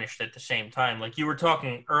you're punished at the same time. Like you were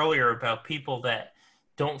talking earlier about people that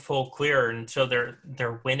don't full clear, and so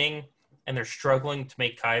they're winning and they're struggling to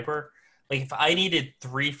make Kyber. Like if I needed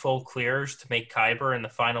 3 full clears to make Kyber in the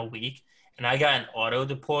final week, and I got an auto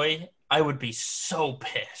deploy, I would be so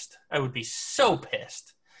pissed. I would be so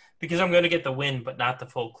pissed. Because I'm going to get the win, but not the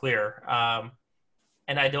full clear.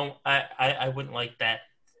 And I wouldn't like that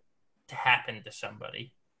to happen to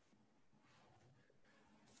somebody.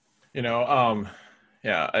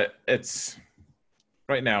 It's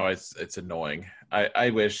right now it's annoying.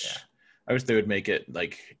 I wish they would make it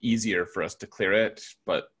like easier for us to clear it,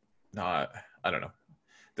 but not, I don't know.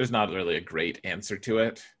 There's not really a great answer to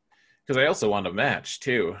it because I also want a match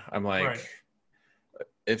too. I'm like, Right.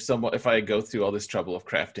 if I go through all this trouble of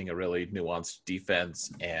crafting a really nuanced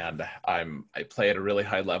defense and I play at a really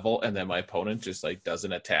high level and then my opponent just like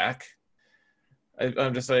doesn't attack,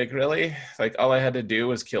 I'm just like, really? Like all I had to do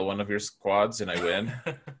was kill one of your squads and I win.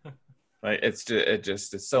 Like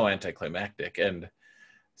it's so anticlimactic. And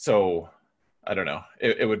so I don't know.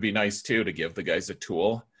 It would be nice too to give the guys a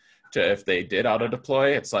tool to, if they did auto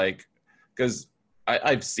deploy, it's like, because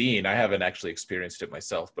I've seen, I haven't actually experienced it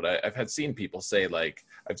myself, but I've had seen people say like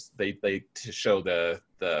they to show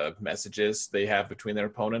the messages they have between their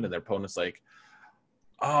opponent, and their opponent's like,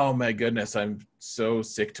 oh my goodness, I'm so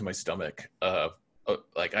sick to my stomach.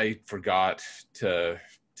 Like I forgot to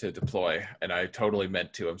deploy, and I totally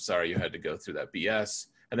meant to. I'm sorry you had to go through that BS,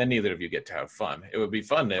 and then neither of you get to have fun. It would be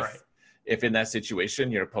fun Right. if in that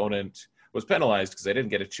situation your opponent was penalized because they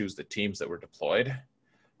didn't get to choose the teams that were deployed,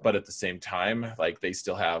 but at the same time, like they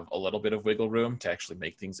still have a little bit of wiggle room to actually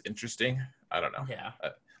make things interesting. I don't know. Yeah.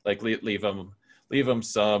 Like leave them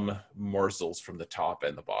some morsels from the top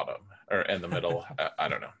and the bottom or in the middle. I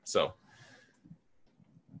don't know. So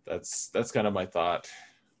that's kind of my thought,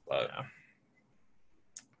 but Yeah.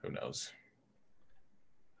 who knows?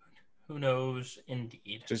 Who knows,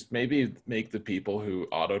 indeed. Just maybe make the people who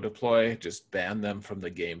auto deploy, just ban them from the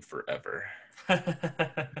game forever.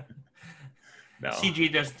 No,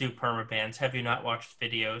 CG doesn't do permabans. Have you not watched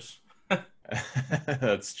videos?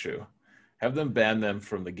 that's true. Have them ban them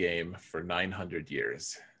from the game for 900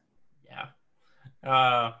 years. Yeah.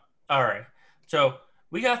 All right. So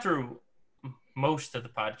we got through most of the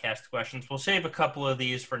podcast questions. We'll save a couple of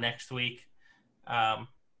these for next week.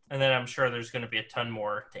 And then I'm sure there's going to be a ton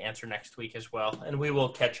more to answer next week as well. And we will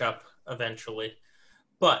catch up eventually.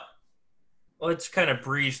 But let's kind of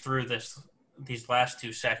breeze through these last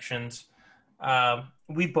two sections.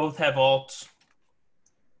 We both have alts.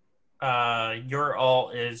 Your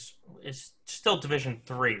alt is still Division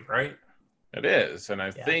 3, right? It is, and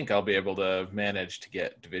I think I'll be able to manage to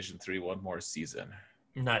get Division 3 one more season.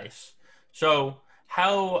 Nice. So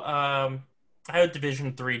how did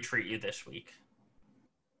Division 3 treat you this week?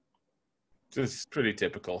 Just pretty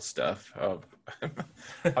typical stuff.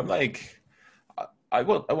 I'm like, I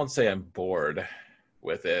won't say I'm bored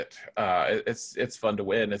with it. It's fun to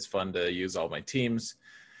win. It's fun to use all my teams.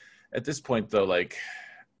 At this point, though, like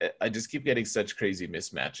I just keep getting such crazy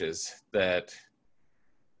mismatches that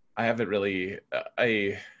I haven't really.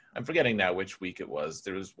 I'm forgetting now which week it was.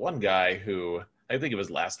 There was one guy who, I think it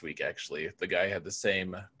was last week actually. The guy had the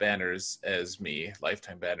same banners as me,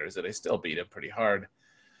 lifetime banners, and I still beat him pretty hard.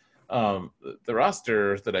 The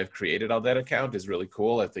roster that I've created on that account is really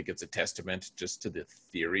cool. I think it's a testament just to the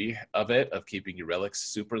theory of it, of keeping your relics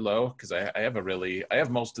super low, because I have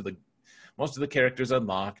most of the characters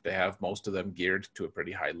unlocked. I have most of them geared to a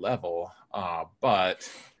pretty high level, but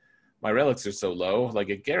my relics are so low, like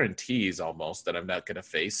it guarantees almost that I'm not going to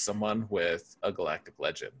face someone with a galactic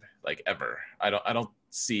legend, like ever. I don't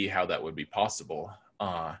see how that would be possible,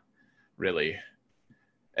 really.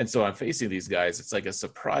 And so I'm facing these guys. It's like a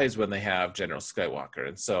surprise when they have General Skywalker.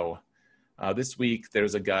 And so this week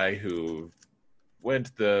there's a guy who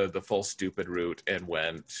went the full stupid route and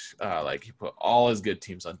went like he put all his good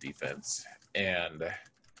teams on defense. And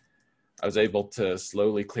I was able to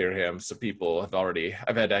slowly clear him. So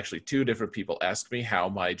I've had actually two different people ask me how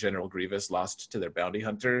my General Grievous lost to their bounty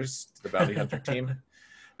hunters, to the bounty hunter team.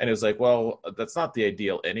 And it was like, well, that's not the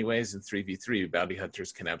ideal anyways. In 3v3, bounty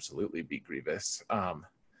hunters can absolutely beat Grievous.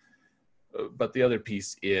 But the other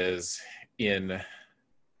piece is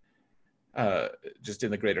just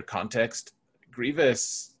in the greater context,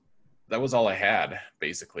 Grievous, that was all I had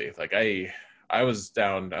basically. Like I was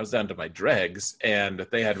down to my dregs, and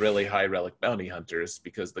they had really high relic bounty hunters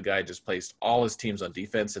because the guy just placed all his teams on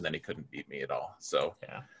defense and then he couldn't beat me at all. So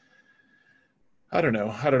yeah. I don't know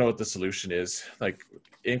what the solution is. Like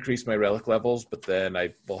increase my relic levels, but then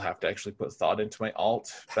I will have to actually put thought into my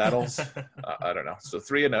alt battles. I don't know. So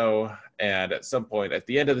 3-0, and at some point at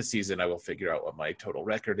the end of the season, I will figure out what my total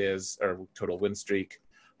record is, or total win streak.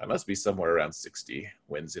 I must be somewhere around 60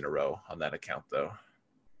 wins in a row on that account, though.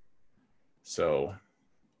 So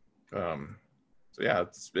yeah,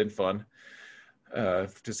 it's been fun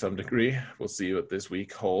to some degree. We'll see what this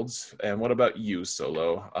week holds. And what about you,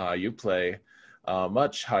 Solo? You play a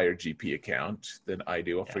much higher GP account than I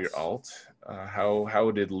do for your alt.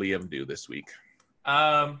 How did Liam do this week?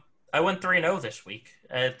 I went 3-0 this week.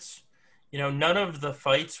 It's, none of the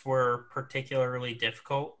fights were particularly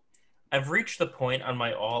difficult. I've reached the point on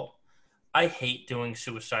my alt. I hate doing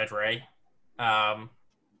Suicide Ray.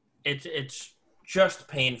 It's just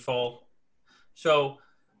painful. So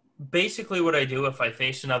basically what I do if I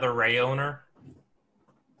face another Ray owner,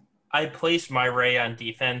 I place my Ray on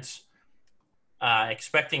defense,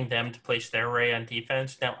 expecting them to place their Ray on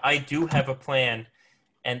defense. Now, I do have a plan,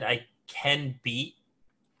 and I can beat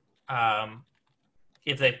um,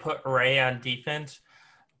 if they put Ray on defense.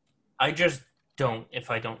 I just don't if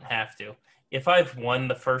I don't have to. If I've won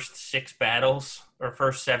the first 6 battles or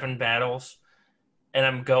first 7 battles and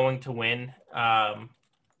I'm going to win, I'll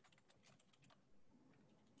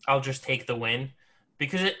just take the win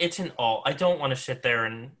because it's an all. I don't want to sit there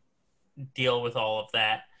and deal with all of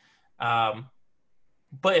that. Um,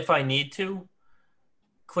 but if I need to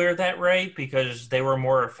clear that Ray because they were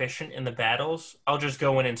more efficient in the battles, I'll just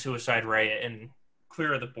go in and Suicide Ray it and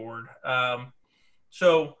clear the board.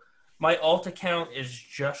 So my alt account is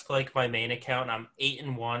just like my main account. I'm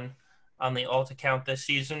 8-1 on the alt account this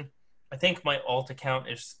season. I think my alt account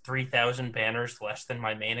is 3,000 banners less than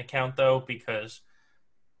my main account though, because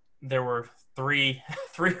there were three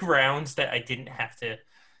three rounds that I didn't have to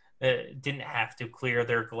clear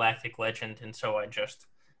their Galactic Legend, and so I just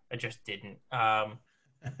didn't.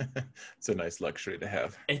 It's a nice luxury to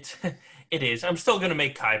have. It is. I'm still gonna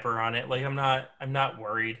make Kyber on it. Like I'm not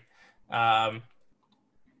worried. I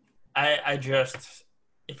just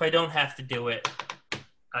if I don't have to do it,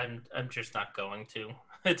 I'm just not going to.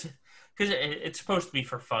 It's because it's supposed to be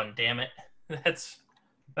for fun. Damn it. That's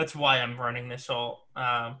why I'm running this all.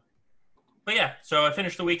 But yeah, so I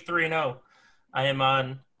finished the week 3-0. I am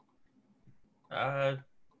on. I'm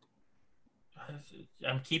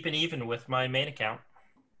keeping even with my main account.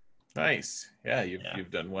 Nice. Yeah, you've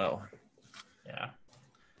done well. Yeah.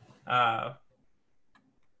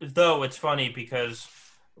 Though it's funny because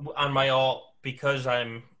on my alt, because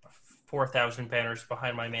I'm 4,000 banners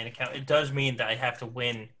behind my main account, it does mean that I have to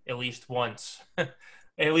win at least once.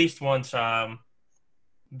 At least once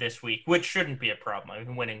this week, which shouldn't be a problem. I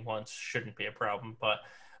mean, winning once shouldn't be a problem, but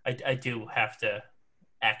I do have to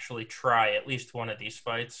actually try at least one of these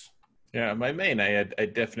fights. Yeah, my main, I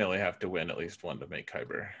definitely have to win at least one to make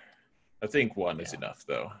Kyber. I think one is enough,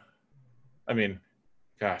 though. I mean,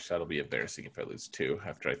 gosh, that'll be embarrassing if I lose 2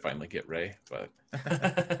 after I finally get Ray, but...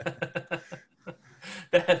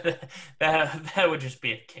 that would just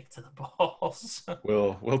be a kick to the balls.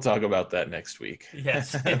 We'll talk about that next week.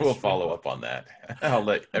 Yes, we'll follow up on that. I'll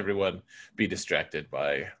let everyone be distracted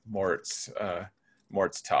by Mort's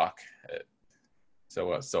talk,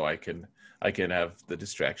 so I can have the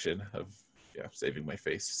distraction of saving my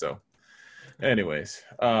face. So, anyways,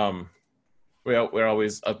 we're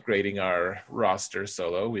always upgrading our roster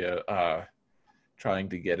solo. We trying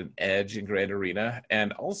to get an edge in Grand Arena,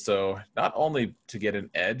 and also not only to get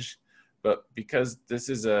an edge, but because this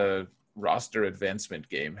is a roster advancement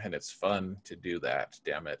game and it's fun to do that,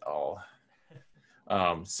 damn it all.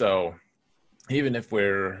 So even if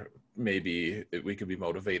we could be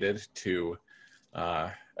motivated to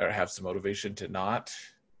or have some motivation to not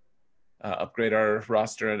upgrade our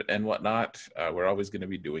roster and whatnot, we're always going to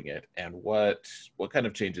be doing it. And what kind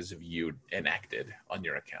of changes have you enacted on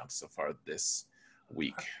your account so far this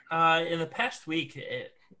week? In the past week,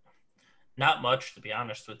 not much, to be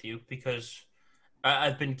honest with you, because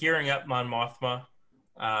I've been gearing up Mon Mothma.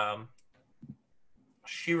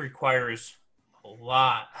 She requires a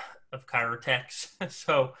lot of Chirotechs,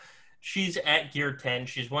 so she's at gear 10.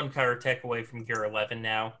 She's 1 Chirotech away from gear 11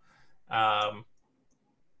 now. I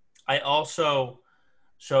also,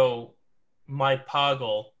 so my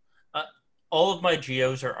Poggle, all of my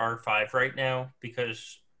Geos are R5 right now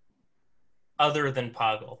because other than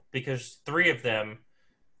Poggle, because 3 of them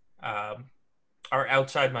are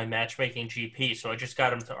outside my matchmaking GP. So I just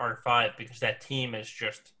got them to R5 because that team is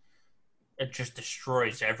it just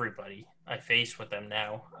destroys everybody I face with them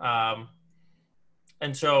now.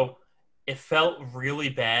 And so it felt really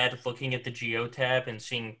bad looking at the Geo tab and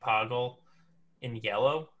seeing Poggle in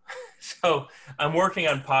yellow. So I'm working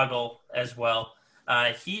on Poggle as well.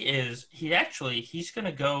 He's going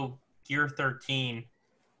to go gear 13.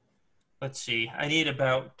 Let's see. I need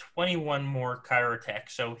about 21 more Chirotech.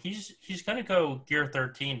 So he's going to go gear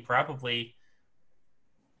 13 probably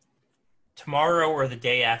tomorrow or the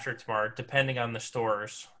day after tomorrow, depending on the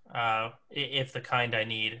stores, if the kind I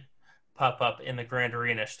need pop up in the Grand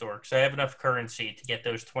Arena store. Because I have enough currency to get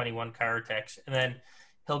those 21 Chirotechs. And then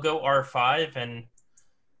he'll go R5, and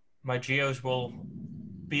my Geos will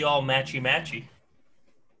be all matchy-matchy.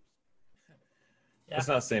 Yeah. Let's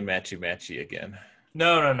not say matchy-matchy again.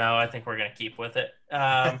 No. I think we're going to keep with it.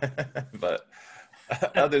 But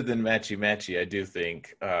other than matchy-matchy, I do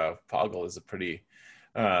think Poggle is a pretty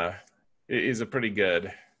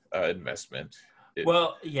good investment.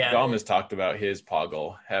 Well, yeah. Dom has talked about his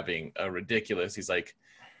Poggle having a ridiculous. He's like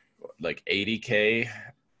 80K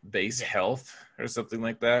base Yeah. health or something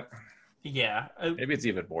like that. Yeah. Maybe it's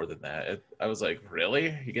even more than that. I was like,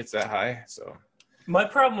 really? He gets that high? So My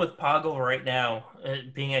problem with Poggle right now,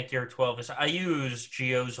 being at Gear 12, is I use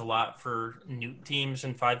Geos a lot for Newt teams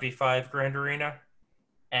in 5v5 Grand Arena.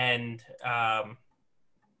 And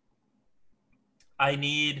I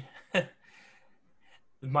need.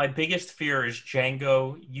 My biggest fear is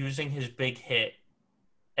Django using his big hit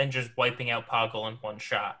and just wiping out Poggle in one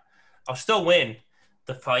shot. I'll still win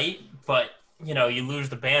the fight, but you lose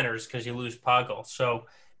the banners because you lose Poggle. So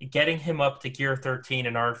getting him up to Gear 13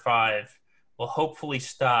 and R5 will hopefully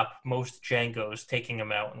stop most Djangos taking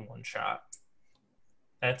him out in one shot.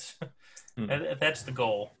 That's that's the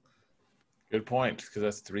goal. good point, because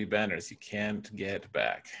that's 3 banners you can't get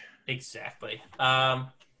back. Exactly.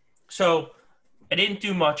 So I didn't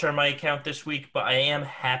do much on my account this week, but I am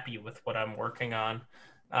happy with what I'm working on.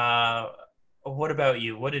 What about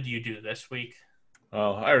you? What did you do this week?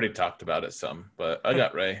 Well, I already talked about it some, but I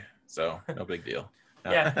got Ray, so no big deal.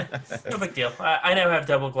 Yeah, no big deal. I now have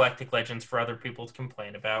double Galactic Legends for other people to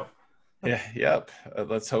complain about. Yeah, yep.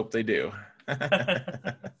 Let's hope they do.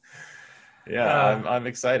 Yeah, I'm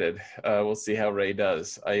excited. We'll see how Ray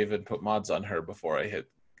does. I even put mods on her before I hit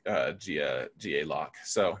GA lock.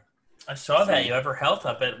 So I saw that you have her health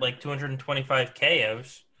up at like 225k. I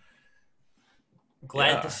was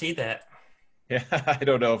glad to see that. Yeah, I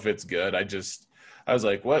don't know if it's good. I was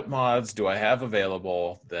like, what mods do I have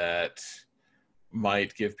available that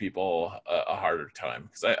might give people a harder time?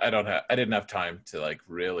 Because I didn't have time to like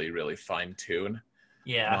really fine tune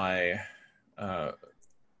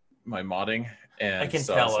my modding, and I can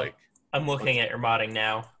so tell. I was like, I'm looking at your modding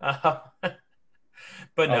now.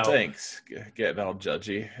 But no, thanks. Getting all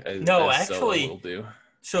judgy. no, as actually, will do.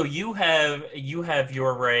 So you have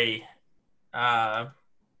your Ray modded.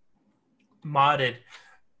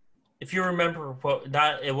 If you remember,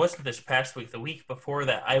 it wasn't this past week. The week before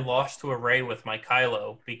that, I lost to a Ray with my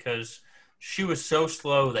Kylo because she was so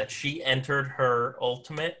slow that she entered her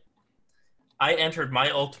ultimate. I entered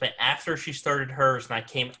my ultimate after she started hers, and I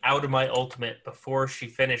came out of my ultimate before she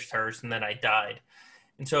finished hers, and then I died.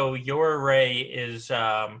 And so your Ray is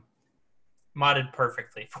modded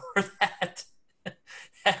perfectly for that.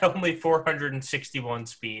 At only 461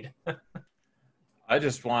 speed. I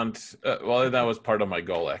just want well, that was part of my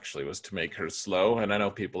goal actually, was to make her slow, and I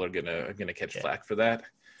know people are gonna catch flack for that,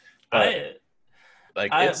 but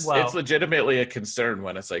it's legitimately a concern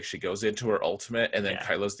when it's like she goes into her ultimate and then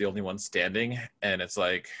Kylo's the only one standing, and it's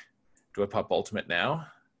like, do I pop ultimate now?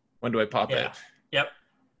 When do I pop it? Yep.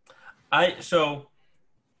 I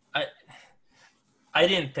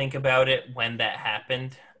didn't think about it when that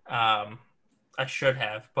happened. I should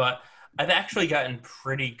have, but I've actually gotten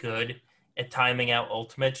pretty good at timing out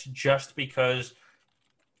ultimates just because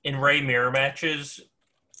in Ray mirror matches,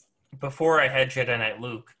 before I had Jedi Knight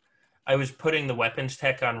Luke, I was putting the weapons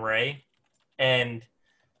tech on Ray, and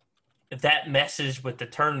that messes with the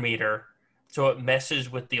turn meter, so it messes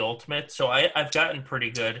with the ultimate. So I've gotten pretty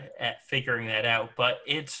good at figuring that out, but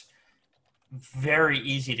it's very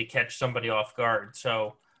easy to catch somebody off guard.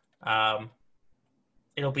 So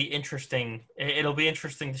it'll be interesting. It'll be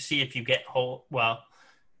interesting to see if you get whole. Well,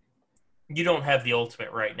 you don't have the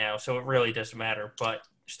ultimate right now, so it really doesn't matter. But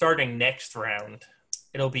starting next round,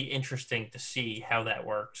 it'll be interesting to see how that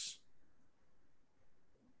works.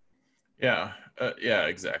 Yeah,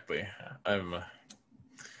 exactly.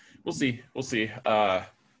 We'll see. The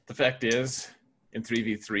fact is, in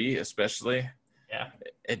 3v3 especially,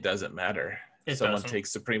 it doesn't matter. Someone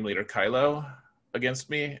takes Supreme Leader Kylo against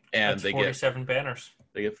me, and they 47 banners.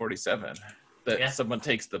 They get 47. Someone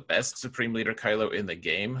takes the best Supreme Leader Kylo in the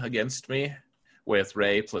game against me with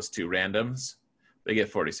Rey plus 2 randoms, they get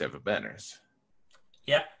 47 banners.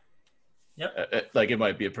 Yeah. Yep. It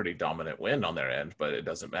might be a pretty dominant win on their end, but it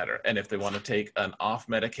doesn't matter. And if they want to take an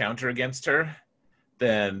off-meta counter against her,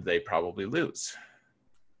 then they probably lose.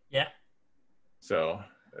 Yeah. So,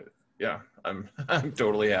 I'm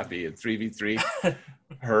totally happy in 3v3.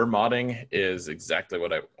 Her modding is exactly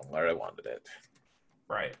where I wanted it.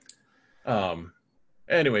 Right.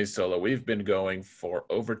 Anyway, Solo, we've been going for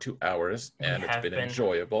over 2 hours, and it's been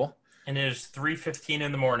enjoyable. And it is 3:15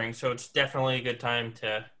 in the morning, so it's definitely a good time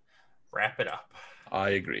to wrap it up. I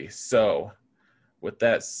agree. So, with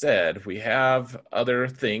that said, we have other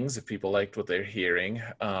things if people liked what they're hearing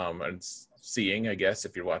and seeing, I guess,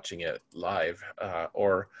 if you're watching it live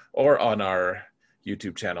or on our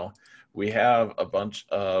YouTube channel. We have a bunch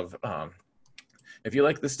of If you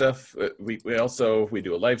like this stuff, we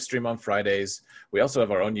do a live stream on Fridays. We also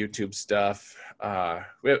have our own YouTube stuff.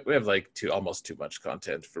 We have like almost too much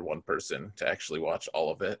content for one person to actually watch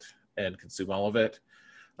all of it and consume all of it.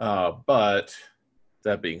 But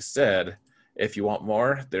that being said, if you want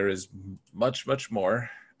more, there is much, much more.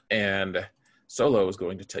 And Solo is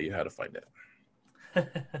going to tell you how to find it.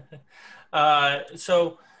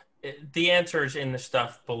 So the answer is in the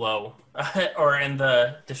stuff below or in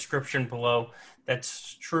the description below.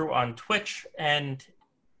 That's true on Twitch, and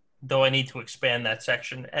though I need to expand that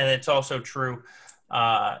section. And it's also true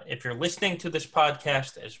if you're listening to this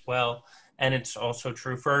podcast as well. And it's also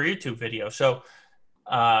true for our YouTube video. So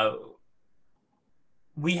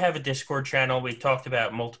we have a Discord channel we've talked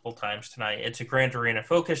about multiple times tonight. It's a Grand Arena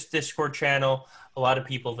focused Discord channel. A lot of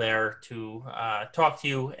people there to talk to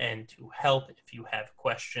you and to help if you have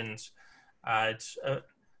questions. It's a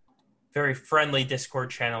very friendly Discord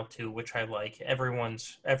channel too, which I like.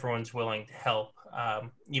 Everyone's willing to help,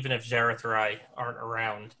 even if Zareth or I aren't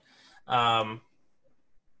around.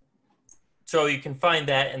 So you can find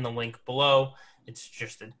that in the link below. It's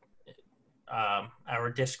just our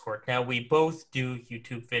Discord. Now, we both do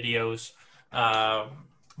YouTube videos.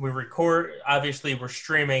 We record, obviously, we're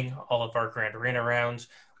streaming all of our Grand Arena rounds.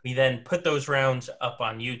 We then put those rounds up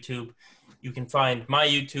on YouTube. You can find my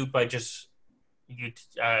YouTube by just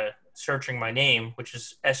searching my name, which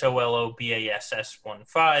is SOLOBASS15. You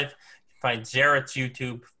can find Zareth's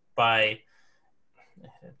YouTube by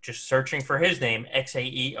just searching for his name,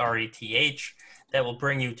 XAERETH. That will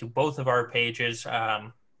bring you to both of our pages.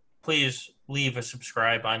 Please leave a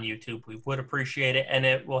subscribe on YouTube. We would appreciate it, and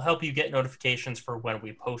it will help you get notifications for when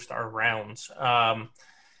we post our rounds.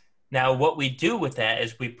 Now, what we do with that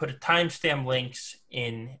is we put timestamp links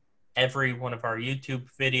in every one of our YouTube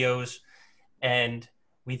videos, and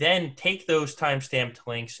we then take those timestamped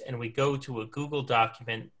links and we go to a Google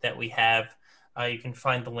document that we have. You can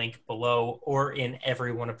find the link below or in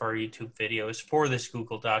every one of our YouTube videos for this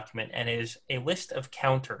Google document, and it is a list of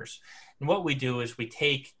counters. And what we do is we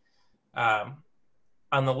take, on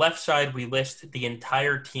the left side, we list the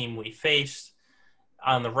entire team we faced.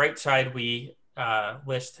 On the right side, we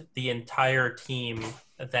list the entire team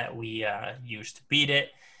that we used to beat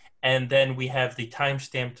it. And then we have the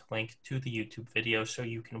timestamped link to the YouTube video so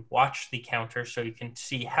you can watch the counter, so you can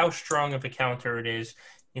see how strong of a counter it is.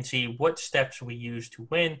 You can see what steps we use to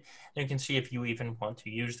win. And you can see if you even want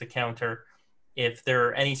to use the counter. If there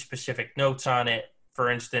are any specific notes on it,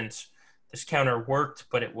 for instance, this counter worked,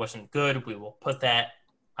 but it wasn't good, we will put that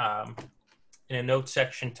in a note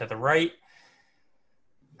section to the right.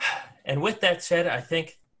 And with that said, I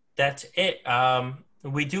think that's it.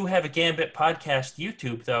 We do have a Gambit podcast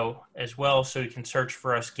YouTube, though, as well, so you can search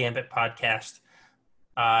for us, Gambit Podcast,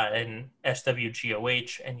 and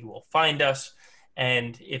SWGOH, and you will find us.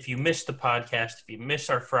 And if you missed the podcast, if you miss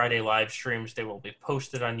our Friday live streams, they will be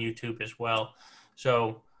posted on YouTube as well.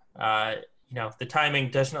 So, the timing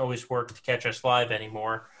doesn't always work to catch us live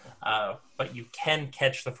anymore, but you can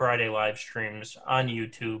catch the Friday live streams on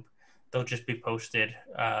YouTube. They'll just be posted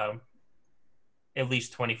at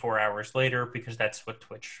least 24 hours later, because that's what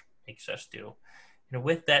Twitch makes us do. And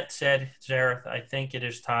with that said, Zareth, I think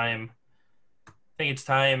it's time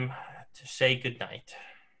to say goodnight.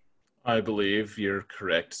 I believe you're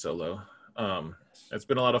correct, Solo. It's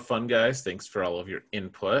been a lot of fun, guys. Thanks for all of your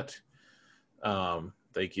input.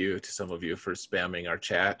 Thank you to some of you for spamming our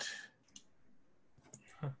chat.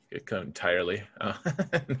 Entirely.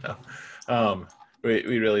 No.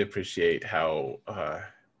 We really appreciate how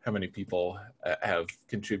many people have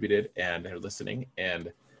contributed and are listening,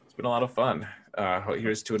 and it's been a lot of fun.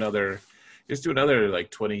 Here's to another like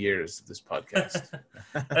 20 years of this podcast.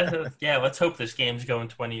 Yeah, let's hope this game's going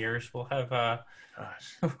 20 years. We'll have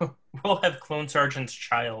we'll have Clone Sergeant's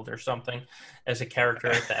child or something as a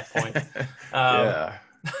character at that point. Yeah.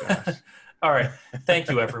 All right. Thank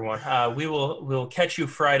you, everyone. We'll catch you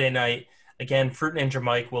Friday night. Again, Fruit Ninja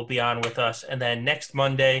Mike will be on with us, and then next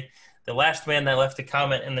Monday, the last man that left a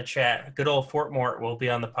comment in the chat, good old Fort Mort, will be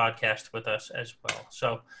on the podcast with us as well.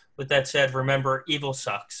 So with that said, remember, evil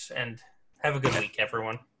sucks, and have a good week,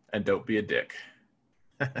 everyone. And don't be a dick.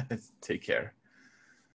 Take care.